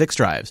NAS with 6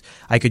 drives.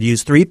 I could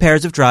use 3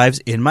 pairs of drives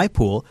in my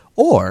pool,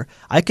 or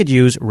I could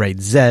use RAID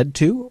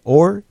Z2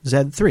 or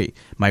Z3.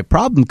 My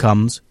problem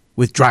comes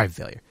with drive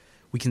failure.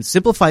 We can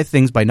simplify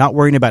things by not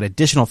worrying about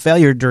additional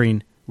failure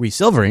during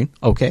resilvering."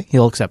 Okay,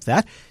 he'll accept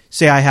that.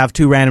 "Say I have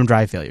 2 random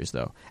drive failures,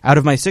 though. Out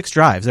of my 6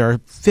 drives, there are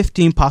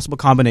 15 possible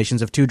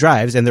combinations of 2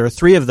 drives, and there are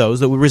 3 of those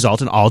that would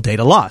result in all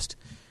data lost."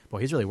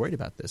 Boy, he's really worried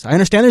about this. "I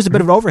understand there's a bit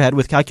of overhead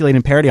with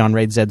calculating parity on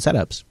RAID Z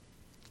setups,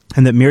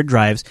 and that mirrored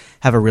drives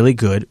have a really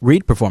good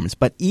read performance.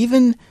 But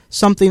even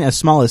something as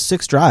small as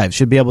 6 drives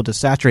should be able to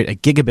saturate a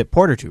gigabit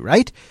port or 2,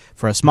 right?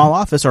 For a small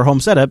office or home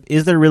setup,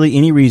 is there really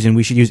any reason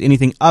we should use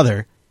anything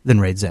other than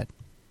RAID Z?"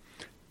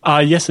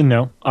 Yes and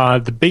no.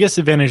 The biggest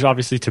advantage,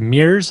 obviously, to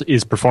mirrors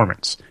is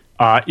performance.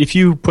 If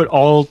you put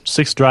all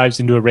 6 drives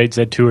into a RAID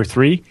Z2 or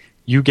 3,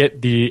 you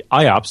get the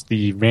IOPS,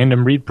 the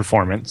random read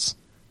performance,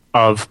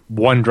 of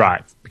 1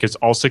 drive, because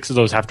all 6 of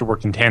those have to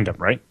work in tandem,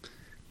 right?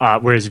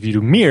 Whereas if you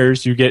do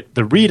mirrors, you get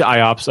the read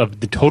IOPS of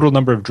the total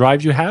number of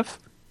drives you have,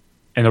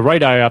 and the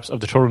write IOPS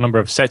of the total number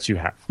of sets you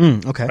have.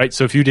 Okay. Right?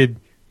 So if you did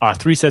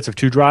 3 sets of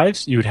 2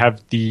 drives, you would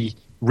have the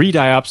read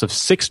IOPS of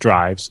 6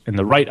 drives and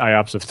the write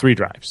IOPS of 3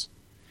 drives.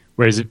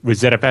 Whereas with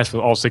ZFS,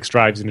 with all 6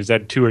 drives in a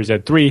Z2 or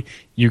Z3,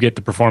 you get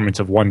the performance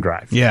of 1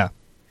 drive. Yeah.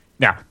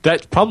 Now,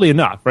 that's probably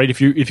enough, right?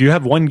 If you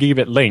have 1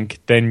 gigabit link,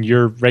 then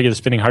your regular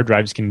spinning hard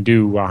drives can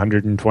do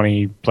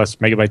 120 plus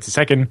megabytes a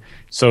second.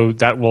 So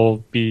that will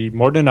be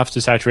more than enough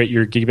to saturate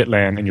your gigabit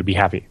LAN, and you'll be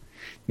happy.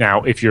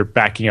 Now, if you're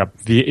backing up,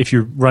 if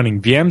you're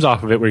running VMs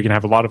off of it, where you're going to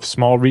have a lot of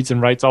small reads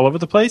and writes all over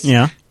the place,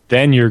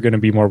 then you're going to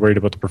be more worried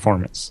about the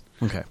performance.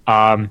 Okay.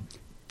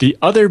 The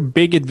other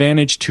big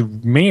advantage to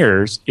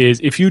mirrors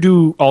is if you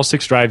do all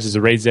 6 drives as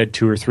a RAID Z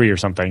 2 or 3 or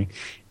something,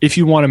 if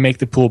you want to make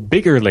the pool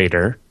bigger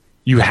later,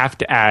 you have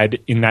to add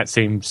in that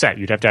same set.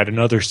 You'd have to add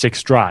another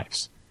 6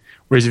 drives.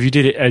 Whereas if you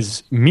did it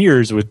as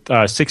mirrors with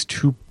 6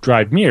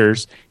 2-drive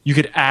mirrors, you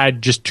could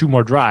add just 2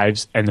 more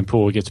drives and the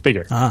pool gets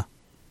bigger.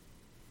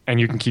 And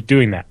you can keep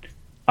doing that.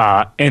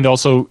 And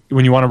also,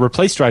 when you want to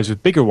replace drives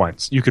with bigger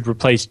ones, you could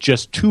replace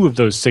just 2 of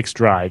those 6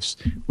 drives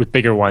with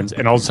bigger ones,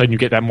 and all of a sudden you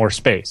get that more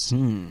space.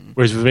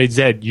 Whereas with RAID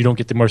Z, you don't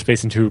get the more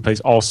space until you replace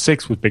all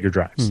 6 with bigger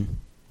drives.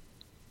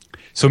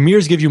 So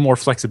mirrors give you more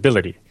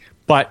flexibility.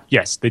 But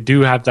yes, they do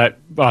have that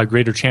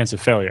greater chance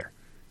of failure.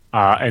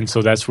 And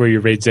so that's where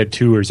your RAID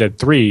Z2 or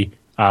Z3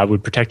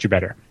 would protect you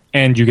better.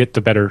 And you get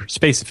the better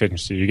space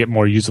efficiency. You get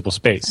more usable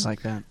space. I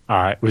like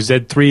that. With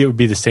Z3, it would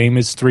be the same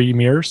as 3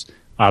 mirrors.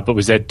 But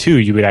with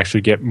Z2, you would actually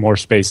get more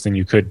space than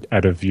you could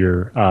out of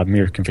your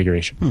mirror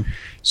configuration.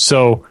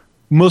 So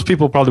most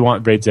people probably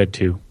want RAID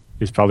Z2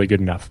 is probably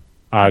good enough.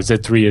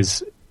 Z3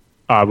 is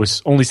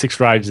with only 6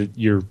 drives.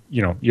 You're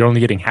only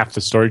getting half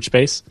the storage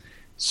space.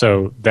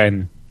 So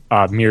then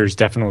mirrors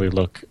definitely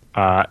look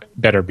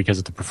better because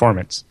of the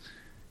performance.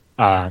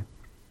 But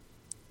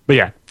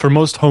yeah, for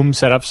most home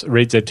setups,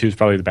 RAID Z2 is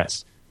probably the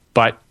best.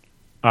 But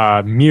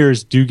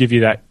mirrors do give you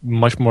that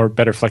much more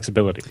better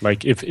flexibility.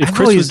 Like if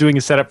Chris was doing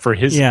a setup for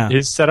his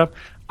setup,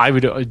 I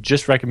would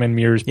just recommend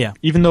mirrors.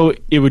 Even though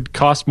it would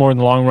cost more in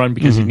the long run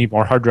because you need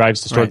more hard drives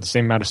to store the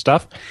same amount of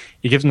stuff,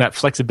 it gives him that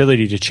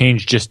flexibility to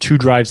change just 2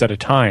 drives at a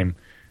time.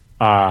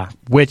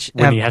 When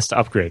he has to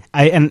upgrade.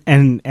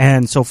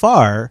 And so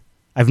far,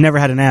 I've never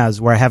had an AS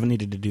where I haven't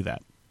needed to do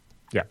that.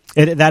 Yeah,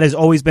 that has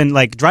always been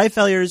like drive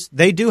failures.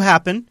 They do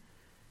happen.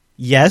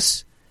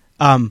 Yes.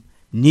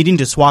 Needing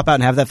to swap out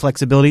and have that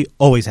flexibility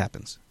always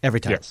happens every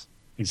time. Yes,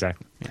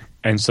 exactly. Yeah.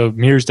 And so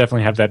mirrors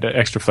definitely have that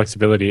extra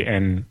flexibility,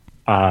 and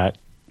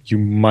you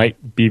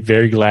might be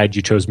very glad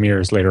you chose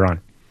mirrors later on.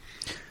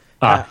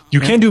 You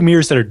can do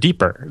mirrors that are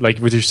deeper. Like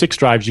with your 6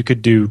 drives, you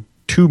could do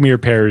 2 mirror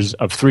pairs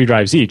of 3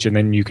 drives each, and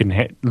then you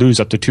can lose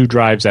up to 2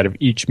 drives out of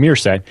each mirror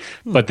set,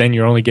 but then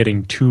you're only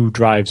getting 2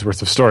 drives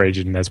worth of storage,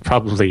 and that's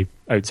probably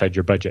outside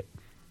your budget.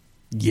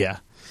 Yeah.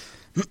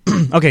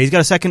 Okay, he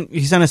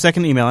sent a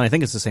second email, and I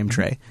think it's the same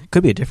tray.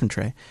 Could be a different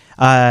tray.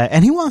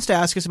 And he wants to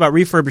ask us about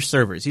refurbished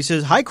servers. He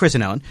says, "Hi, Chris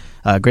and Ellen.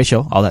 Great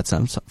show, all that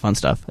fun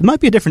stuff. It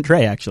might be a different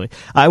tray, actually.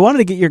 I wanted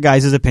to get your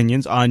guys'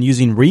 opinions on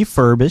using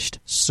refurbished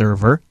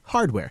server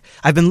hardware.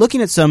 I've been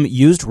looking at some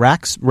used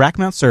rack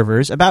mount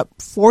servers about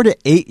 4 to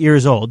 8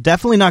 years old.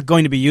 Definitely not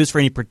going to be used for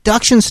any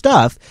production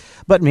stuff,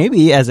 but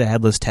maybe as a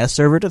headless test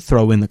server to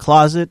throw in the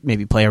closet,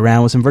 maybe play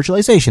around with some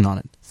virtualization on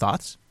it.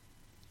 Thoughts?"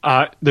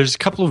 There's a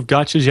couple of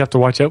gotchas you have to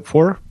watch out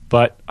for,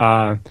 but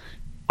I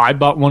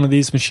bought one of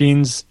these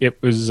machines.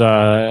 It was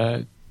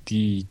an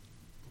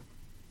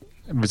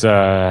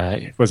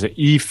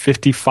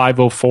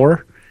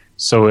E5504,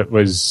 so it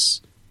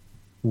was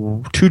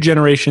 2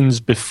 generations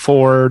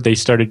before they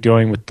started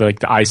going with the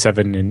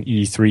i7 and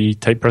E3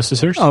 type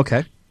processors. Oh,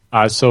 okay.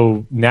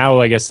 So now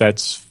I guess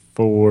that's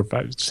 4,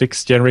 5,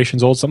 6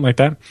 generations old, something like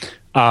that.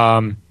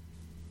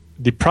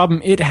 The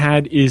problem it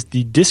had is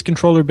the disk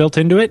controller built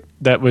into it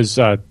that was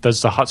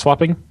does the hot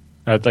swapping,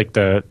 like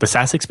the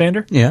SAS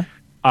expander. Yeah.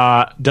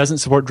 Doesn't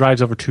support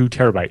drives over 2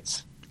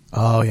 terabytes.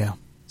 Oh yeah.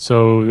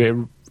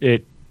 So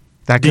it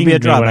that could be a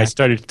drawback when I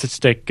started to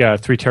stick 3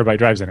 terabyte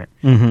drives in it,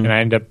 and I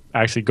ended up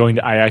actually going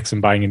to IX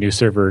and buying a new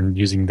server and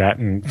using that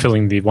and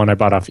filling the one I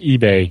bought off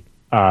eBay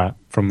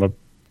from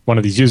one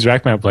of these used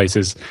rack mount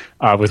places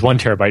with 1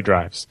 terabyte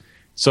drives.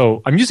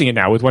 So I'm using it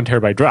now with 1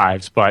 terabyte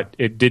drives, but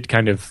it did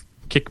kind of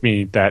kick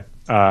me that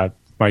my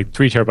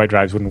 3 terabyte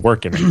drives wouldn't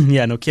work in it.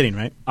 Yeah, no kidding,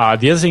 right?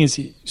 The other thing is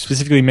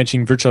specifically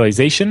mentioning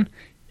virtualization.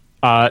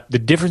 The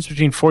difference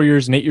between 4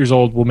 years and 8 years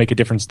old will make a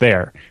difference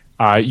there.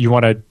 You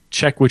want to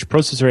check which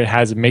processor it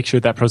has and make sure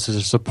that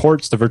processor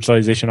supports the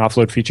virtualization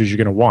offload features you're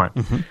going to want.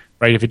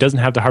 Right? If it doesn't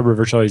have the hardware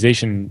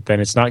virtualization, then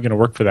it's not going to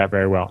work for that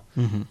very well.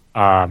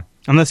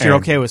 Unless you're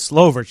okay with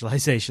slow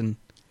virtualization.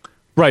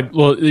 Right.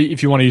 Well,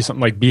 if you want to use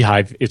something like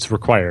Beehive, it's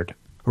required.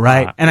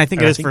 Right, and I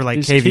think it is for like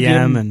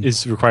KVM and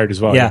is required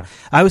as well. Yeah,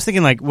 I was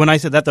thinking when I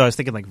said that though, I was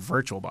thinking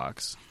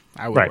VirtualBox.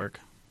 I would work.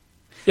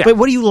 Yeah. But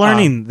what are you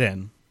learning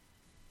then?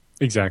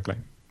 Exactly.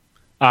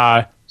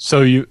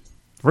 So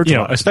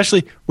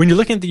especially when you're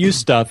looking at the used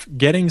stuff,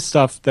 getting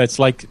stuff that's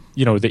like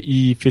the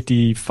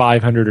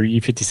E5500 or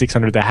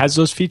E5600 that has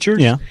those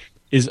features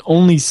is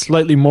only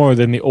slightly more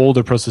than the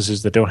older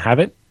processors that don't have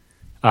it.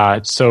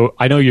 So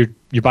I know you're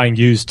buying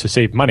used to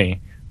save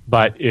money.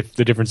 But if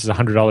the difference is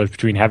 $100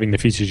 between having the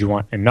features you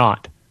want and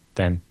not,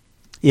 then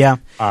your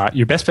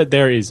best bet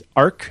there is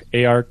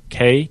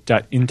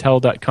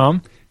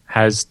ark.intel.com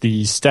has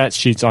the stat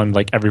sheets on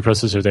every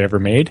processor they ever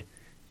made,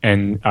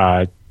 and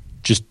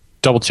just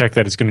double check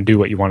that it's going to do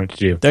what you want it to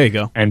do. There you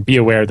go. And be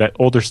aware that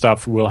older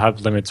stuff will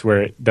have limits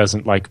where it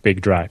doesn't like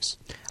big drives.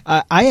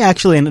 I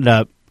actually ended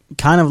up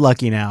kind of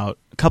lucking out.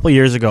 A couple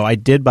years ago, I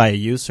did buy a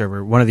used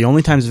server. One of the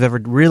only times I've ever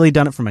really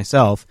done it for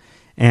myself.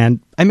 And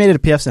I made it a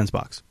pfSense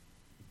box.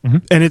 Mm-hmm.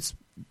 And it's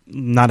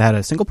not had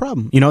a single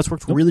problem. It's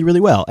worked really,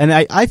 really well. And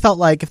I felt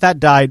like if that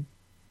died,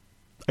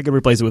 I could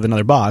replace it with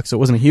another box. So it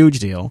wasn't a huge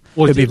deal.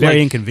 Well, it'd be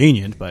very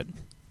inconvenient, but...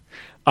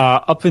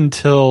 up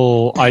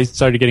until I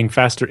started getting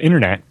faster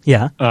internet,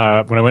 when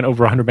I went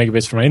over 100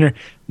 megabits for my internet,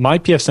 my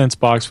pfSense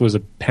box was a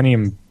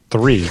Pentium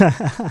 3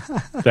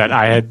 that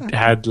I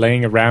had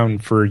laying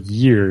around for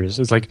years.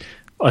 It's like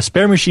a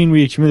spare machine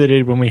we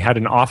accumulated when we had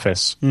an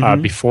office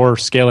before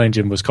Scale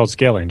Engine was called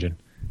Scale Engine.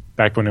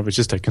 Back when it was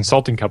just a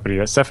consulting company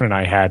that Stefan and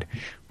I had,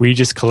 we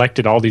just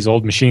collected all these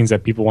old machines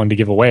that people wanted to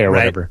give away or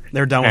whatever.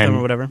 They're done with them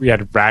or whatever. We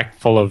had a rack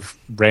full of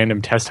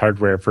random test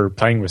hardware for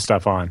playing with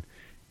stuff on.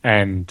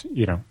 And,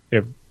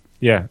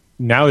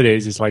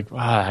 nowadays it's like,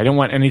 I don't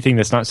want anything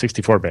that's not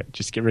 64-bit.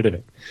 Just get rid of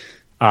it.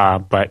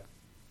 But,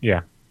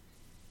 yeah.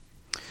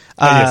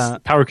 Yes,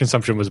 power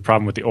consumption was a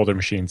problem with the older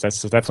machines.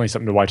 That's definitely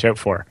something to watch out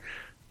for.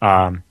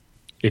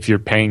 If you're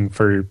paying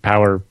for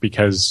power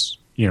because,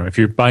 if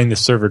you're buying the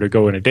server to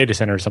go in a data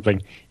center or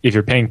something, if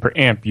you're paying per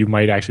amp, you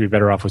might actually be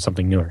better off with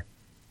something newer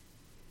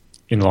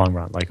in the long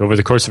run. Like over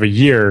the course of a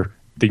year,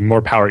 the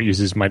more power it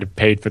uses might have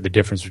paid for the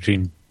difference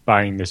between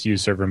buying this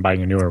used server and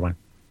buying a newer one.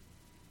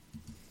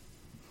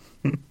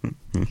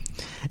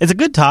 It's a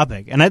good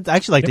topic, and I'd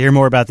actually like to hear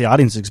more about the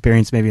audience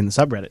experience maybe in the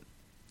subreddit.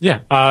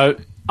 Yeah,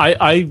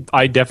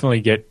 I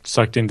definitely get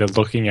sucked into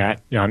looking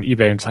at on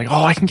eBay, and it's like,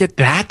 I can get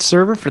that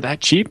server for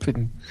that cheap.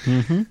 And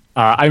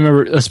I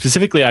remember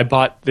specifically I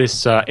bought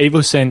this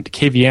Avocent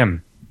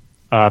KVM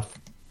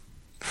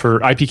for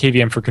IP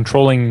KVM for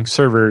controlling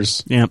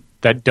servers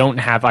that don't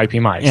have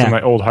IP mice. So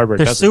my old hardware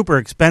They're doesn't. super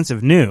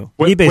expensive new.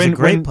 eBay's a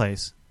great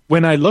place.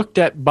 When I looked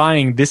at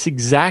buying this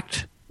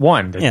exact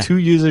one, the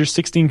 2-user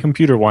 16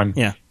 computer one,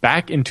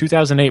 back in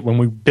 2008 when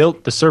we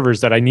built the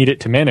servers that I needed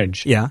to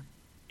manage,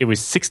 it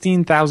was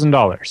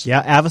 $16,000. Yeah,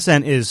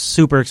 Avocent is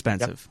super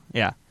expensive.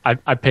 Yep. Yeah,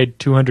 I paid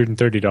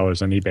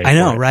 $230 on eBay. I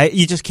know, right?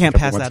 You just can't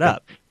pass that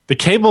up. The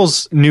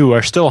cables new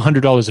are still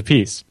 $100 a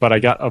piece, but I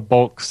got a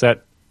bulk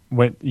set.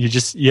 When you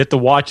have to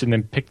watch and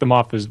then pick them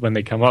off as when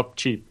they come up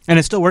cheap, and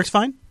it still works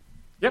fine.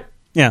 Yep.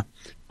 Yeah.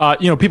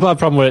 People have a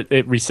problem with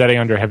it resetting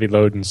under heavy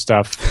load and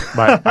stuff,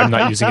 but I'm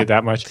not using it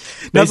that much.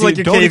 That's like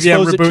your don't KVM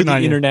expose it to rebooting the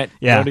on you. internet.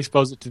 Yeah. Don't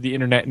expose it to the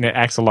internet, and it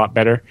acts a lot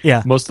better.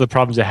 Yeah. Most of the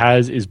problems it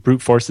has is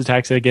brute force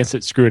attacks against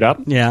it screw it up.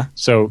 Yeah.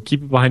 So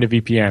keep it behind a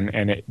VPN,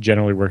 and it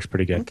generally works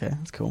pretty good. Okay,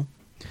 that's cool.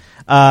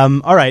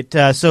 All right.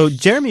 So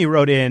Jeremy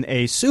wrote in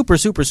a super,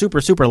 super, super,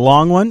 super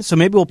long one. So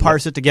maybe we'll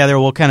parse it together.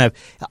 We'll kind of.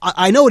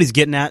 I know what he's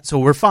getting at, so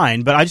we're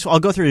fine. But I'll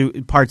go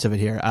through parts of it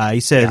here.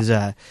 He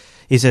says.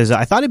 He says,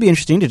 I thought it'd be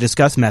interesting to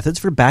discuss methods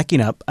for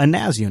backing up a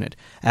NAS unit.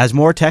 As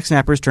more tech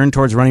snappers turn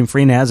towards running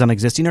FreeNAS on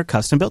existing or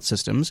custom-built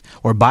systems,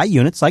 or buy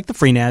units like the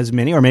FreeNAS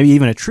Mini, or maybe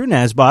even a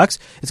TrueNAS box,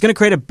 it's going to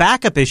create a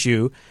backup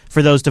issue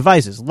for those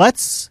devices.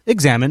 Let's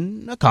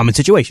examine a common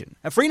situation.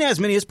 A FreeNAS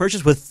Mini is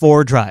purchased with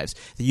 4 drives.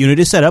 The unit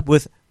is set up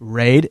with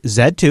RAID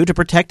Z2 to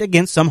protect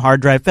against some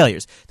hard drive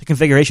failures. The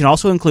configuration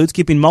also includes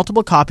keeping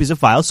multiple copies of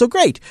files, so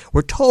great,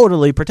 we're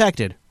totally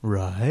protected.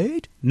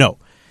 Right? No.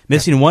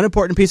 Missing one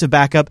important piece of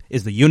backup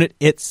is the unit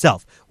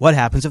itself. What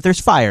happens if there's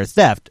fire,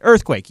 theft,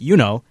 earthquake?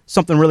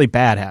 Something really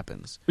bad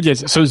happens.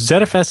 Yes, so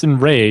ZFS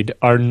and RAID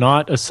are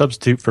not a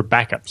substitute for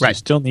backups. Right. You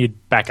still need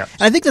backups.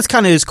 And I think that's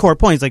kind of his core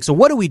point. He's like, so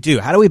what do we do?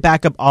 How do we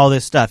back up all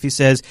this stuff? He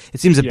says it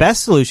seems the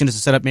best solution is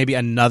to set up maybe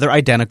another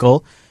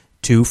identical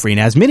to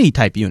FreeNAS Mini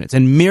type units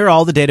and mirror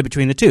all the data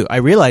between the two. I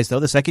realize, though,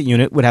 the second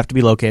unit would have to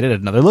be located at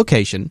another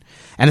location,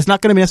 and it's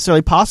not going to be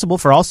necessarily possible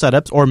for all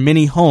setups or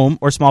mini home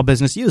or small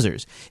business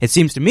users. It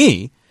seems to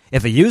me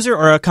if a user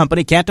or a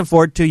company can't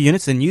afford 2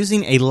 units, then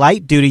using a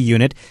light-duty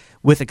unit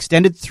with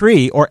extended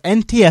 3 or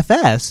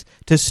NTFS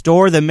to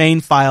store the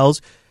main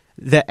files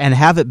and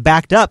have it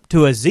backed up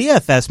to a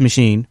ZFS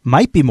machine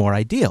might be more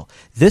ideal.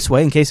 This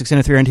way, in case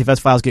extended 3 or NTFS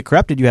files get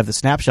corrupted, you have the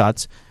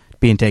snapshots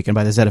being taken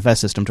by the ZFS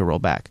system to roll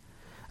back.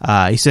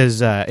 He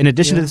says, in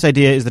addition to this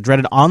idea is the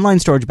dreaded online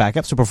storage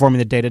backup, so performing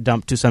the data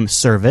dump to some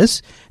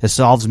service. This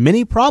solves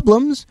many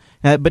problems,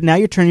 but now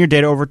you're turning your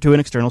data over to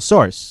an external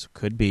source.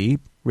 Could be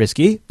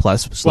risky,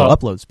 plus slow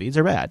upload speeds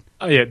are bad.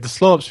 The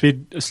slow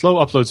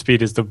upload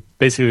speed is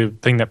basically the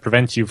thing that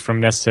prevents you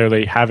from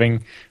necessarily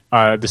having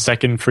the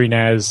second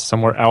FreeNAS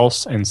somewhere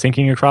else and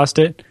syncing across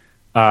it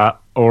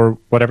or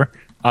whatever.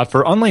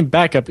 For online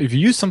backup, if you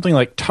use something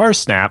like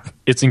Tarsnap,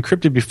 it's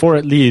encrypted before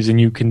it leaves, and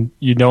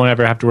you don't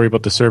ever have to worry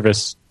about the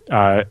service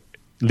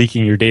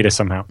leaking your data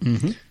somehow.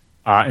 Mm-hmm.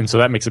 And so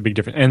that makes a big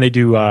difference. And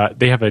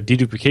they have a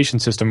deduplication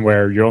system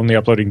where you're only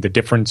uploading the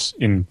difference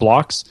in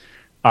blocks.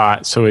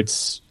 So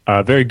it's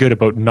very good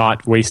about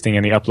not wasting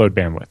any upload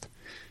bandwidth.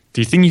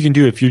 The thing you can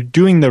do if you're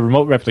doing the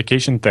remote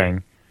replication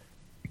thing,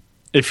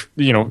 if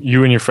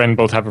you and your friend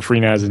both have a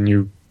FreeNAS and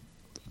you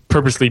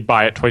purposely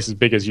buy it twice as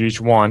big as you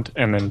each want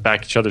and then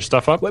back each other's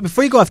stuff up. Wait,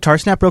 before you go off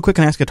Tarsnap real quick,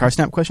 can I ask a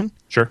Tarsnap question?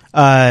 Sure.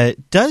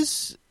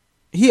 Does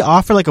he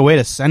offer like a way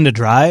to send a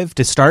drive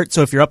to start?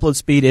 So if your upload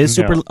speed is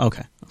super... No.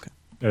 Okay.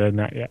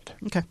 Not yet.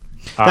 Okay.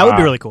 That would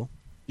be really cool.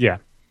 Yeah.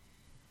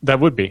 That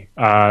would be.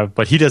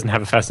 But he doesn't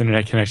have a fast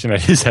internet connection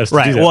at his house.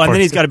 Right. To do that Well, and for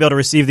then he's us. got to be able to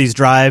receive these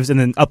drives and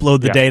then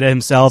upload the data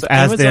himself So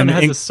as Amazon them.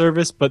 has a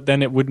service, but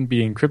then it wouldn't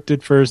be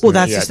encrypted first. Well, and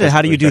that's it just it.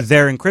 How do you do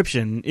their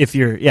encryption if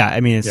you're... Yeah, I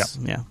mean, it's...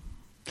 Yeah.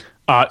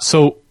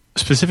 So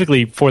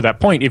specifically for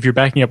that point, if you're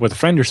backing up with a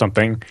friend or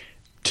something,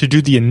 to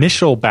do the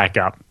initial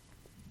backup,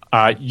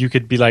 you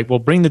could be like, well,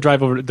 bring the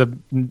drive over,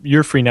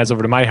 your FreeNAS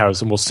over to my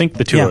house, and we'll sync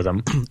the two of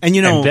them. And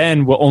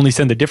then we'll only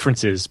send the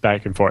differences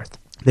back and forth.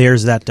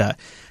 There's that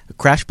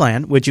Crash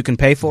Plan, which you can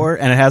pay for,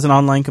 and it has an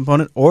online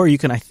component, or you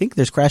can, I think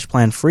there's Crash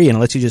Plan free, and it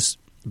lets you just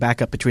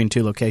back up between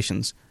two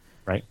locations.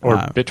 Right, or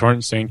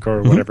BitTorrent sync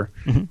or whatever,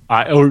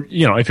 or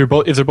if they're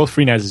both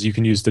FreeNASes, you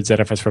can use the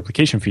ZFS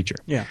replication feature.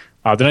 Yeah.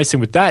 The nice thing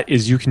with that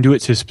is you can do it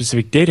to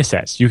specific data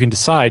sets. You can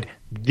decide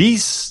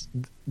these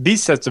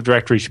sets of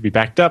directories should be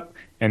backed up,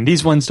 and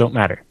these ones don't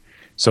matter.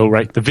 So,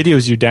 right, the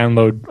videos you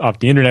download off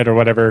the internet or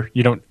whatever,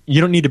 you don't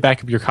need to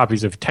back up your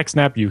copies of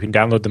TechSnap. You can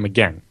download them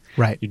again.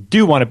 Right. You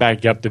do want to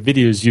back up the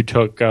videos you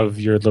took of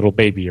your little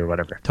baby or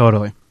whatever.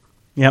 Totally.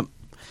 Yep.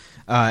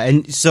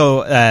 And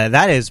so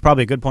that is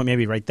probably a good point.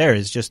 Maybe right there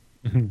is just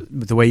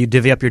the way you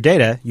divvy up your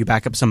data. You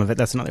back up some of it.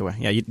 That's another way.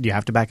 Yeah. You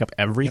have to back up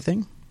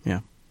everything.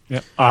 Yep.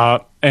 Yeah.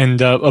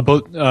 And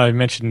about I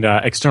mentioned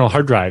external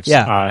hard drives.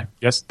 Yeah.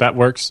 Yes, that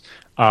works.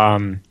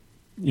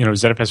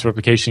 ZFS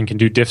replication can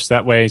do diffs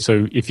that way.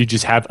 So if you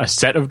just have a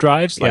set of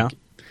drives, like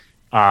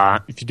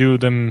if you do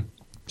them,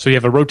 so you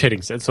have a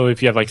rotating set. So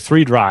if you have like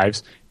 3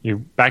 drives, you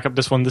back up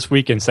this one this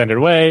week and send it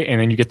away, and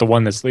then you get the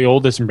one that's the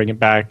oldest and bring it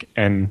back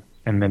and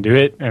then do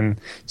it. And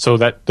so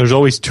that there's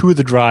always 2 of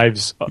the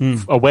drives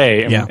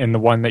away and the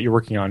one that you're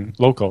working on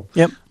local.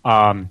 Yep.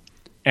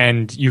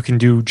 And you can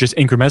do just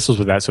incrementals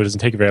with that, so it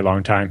doesn't take a very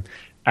long time.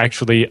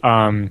 Actually,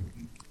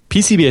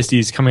 PCBSD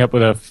is coming up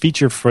with a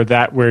feature for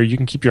that where you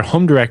can keep your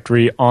home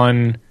directory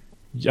on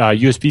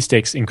USB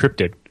sticks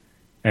encrypted,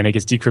 and it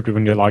gets decrypted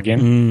when you log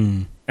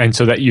in. And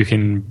so that you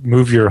can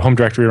move your home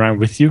directory around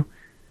with you.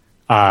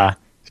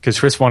 Because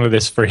Chris wanted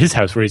this for his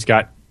house where he's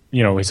got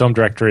his home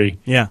directory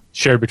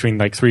shared between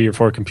like 3 or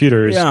 4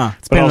 computers. Yeah,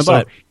 it's but pain in also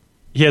the butt.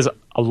 he has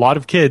a lot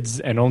of kids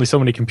and only so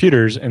many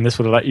computers, and this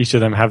would let each of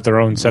them have their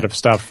own set of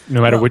stuff,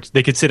 no matter which.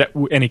 They could sit at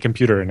any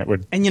computer and it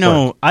would. And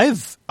work.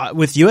 I've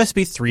with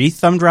USB 3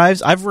 thumb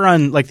drives, I've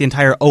run like the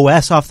entire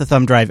OS off the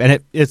thumb drive,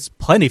 and it's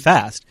plenty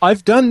fast.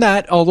 I've done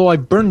that, although I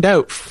burned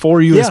out 4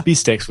 USB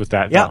sticks with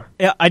that. Yeah,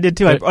 I did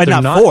too. They're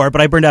not 4,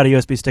 but I burned out a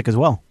USB stick as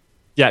well.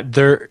 Yeah,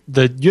 the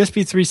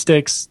USB 3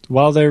 sticks,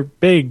 while they're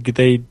big,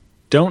 they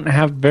don't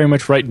have very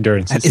much write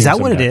endurance. Is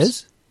that what it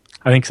is?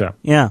 I think so.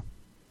 Yeah.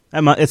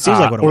 It seems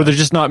like what it or was. they're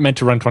just not meant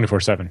to run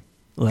 24/7.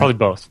 Probably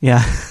both.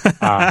 Yeah.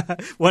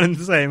 One and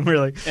the same,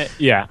 really.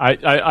 Yeah.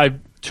 I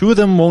 2 of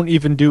them won't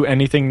even do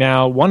anything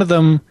now. One of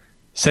them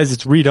says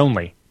it's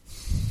read-only.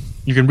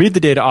 You can read the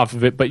data off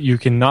of it, but you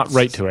cannot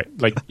write to it.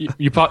 Like,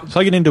 you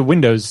plug it into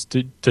Windows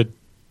to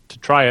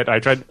try it. I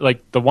tried,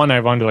 like, the one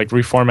I wanted to, like,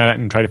 reformat it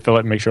and try to fill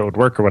it and make sure it would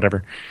work or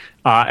whatever.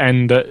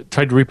 And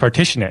tried to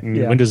repartition it. And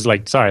Windows is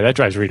like, sorry, that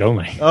drive's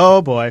read-only.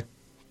 Oh, boy.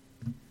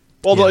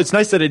 Although it's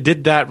nice that it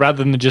did that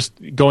rather than just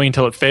going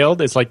until it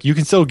failed. It's like you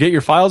can still get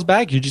your files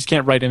back. You just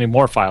can't write any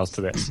more files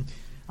to this.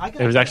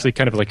 It was actually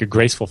kind of like a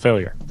graceful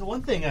failure. The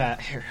one thing,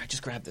 here, I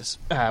just grabbed this.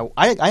 I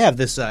have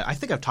this. I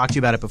think I've talked to you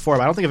about it before,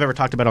 but I don't think I've ever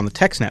talked about it on the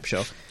TechSnap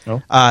show.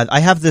 Oh.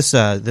 I have this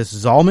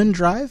Zalman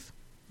drive.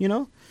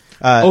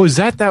 Is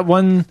that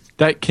one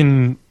that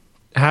can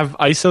have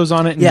ISOs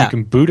on it and you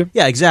can boot them?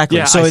 Yeah, exactly.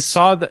 Yeah, so I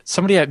saw that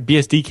somebody at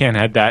BSDCan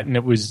had that, and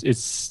it was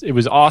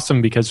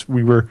awesome because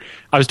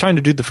I was trying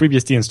to do the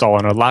FreeBSD install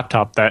on a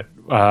laptop that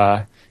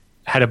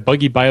had a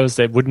buggy BIOS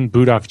that wouldn't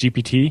boot off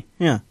GPT.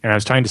 Yeah, and I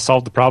was trying to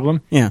solve the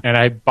problem. Yeah, and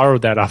I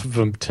borrowed that off of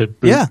them to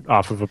boot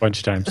off of a bunch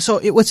of times. So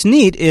what's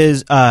neat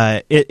is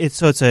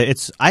it's a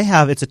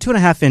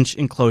 2.5-inch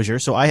enclosure.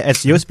 So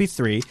it's USB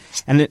 3,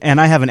 and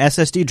I have an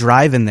SSD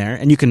drive in there,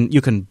 and you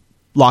can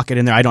lock it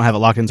in there. I don't have it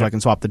locked in, so I can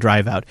swap the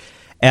drive out.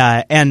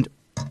 And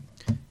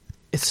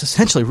it's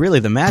essentially really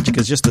the magic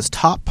is just this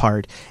top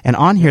part. And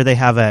on here they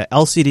have a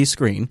LCD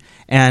screen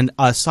and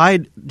a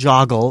side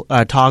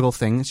toggle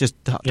thing. It's just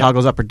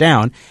toggles up or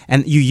down.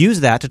 And you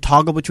use that to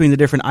toggle between the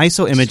different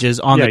ISO images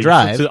on the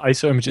drive. The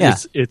ISO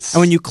images. It's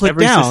and when you click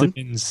down,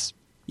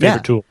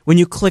 favorite tool. When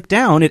you click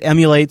down, it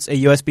emulates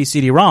a USB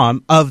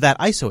CD-ROM of that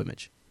ISO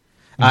image.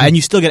 And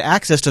you still get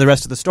access to the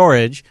rest of the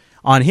storage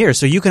on here.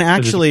 So you can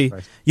actually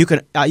you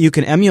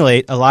can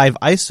emulate a live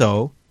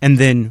ISO and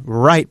then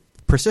write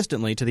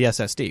persistently to the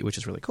SSD, which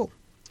is really cool.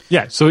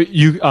 Yeah, so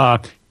you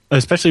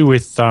especially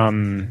with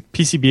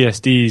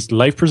PCBSD's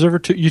Life Preserver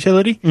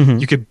utility,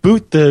 you could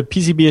boot the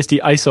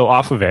PCBSD ISO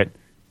off of it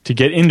to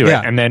get into it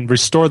and then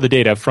restore the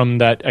data from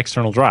that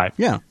external drive.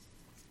 Yeah.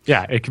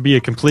 Yeah, it could be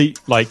a complete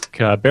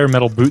bare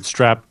metal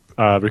bootstrap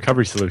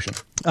recovery solution.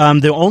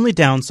 The only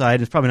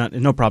downside is probably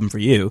no problem for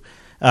you.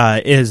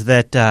 is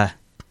that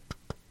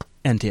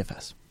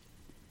NTFS.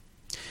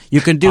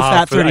 You can do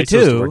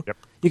FAT32. Yep.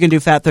 You can do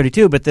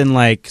FAT32, but then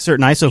like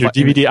certain ISO... Your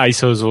DVD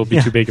ISOs will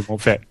be too big and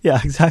won't fit.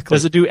 Yeah, exactly.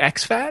 Does it do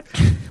exFAT?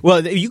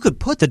 Well, you could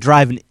put the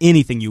drive in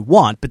anything you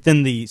want, but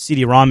then the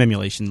CD-ROM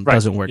emulation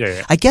doesn't work.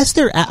 Yeah. I guess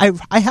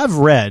I have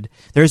read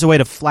there's a way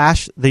to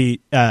flash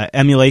the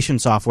emulation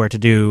software to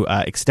do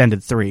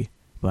Extended 3,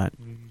 but...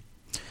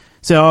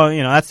 So,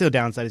 that's the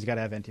downside is you got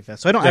to have NTFS.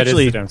 So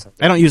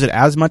I don't use it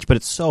as much, but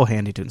it's so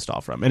handy to install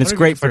from. And it's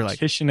great for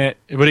partition it.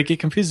 Would it get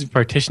confused if you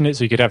partition it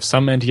so you could have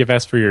some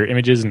NTFS for your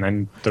images and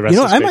then the rest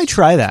of the space? I might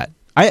try that.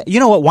 You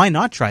know what? Why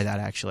not try that,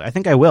 actually? I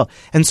think I will.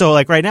 And so,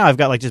 like, right now, I've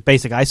got, like, just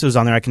basic ISOs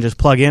on there I can just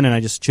plug in and I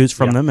just choose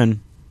from them, and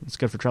it's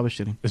good for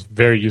troubleshooting. It's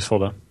very useful,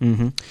 though.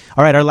 Mm-hmm.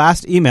 All right, our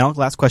last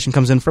question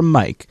comes in from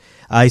Mike.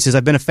 He says,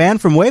 I've been a fan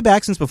from way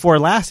back since before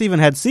Last even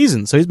had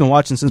seasons. So he's been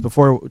watching since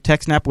before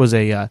TechSnap was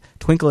a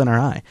twinkle in our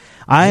eye.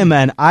 I am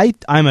in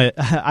IT,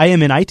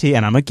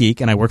 and I'm a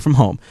geek, and I work from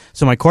home.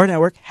 So my core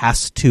network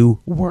has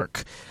to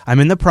work. I'm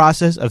in the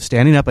process of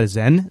standing up a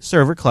Zen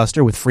server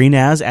cluster with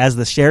FreeNAS as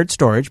the shared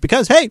storage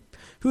because, hey,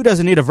 who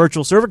doesn't need a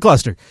virtual server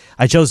cluster?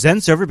 I chose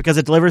Zen Server because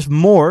it delivers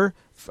more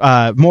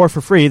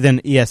for free than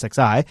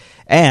ESXi,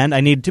 and I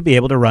need to be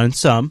able to run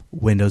some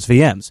Windows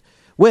VMs,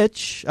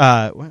 which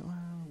had me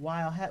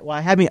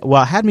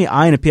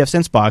eyeing a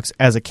pfSense box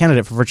as a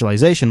candidate for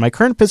virtualization. My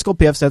current physical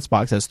pfSense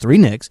box has 3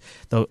 NICs,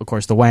 of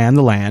course the WAN,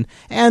 the LAN,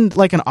 and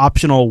like an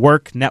optional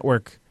work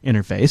network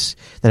interface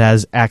that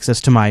has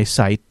access to my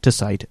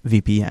site-to-site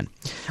VPN.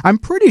 I'm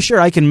pretty sure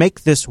I can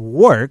make this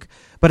work,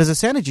 but as a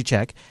sanity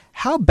check,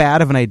 how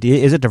bad of an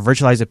idea is it to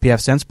virtualize a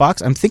pfSense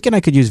box? I'm thinking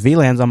I could use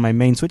VLANs on my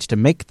main switch to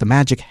make the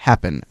magic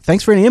happen.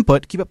 Thanks for any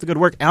input. Keep up the good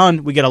work.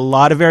 Alan, we get a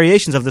lot of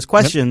variations of this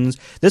questions.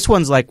 Yep. This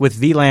one's like with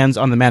VLANs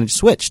on the managed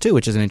switch, too,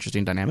 which is an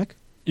interesting dynamic.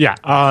 Yeah.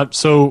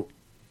 So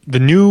the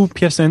new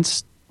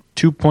pfSense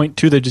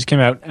 2.2 that just came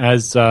out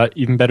has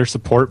even better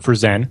support for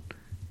Zen.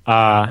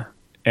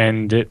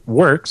 And it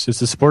works.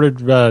 It's a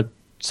supported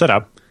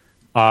setup.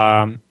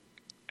 And,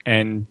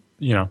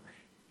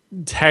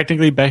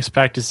 technically best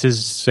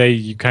practices say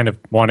you kind of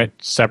want it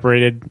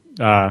separated.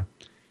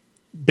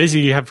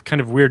 Basically, you have kind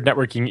of weird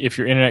networking if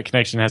your internet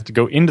connection has to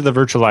go into the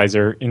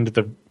virtualizer, into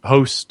the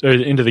host, or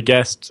into the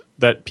guest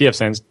that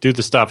pfSense, do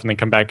the stuff, and then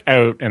come back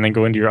out, and then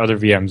go into your other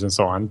VMs and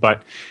so on.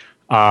 But,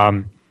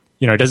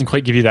 it doesn't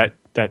quite give you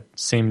that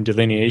same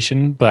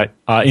delineation. But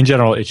in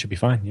general, it should be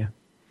fine,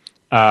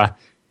 yeah.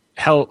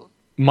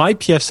 My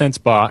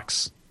pfSense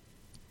box,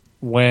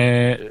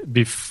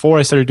 before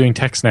I started doing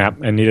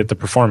TechSnap and needed the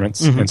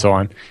performance and so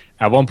on,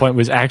 at one point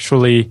was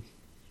actually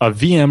a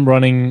VM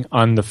running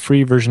on the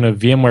free version of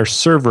VMware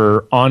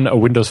Server on a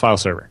Windows file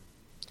server.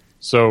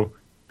 So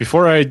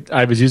before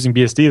I was using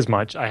BSD as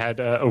much, I had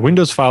a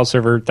Windows file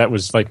server that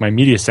was like my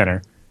media center,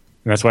 and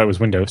that's why it was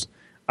Windows.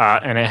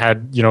 And it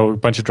had a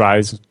bunch of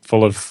drives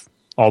full of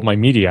all my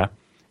media,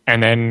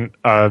 and then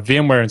a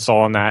VMware install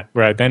on that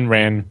where I then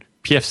ran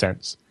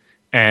pfSense.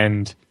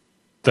 And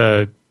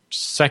the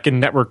second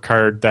network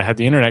card that had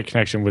the internet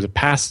connection was a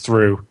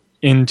pass-through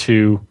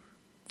into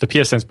the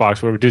pfSense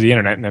box where it would do the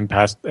internet and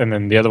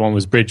then the other one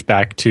was bridged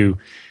back to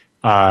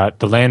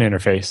the LAN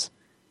interface.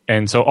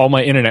 And so all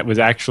my internet was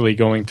actually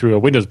going through a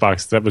Windows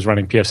box that was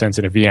running pfSense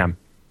in a VM.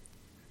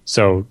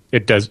 So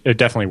it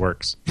definitely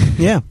works.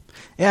 Yeah,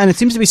 and it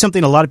seems to be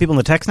something a lot of people in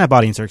the TechSnap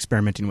audience are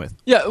experimenting with.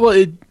 Yeah,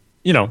 well,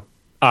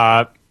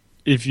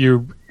 if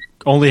you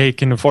only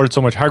can afford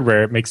so much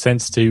hardware, it makes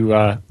sense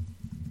to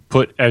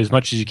put as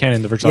much as you can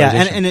in the virtualization.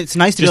 Yeah, and it's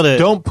nice to just be able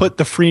to... don't put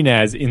the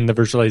FreeNAS in the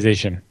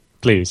virtualization,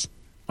 please.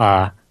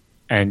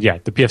 And yeah,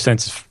 the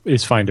pfSense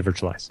is fine to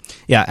virtualize.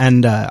 Yeah,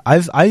 and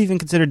I've even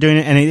considered doing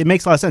it, and it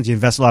makes a lot of sense. You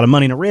invest a lot of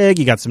money in a rig,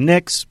 you got some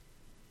NICs.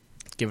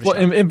 Give it a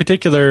shot. In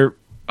particular,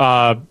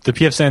 the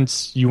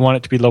pfSense, you want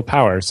it to be low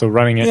power, so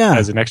running it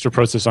as an extra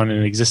process on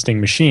an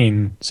existing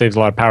machine saves a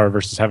lot of power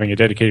versus having a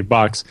dedicated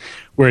box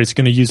where it's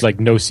going to use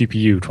like no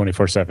CPU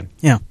 24/7.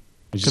 Yeah,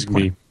 it's just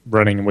going to be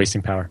running and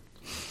wasting power.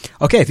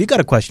 Okay, if you've got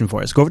a question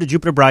for us, go over to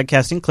Jupiter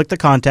Broadcasting, click the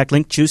contact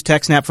link, choose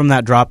TechSnap from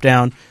that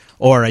drop-down,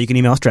 or you can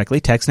email us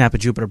directly,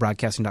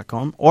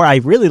 techsnap@jupiterbroadcasting.com. Or I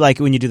really like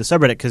it when you do the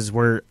subreddit because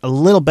we're a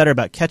little better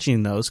about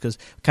catching those because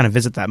we kind of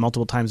visit that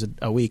multiple times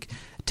a week.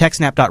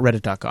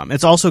 techsnap.reddit.com.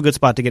 It's also a good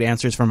spot to get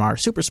answers from our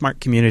super smart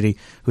community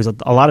who's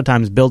a lot of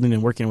times building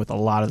and working with a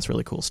lot of this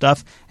really cool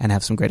stuff and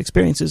have some great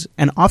experiences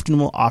and often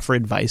will offer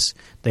advice.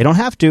 They don't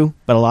have to,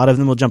 but a lot of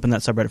them will jump in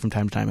that subreddit from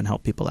time to time and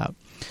help people out.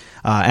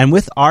 And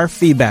with our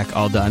feedback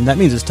all done, that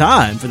means it's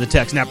time for the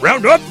TechSnap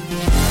Roundup.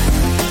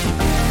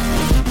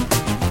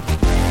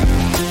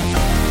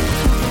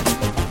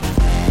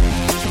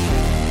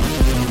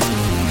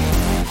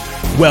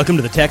 Welcome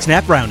to the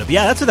TechSnap Roundup.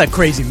 Yeah, that's what that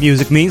crazy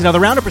music means. Now, the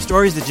Roundup are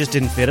stories that just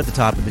didn't fit at the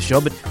top of the show,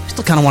 but we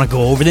still kind of want to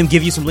go over them,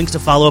 give you some links to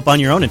follow up on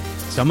your own, and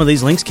some of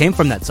these links came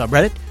from that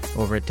subreddit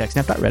over at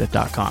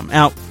techsnap.reddit.com.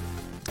 Now,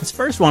 this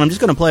first one, I'm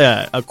just going to play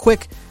a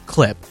quick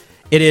clip.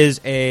 It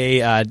is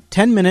a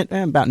 10-minute,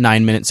 about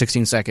 9-minute,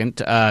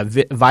 16-second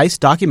Vice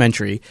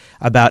documentary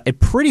about a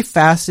pretty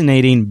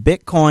fascinating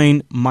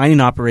Bitcoin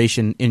mining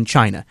operation in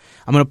China.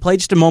 I'm going to play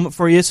just a moment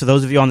for you so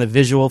those of you on the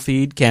visual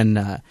feed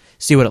can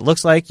see what it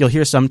looks like. You'll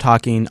hear some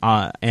talking,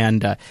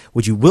 and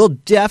what you will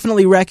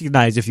definitely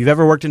recognize if you've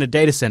ever worked in a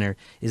data center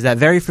is that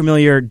very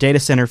familiar data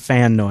center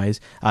fan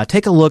noise.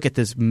 Take a look at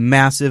this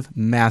massive,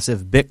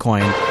 massive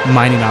Bitcoin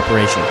mining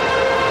operation.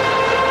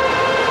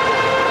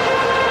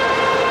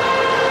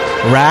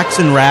 Racks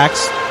and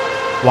racks,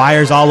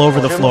 wires all over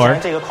the floor.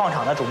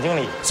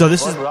 So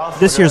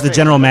this here's the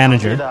general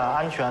manager.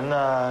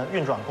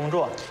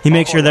 He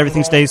makes sure that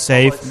everything stays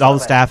safe. All the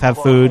staff have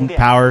food,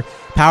 power.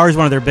 Power is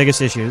one of their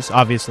biggest issues,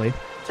 obviously.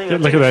 Yeah,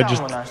 look at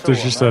that!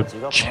 There's just a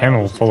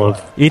channel full of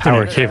Ethernet.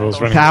 Power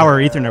cables running.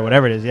 Power, Ethernet,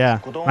 whatever it is.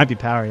 Yeah, might be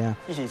power. Yeah.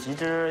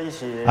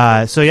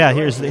 So yeah,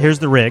 here's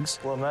the rigs.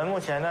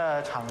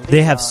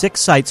 They have 6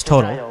 sites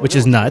total, which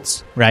is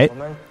nuts, right?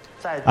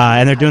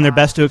 And they're doing their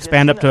best to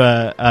expand up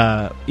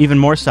to even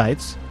more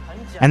sites.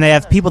 And they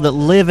have people that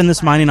live in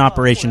this mining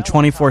operation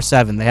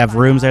 24/7. They have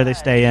rooms there they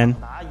stay in.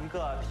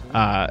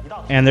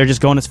 And they're just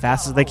going as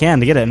fast as they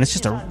can to get it. And it's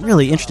just a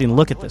really interesting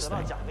look at this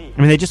thing. I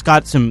mean, they just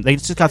got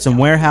some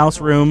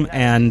warehouse room,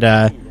 and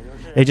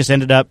they just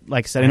ended up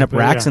like setting up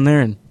racks in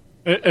there. And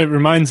it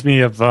reminds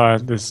me of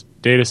this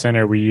data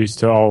center we used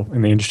to all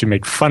in the industry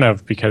make fun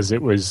of because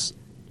it was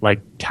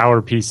like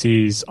tower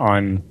PCs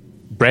on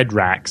bread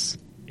racks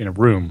in a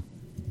room.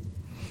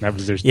 That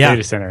was their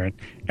data center.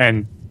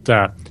 And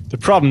the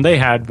problem they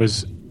had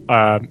was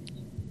a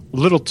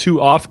little too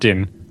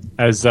often,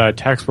 as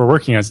techs were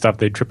working on stuff,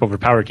 they'd trip over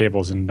power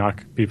cables and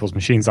knock people's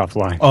machines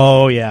offline.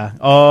 Oh, yeah.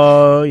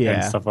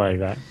 And stuff like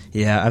that.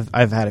 Yeah,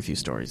 I've had a few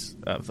stories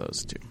of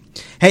those, too.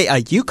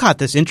 Hey, you caught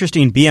this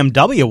interesting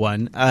BMW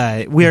one.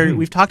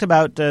 We've talked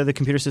about the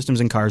computer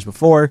systems in cars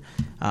before.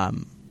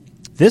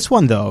 This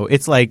one, though,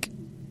 it's like,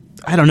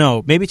 I don't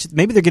know. Maybe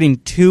they're getting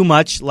too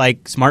much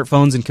like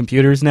smartphones and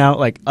computers now.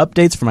 Like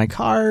updates for my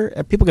car.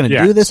 Are people going to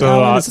do this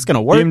now? Is this going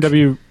to work?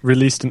 BMW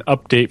released an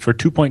update for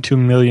 2.2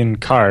 million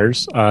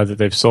cars that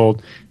they've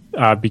sold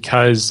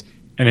because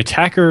an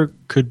attacker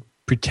could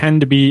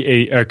pretend to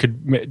be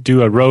could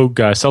do a rogue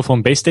cell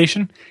phone base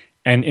station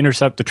and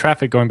intercept the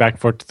traffic going back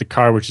and forth to the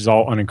car, which is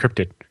all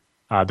unencrypted.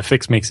 The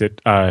fix makes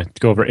it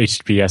go over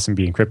HTTPS and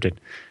be encrypted.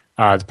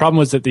 The problem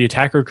was that the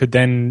attacker could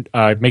then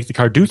make the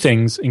car do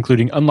things,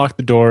 including unlock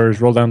the doors,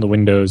 roll down the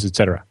windows,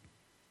 etc.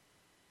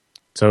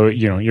 So,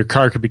 your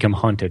car could become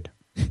haunted.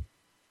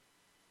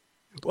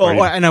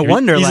 Well, and I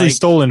wonder, easily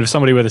stolen if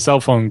somebody with a cell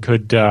phone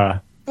could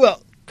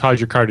cause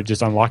your car to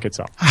just unlock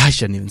itself. I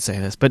shouldn't even say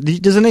this, but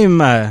does the name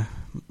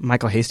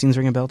Michael Hastings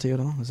ring a bell to you at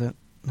all? Is that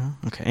no?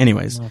 Okay.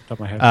 Anyways, no, off the top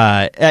of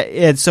my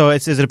head. So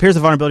it says it appears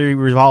the vulnerability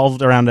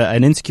revolved around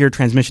an insecure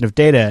transmission of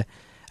data.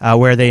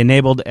 Where they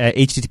enabled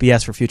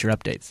HTTPS for future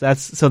updates.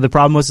 So the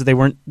problem was that they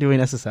weren't doing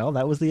SSL.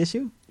 That was the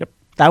issue. Yep,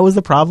 that was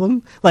the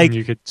problem. Like, and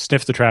you could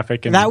sniff the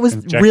traffic and that was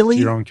inject really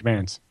your own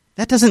commands.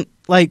 That doesn't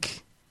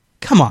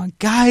come on,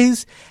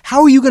 guys.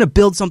 How are you going to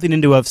build something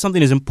into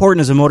something as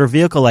important as a motor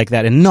vehicle like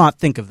that and not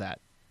think of that?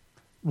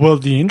 Well,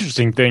 the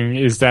interesting thing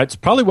is that's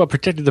probably what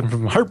protected them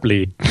from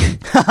Heartbleed,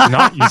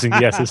 not using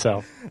the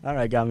SSL. All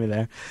right, got me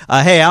there.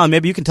 Hey, Alan,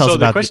 maybe you can tell us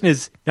about. So the question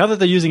is, now that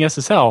they're using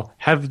SSL,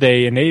 have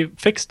they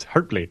fixed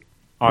Heartbleed?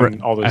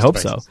 On all those I hope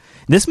devices. so.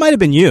 This might have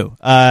been you.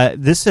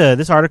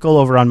 This article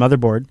over on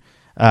Motherboard,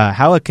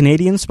 how a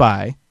Canadian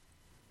spy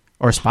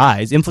or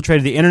spies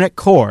infiltrated the internet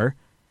core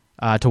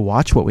to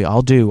watch what we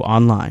all do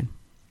online.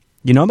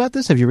 You know about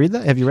this? Have you read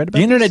that? Have you read about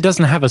the internet? This?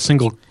 Doesn't have a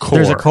single core.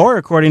 There's a core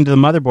according to the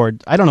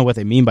Motherboard. I don't know what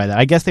they mean by that.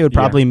 I guess they would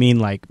probably mean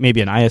like maybe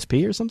an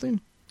ISP or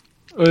something.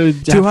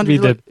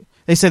 200.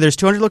 They say there's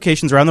 200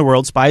 locations around the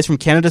world. Spies from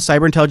Canada's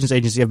Cyber Intelligence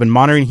Agency have been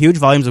monitoring huge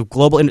volumes of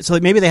global. So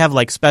maybe they have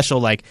like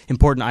special, like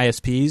important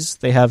ISPs.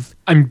 They have.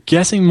 I'm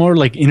guessing more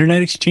like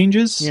internet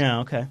exchanges. Yeah.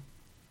 Okay.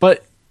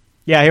 But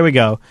yeah, here we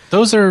go.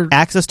 Those are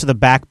access to the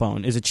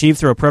backbone is achieved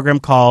through a program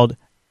called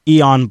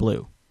Eon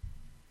Blue.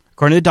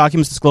 According to the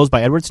documents disclosed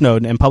by Edward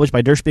Snowden and published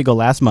by Der Spiegel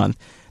last month,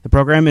 the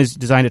program is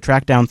designed to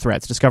track down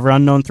threats, discover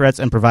unknown threats,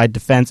 and provide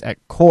defense at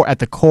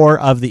the core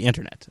of the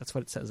internet. That's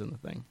what it says in the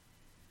thing.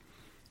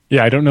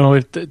 Yeah, I don't know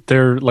if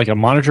they're like a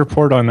monitor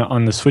port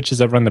on the switches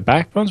that run the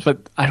backbones,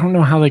 but I don't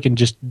know how they can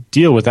just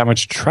deal with that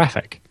much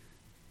traffic.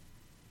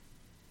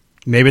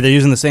 Maybe they're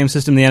using the same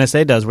system the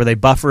NSA does, where they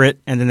buffer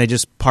it and then they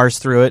just parse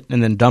through it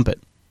and then dump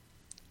it.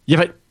 Yeah,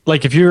 but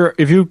like if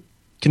you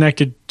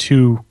connected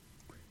to,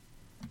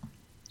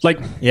 like,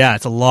 yeah,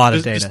 it's a lot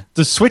of data.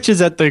 The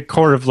switches at the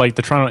core of like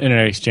the Toronto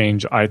Internet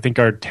Exchange, I think,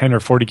 are 10 or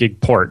 40 gig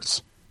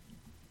ports,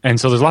 and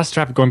so there's lots of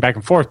traffic going back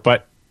and forth,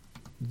 but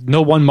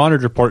no one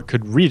monitor port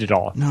could read it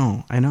all.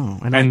 No, I know.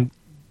 And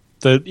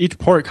each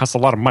port costs a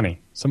lot of money.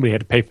 Somebody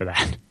had to pay for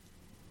that.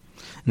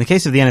 In the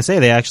case of the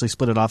NSA, they actually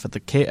split it off at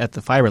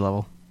the fiber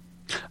level.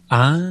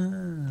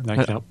 That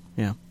could help.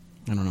 Yeah,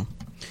 I don't know.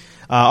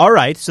 All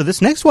right, so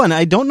this next one,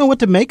 I don't know what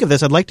to make of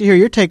this. I'd like to hear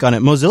your take on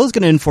it. Mozilla is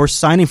going to enforce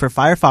signing for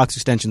Firefox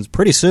extensions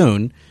pretty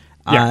soon.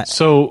 Yeah,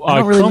 so I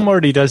don't really Chrome know.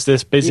 already does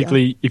this.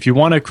 Basically, if you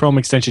want a Chrome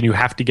extension, you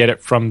have to get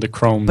it from the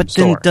Chrome But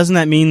store. then doesn't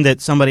that mean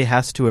that somebody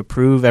has to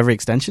approve every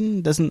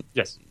extension? Doesn't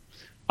Yes.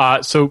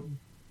 So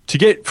to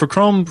get for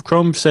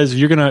Chrome says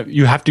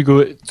you have to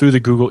go through the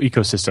Google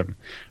ecosystem.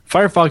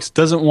 Firefox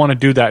doesn't want to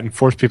do that and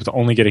force people to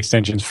only get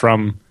extensions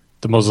from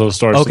the Mozilla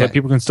store, so that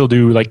people can still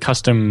do like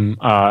custom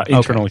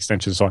internal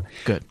extensions and so on.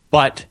 Good.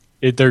 But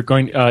they're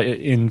going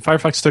in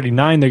Firefox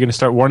 39. They're going to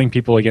start warning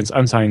people against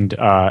unsigned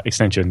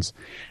extensions,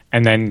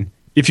 and then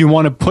if you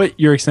want to put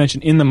your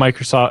extension in the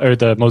Microsoft or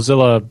the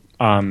Mozilla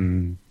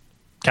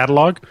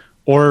catalog,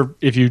 or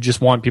if you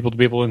just want people to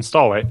be able to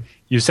install it,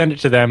 you send it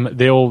to them.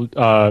 They'll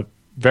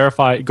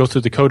go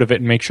through the code of it,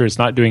 and make sure it's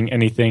not doing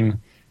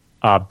anything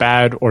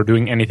bad or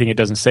doing anything it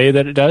doesn't say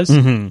that it does.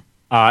 Mm-hmm.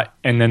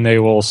 And then they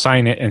will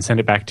sign it and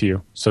send it back to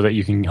you so that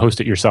you can host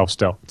it yourself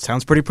still.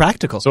 sounds pretty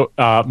practical. So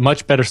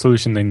much better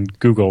solution than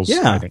Google's,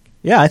 I think.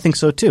 Yeah, I think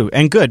so too,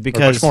 and good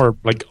because Much more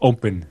like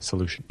open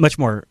solution. much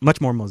more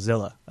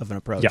Mozilla of an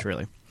approach,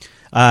 really.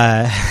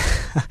 I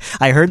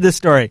heard this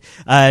story.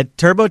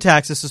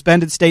 TurboTax has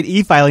suspended state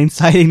e-filing,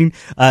 citing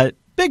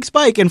big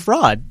spike in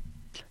fraud.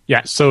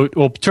 Yeah, so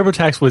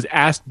TurboTax was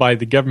asked by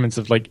the governments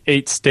of like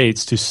 8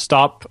 states to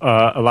stop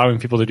allowing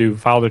people to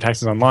file their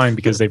taxes online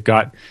because they've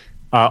got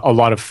a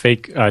lot of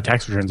fake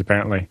tax returns,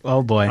 apparently.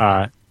 Oh,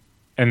 boy.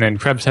 And then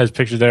Krebs has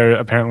pictures there.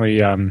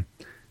 Apparently,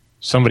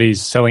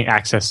 somebody's selling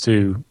access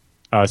to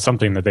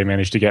something that they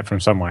managed to get from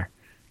somewhere.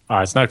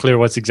 It's not clear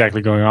what's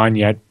exactly going on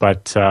yet,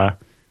 but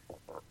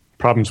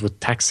problems with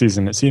tax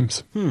season, it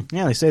seems.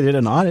 Yeah, they say they did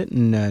an audit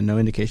and no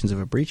indications of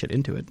a breach at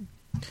Intuit.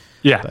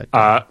 Yeah.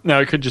 Now,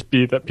 it could just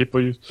be that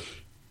people use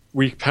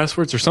weak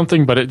passwords or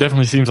something, but it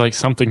definitely seems like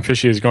something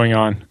fishy is going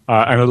on.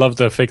 And I love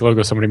the fake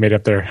logo somebody made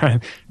up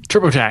there.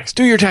 TurboTax,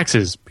 do your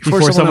taxes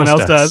before someone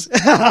else does.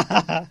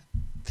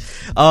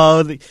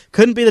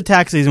 Couldn't be the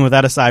tax season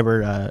without a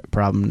cyber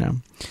problem now.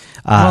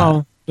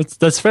 Well,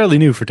 that's fairly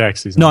new for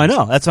tax season. No, I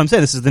know. That's what I'm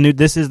saying. This is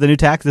the new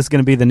tax. This is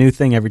going to be the new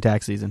thing every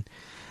tax season.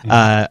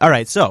 All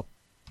right, so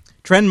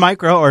Trend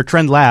Micro or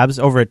Trend Labs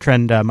over at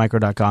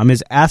trendmicro.com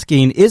is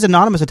asking, is the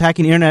anonymous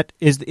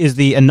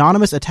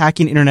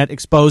attacking internet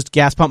exposed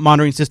gas pump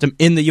monitoring system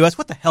in the US?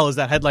 What the hell does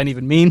that headline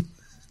even mean?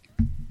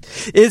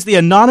 Is the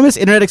anonymous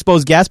internet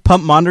exposed gas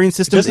pump monitoring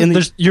system in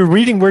the You're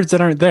reading words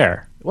that aren't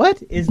there.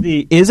 What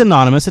is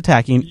anonymous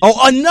attacking?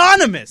 Oh,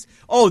 anonymous.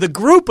 Oh, the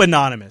group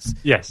Anonymous.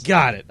 Yes.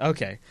 Got it.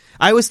 Okay.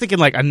 I was thinking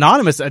like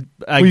anonymous Well,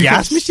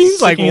 gas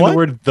machines. Like in what? the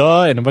word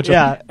 "the" and a bunch of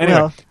anyway.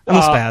 Well, I'm a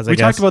spaz. We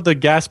talked about the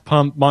gas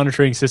pump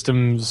monitoring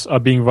systems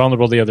being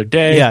vulnerable the other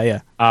day.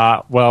 Yeah.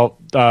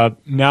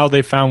 Now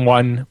they found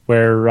one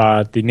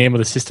where the name of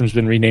the system's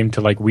been renamed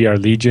to like "We Are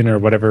Legion" or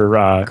whatever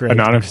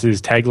Anonymous's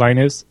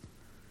tagline is.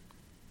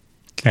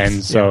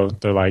 And so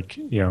they're like,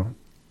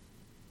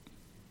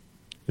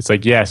 it's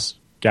like, yes,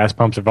 gas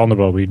pumps are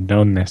vulnerable. We've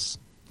known this.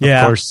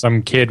 Yeah. Of course,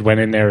 some kid went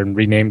in there and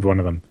renamed one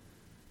of them.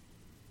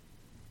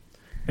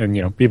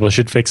 And, people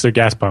should fix their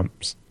gas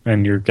pumps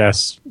and your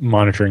gas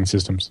monitoring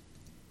systems.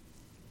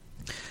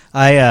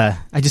 I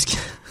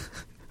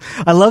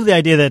love the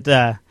idea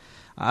that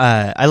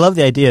I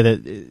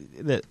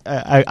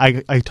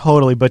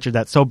totally butchered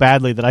that so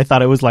badly that I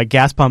thought it was like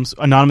gas pumps,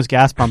 anonymous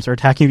gas pumps are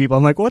attacking people.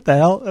 I'm like, what the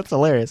hell? That's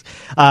hilarious.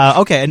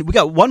 Okay, and we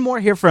got one more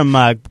here from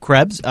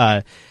Krebs.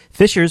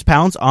 Fishers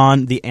pounds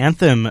on the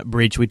Anthem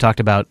breach we talked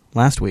about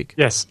last week.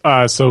 Yes.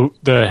 So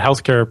the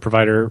healthcare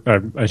provider,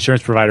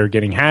 insurance provider,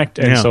 getting hacked,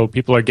 and so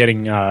people are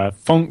getting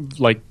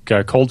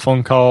cold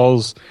phone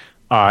calls,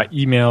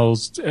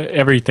 emails,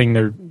 everything.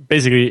 They're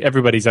basically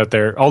everybody's out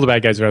there. All the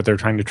bad guys are out there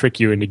trying to trick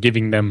you into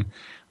giving them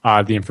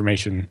the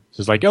information.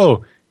 So it's like,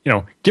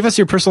 give us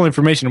your personal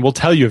information, and we'll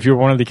tell you if you're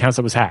one of the accounts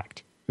that was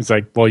hacked. It's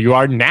like, well, you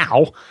are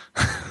now.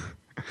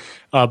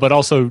 But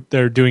also,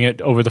 they're doing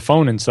it over the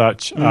phone and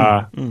such.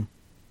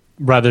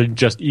 Rather than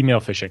just email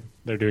phishing.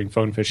 They're doing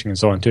phone phishing and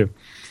so on too.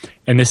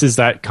 And this is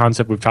that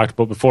concept we've talked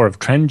about before of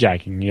trend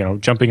jacking,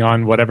 jumping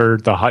on whatever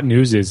the hot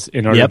news is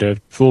in order to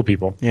fool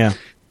people. Yeah.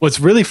 What's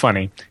really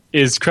funny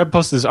is Krebs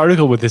posted this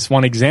article with this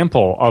one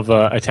example of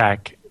an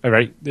attack,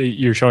 right?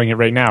 You're showing it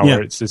right now,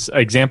 where it's this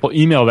example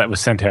email that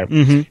was sent out.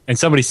 Mm-hmm. And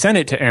somebody sent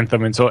it to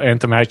Anthem, and so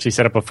Anthem actually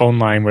set up a phone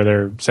line where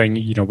they're saying,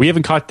 we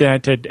haven't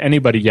contacted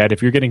anybody yet.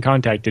 If you're getting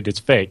contacted,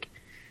 it's fake,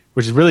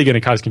 which is really going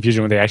to cause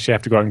confusion when they actually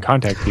have to go out and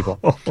contact people.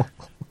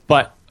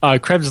 But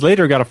Krebs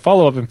later got a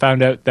follow-up and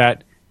found out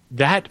that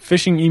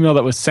phishing email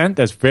that was sent,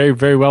 that's very,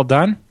 very well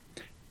done,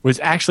 was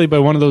actually by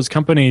one of those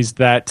companies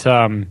that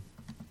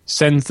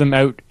sends them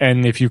out,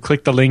 and if you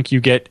click the link, you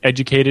get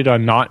educated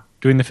on not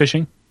doing the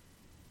phishing.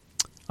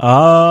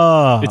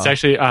 Oh. It's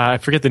actually, I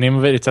forget the name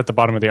of it. It's at the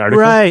bottom of the article.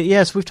 Right,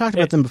 yes. We've talked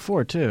about them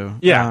before, too.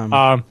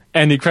 Yeah.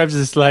 And Krebs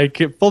is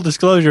like, full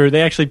disclosure,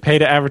 they actually pay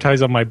to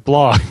advertise on my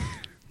blog.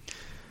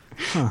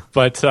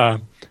 But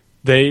so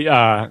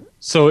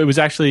it was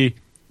actually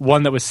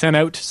one that was sent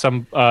out to a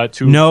bunch of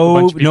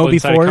people no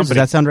inside a before. company. Does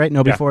that sound right?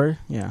 No before?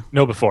 Yeah.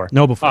 No before.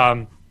 No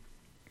before.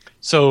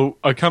 So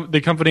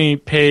the company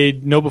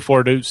paid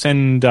KnowBe4 to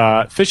send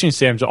phishing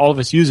scams to all of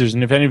its users,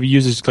 and if any of the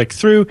users click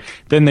through,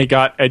 then they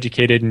got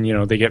educated,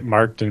 and they get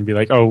marked and be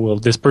like, oh, well,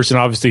 this person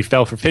obviously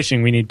fell for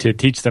phishing. We need to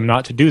teach them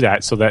not to do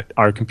that so that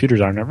our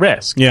computers aren't at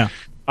risk. Yeah.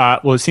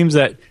 Well, it seems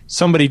that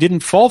somebody didn't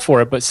fall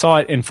for it, but saw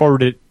it and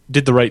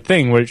did the right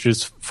thing, which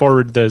is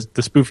forward the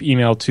spoof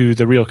email to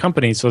the real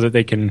company so that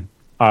they can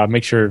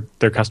make sure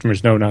their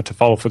customers know not to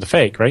follow for the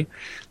fake, right?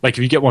 Like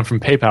if you get one from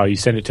PayPal, you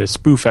send it to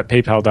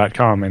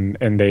spoof@paypal.com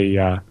and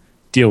they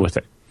deal with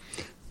it.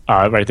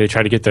 Right? They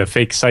try to get the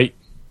fake site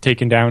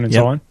taken down and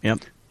so on.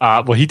 Yep.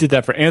 Well, he did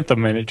that for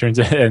Anthem, and it turns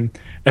out, and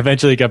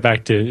eventually got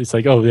back to, it's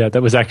like, oh yeah,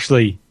 that was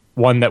actually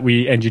one that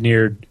we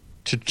engineered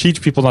to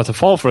teach people not to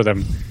fall for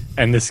them.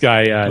 And this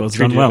guy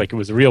treated it like it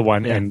was a real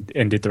one and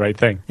did the right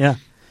thing. Yeah.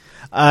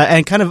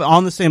 And kind of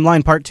on the same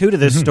line, part 2 to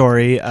this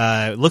story,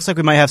 looks like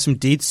we might have some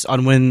deets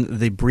on when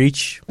the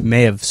breach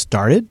may have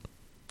started.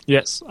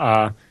 Yes.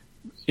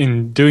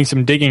 In doing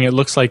some digging, it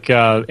looks like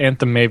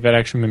Anthem may have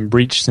actually been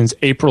breached since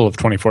April of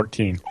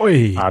 2014.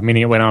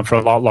 Meaning it went on for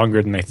a lot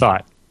longer than they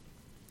thought.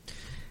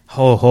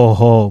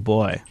 Ho,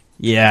 boy.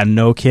 Yeah,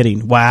 no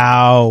kidding.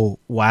 Wow,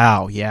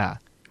 yeah.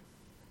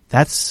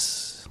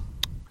 That's...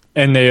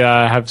 And they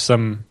have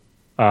some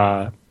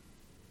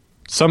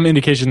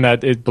indication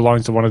that it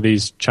belongs to one of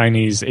these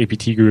Chinese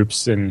APT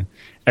groups, and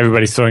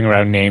everybody's throwing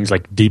around names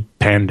like Deep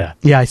Panda.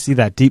 Yeah, I see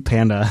that. Deep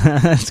Panda.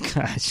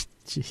 Gosh,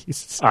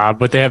 jeez.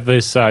 But they have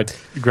this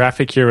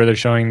graphic here where they're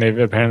showing they've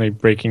apparently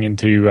breaking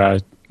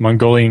into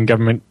Mongolian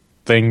government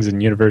things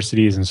and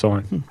universities and so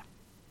on.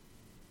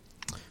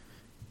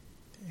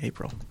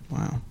 April.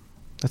 Wow.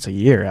 That's a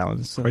year, Alan.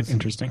 That's quite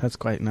interesting. That's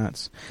quite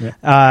nuts. Yeah.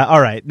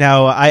 All right.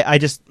 Now, I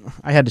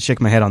had to shake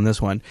my head on this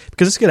one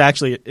because this could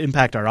actually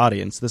impact our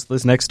audience.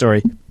 This next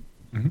story,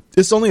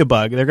 It's only a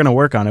bug. They're going to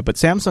work on it. But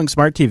Samsung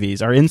Smart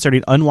TVs are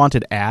inserting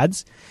unwanted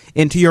ads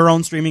into your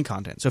own streaming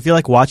content. So if you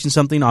like watching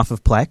something off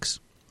of Plex,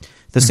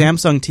 the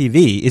Samsung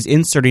TV is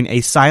inserting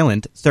a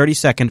silent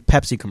 30-second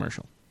Pepsi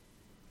commercial.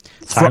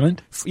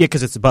 Silent? Yeah,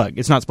 because it's a bug.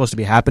 It's not supposed to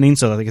be happening,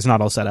 so like it's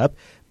not all set up.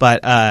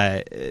 But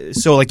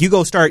so like you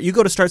go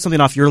to start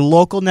something off your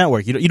local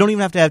network. You don't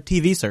even have to have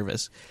TV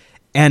service,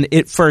 and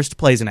it first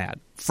plays an ad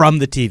from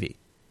the TV.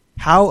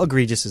 How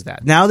egregious is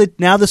that? Now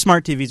the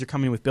smart TVs are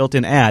coming with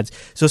built-in ads.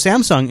 So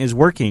Samsung is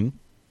working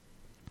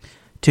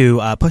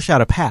to push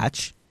out a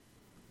patch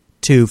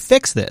to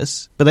fix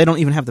this, but they don't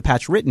even have the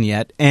patch written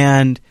yet,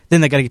 and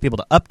then they got to get people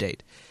to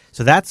update.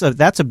 So that's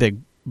a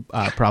big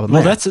problem.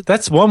 Well,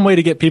 that's one way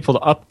to get people to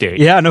update.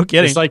 Yeah, no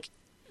kidding. It's like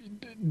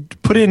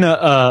put in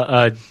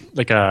a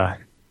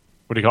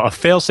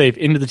fail-safe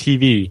into the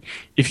TV.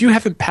 If you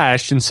haven't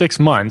patched in 6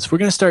 months, we're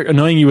going to start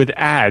annoying you with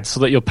ads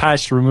so that you'll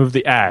patch to remove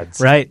the ads.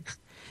 Right.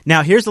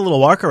 Now, here's a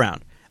little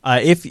workaround.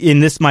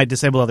 This might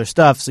disable other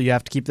stuff, so you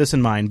have to keep this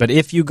in mind. But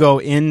if you go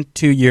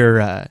into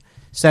your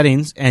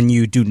settings and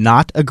you do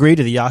not agree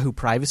to the Yahoo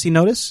privacy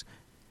notice,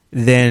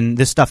 then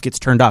this stuff gets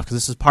turned off because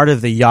this is part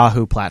of the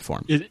Yahoo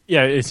platform.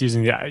 It's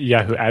using the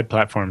Yahoo ad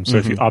platform. So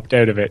if you opt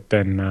out of it,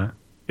 then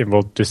it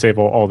will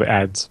disable all the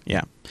ads.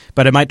 Yeah,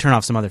 but it might turn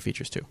off some other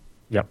features too.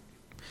 Yep.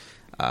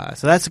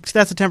 So that's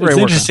a temporary.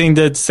 It's interesting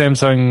that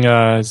Samsung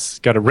has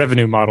got a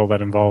revenue model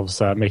that involves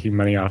making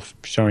money off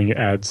showing you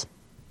ads.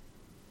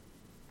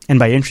 And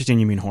by interesting,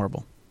 you mean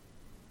horrible.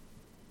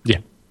 Yeah.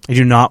 I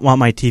do not want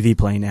my TV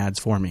playing ads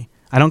for me.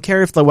 I don't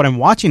care if what I'm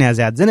watching has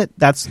ads in it.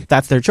 That's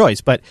their choice.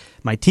 But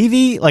my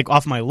TV, like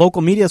off my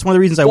local media, that's one of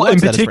the reasons I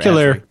watch that. In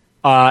particular,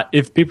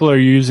 if people are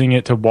using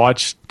it to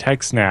watch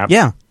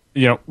TechSnap,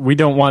 we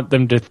don't want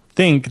them to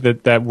think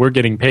that we're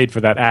getting paid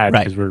for that ad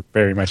because we're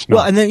very much not.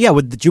 Well, and then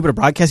would the Jupiter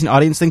Broadcasting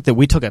audience think that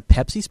we took a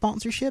Pepsi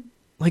sponsorship?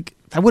 Like,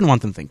 I wouldn't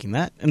want them thinking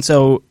that, and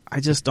so I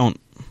don't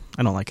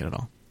like it at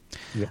all.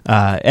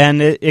 Yeah.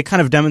 And it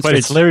kind of demonstrates. But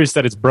it's hilarious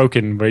that it's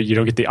broken where you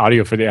don't get the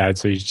audio for the ad,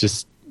 so you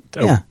just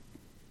a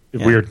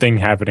weird thing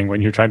happening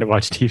when you're trying to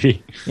watch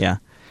TV. Yeah.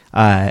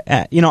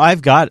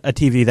 I've got a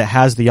TV that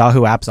has the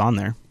Yahoo apps on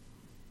there.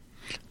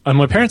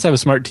 My parents have a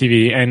smart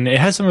TV, and it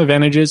has some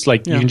advantages.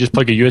 Like you can just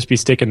plug a USB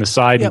stick in the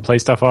side and play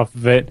stuff off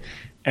of it,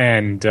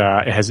 and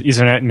it has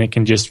Ethernet, and it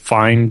can just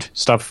find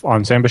stuff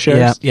on Samba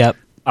shares. Yep.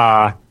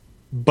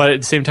 But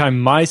at the same time,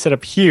 my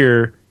setup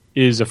here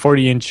is a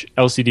 40-inch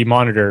LCD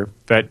monitor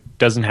that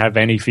doesn't have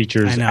any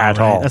features at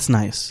all. That's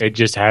nice. It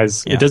just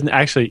has. It doesn't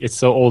actually. It's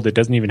so old. It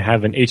doesn't even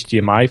have an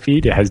HDMI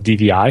feed. It has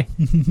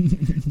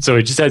DVI. So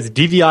it just has a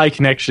DVI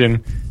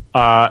connection.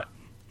 I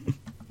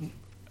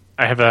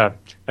have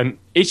an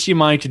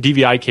HDMI to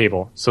DVI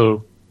cable.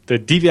 So the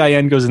DVI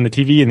end goes in the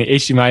TV, and the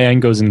HDMI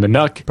end goes in the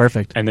NUC.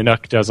 Perfect. And the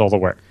NUC does all the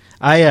work.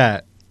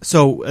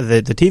 So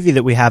the TV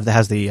that we have that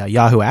has the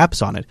Yahoo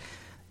apps on it.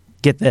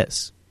 Get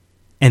this.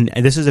 And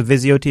this is a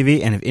Vizio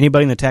TV, and if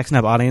anybody in the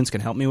TechSnap audience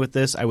can help me with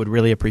this, I would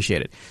really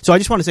appreciate it. So I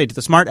just want to say, to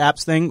the smart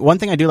apps thing, one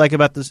thing I do like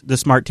about the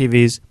smart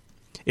TVs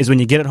is when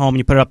you get it home and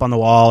you put it up on the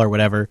wall or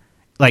whatever,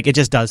 like it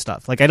just does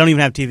stuff. Like I don't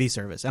even have TV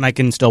service, and I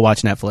can still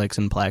watch Netflix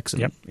and Plex.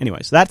 And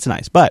anyway, so that's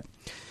nice. But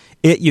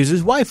it uses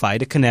Wi-Fi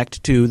to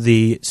connect to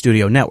the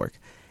studio network.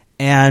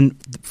 And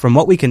from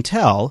what we can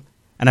tell,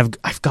 and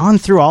I've gone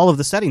through all of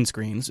the setting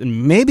screens,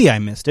 and maybe I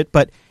missed it,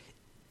 but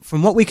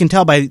from what we can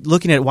tell by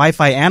looking at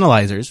Wi-Fi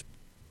analyzers,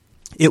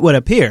 it would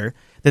appear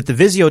that the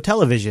Vizio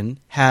television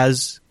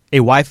has a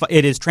Wi-Fi.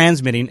 It is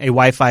transmitting a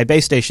Wi-Fi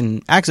base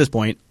station access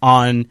point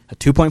on a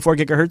 2.4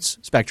 gigahertz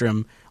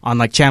spectrum on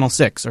like channel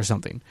 6 or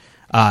something.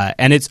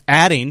 And it's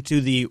adding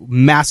to the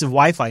massive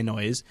Wi-Fi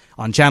noise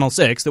on channel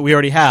 6 that we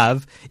already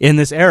have in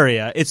this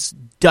area. It's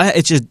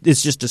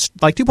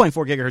just like 2.4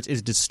 gigahertz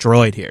is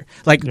destroyed here.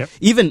 Like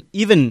even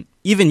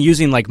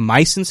using like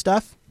mice and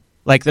stuff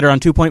like that are on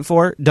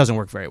 2.4 doesn't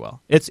work very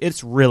well.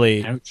 It's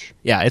really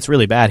it's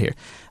really bad here.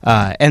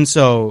 And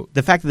so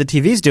the fact that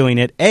the TV's doing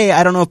it, A,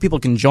 I don't know if people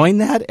can join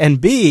that,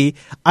 and B,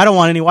 I don't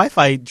want any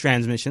Wi-Fi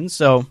transmissions,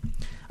 so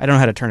I don't know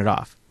how to turn it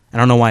off. I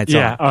don't know why it's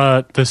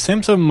on. The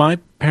Samsung my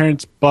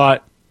parents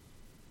bought,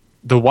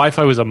 the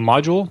Wi-Fi was a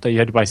module that you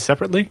had to buy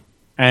separately,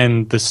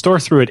 and the store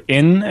threw it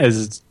in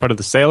as part of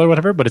the sale or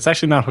whatever, but it's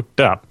actually not hooked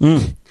up.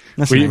 We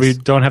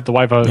don't have the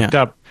Wi-Fi hooked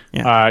up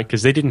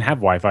because they didn't have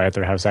Wi-Fi at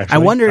their house, actually. I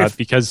wonder if...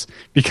 Because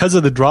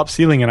of the drop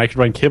ceiling and I could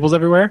run cables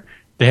everywhere,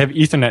 they have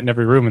Ethernet in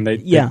every room, and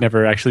they've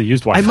never actually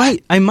used Wi-Fi.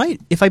 I might,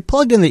 if I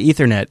plugged in the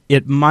Ethernet,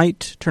 it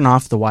might turn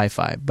off the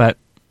Wi-Fi, but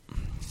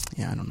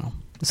I don't know.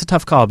 It's a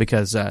tough call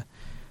because...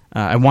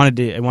 I want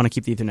to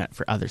keep the Ethernet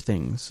for other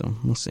things, so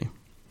we'll see.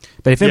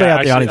 But if anybody out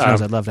in the audience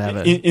knows, I'd love to have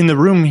it. In the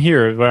room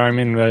here, where I'm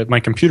in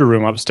my computer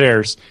room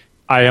upstairs,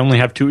 I only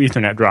have 2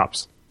 Ethernet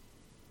drops.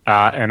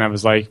 And I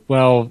was like,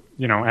 well,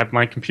 I have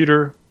my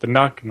computer, the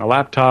NUC, and the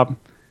laptop,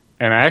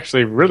 and I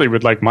actually really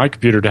would like my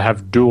computer to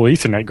have dual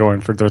Ethernet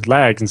going for those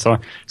lags and so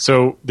on.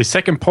 So the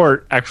second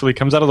port actually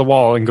comes out of the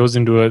wall and goes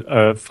into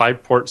a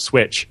 5-port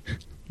switch.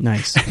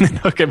 Nice. And then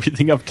hook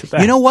everything up to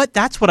that. You know what?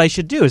 That's what I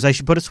should do, is I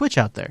should put a switch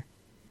out there.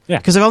 Yeah,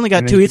 because I've only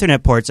got 2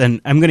 Ethernet ports, and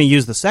I'm going to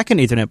use the second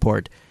Ethernet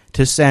port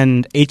to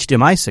send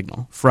HDMI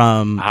signal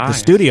from the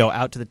studio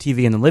out to the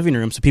TV in the living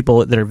room, so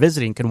people that are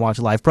visiting can watch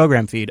a live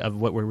program feed of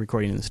what we're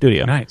recording in the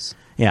studio. Nice.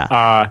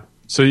 Yeah.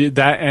 So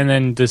that, and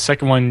then the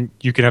second one,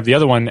 you can have the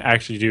other one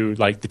actually do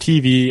like the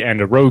TV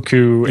and a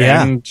Roku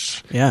and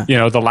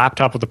the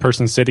laptop of the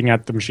person sitting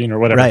at the machine or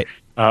whatever. Right.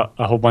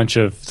 A whole bunch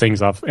of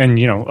things off, and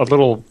a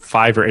little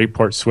 5 or 8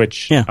 port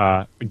switch.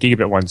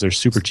 Gigabit ones are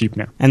super cheap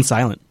now and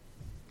silent.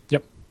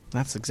 Yep.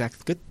 That's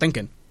exactly good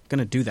thinking.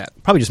 Gonna do that.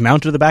 Probably just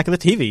mount it to the back of the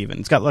TV. Even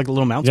it's got like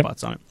little mount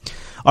spots on it.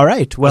 All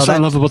right. Well, that's what I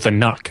love about the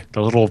NUC,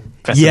 the little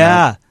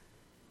mount.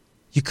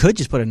 You could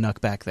just put a NUC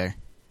back there,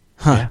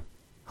 huh? Yeah.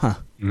 Huh.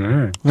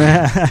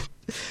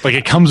 Like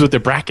it comes with the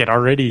bracket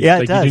already. Yeah,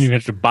 it does. You didn't even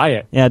have to buy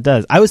it. Yeah, it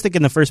does. I was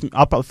thinking the first computer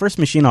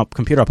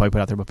I'll probably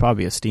put out there would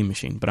probably be a Steam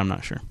machine, but I'm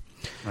not sure.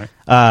 Right.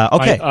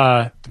 Okay.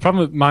 The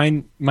problem with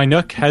my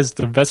NUC has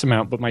the VESA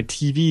mount, but my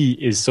TV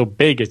is so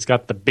big, it's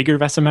got the bigger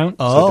VESA mount.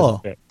 Oh. So it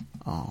doesn't fit.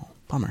 Oh,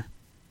 bummer.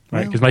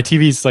 Right, because my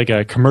TV is like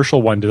a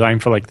commercial one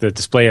designed for like the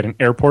display at an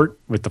airport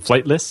with the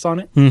flight lists on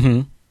it.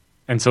 Mm-hmm.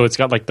 And so it's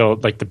got like the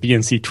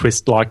BNC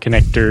twist lock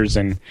connectors,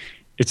 and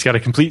it's got a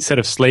complete set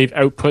of slave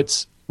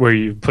outputs where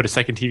you put a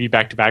second TV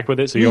back to back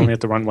with it, so you only have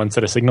to run one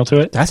set of signal to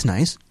it. That's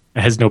nice.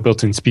 It has no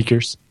built-in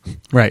speakers.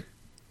 Right.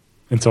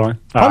 And so on.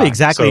 Probably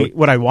exactly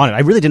what I wanted. I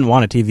really didn't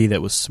want a TV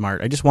that was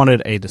smart. I just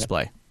wanted a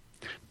display.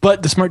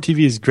 But the smart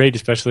TV is great,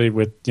 especially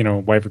with,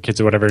 wife or kids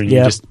or whatever.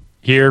 You just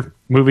hear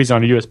movies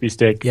on a USB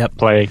stick,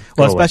 play.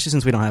 Well, especially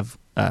since we don't have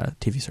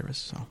TV service.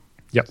 So.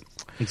 Yep,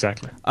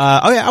 exactly.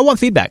 I want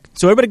feedback.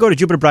 So everybody go to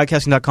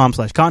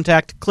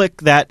jupiterbroadcasting.com/contact,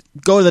 click that,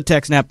 go to the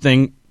TechSnap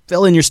thing,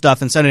 fill in your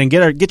stuff and send it in.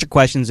 Get your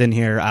questions in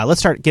here. Let's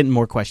start getting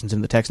more questions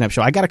into the TechSnap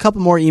show. I got a couple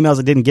more emails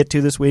I didn't get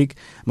to this week.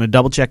 I'm going to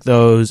double check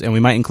those, and we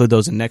might include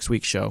those in next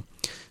week's show.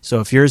 So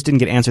if yours didn't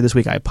get answered this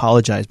week, I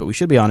apologize, but we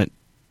should be on it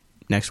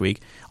next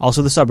week.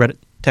 Also the subreddit,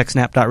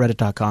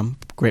 techsnap.reddit.com.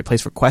 Great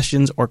place for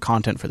questions or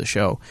content for the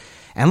show.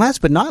 And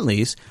last but not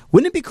least,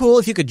 wouldn't it be cool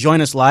if you could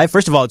join us live?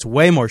 First of all, it's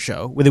way more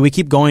show. Whether we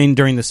keep going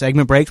during the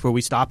segment breaks where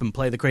we stop and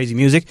play the crazy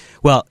music,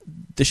 well,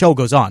 the show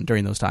goes on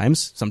during those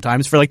times,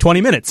 sometimes for like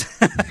 20 minutes.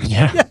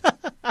 Yeah.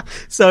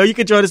 So you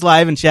could join us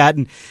live and chat.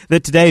 And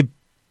today,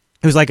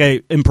 it was like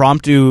a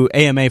impromptu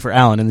AMA for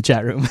Alan in the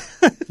chat room.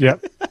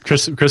 Yep.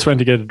 Chris went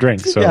to get a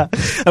drink. So yeah.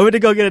 I went to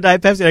go get a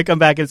Diet Pepsi, and I come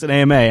back and it's an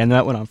AMA, and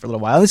that went on for a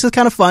little while. This is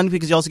kind of fun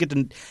because you also get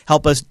to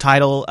help us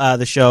title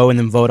the show and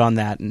then vote on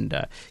that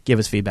and give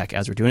us feedback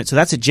as we're doing it. So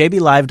that's at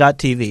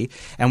jblive.tv,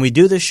 and we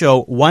do this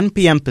show 1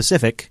 p.m.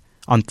 Pacific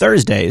on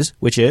Thursdays,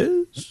 which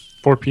is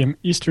 4 p.m.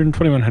 Eastern,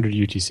 2100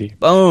 UTC.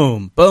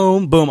 Boom,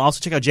 boom, boom. Also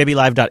check out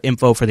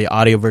jblive.info for the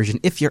audio version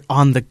if you're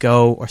on the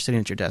go or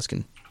sitting at your desk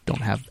and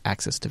don't have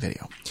access to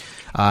video.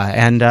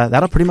 And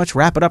that'll pretty much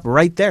wrap it up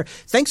right there.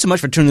 Thanks so much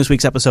for tuning in this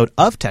week's episode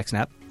of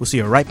TechSnap. We'll see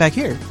you right back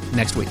here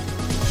next week.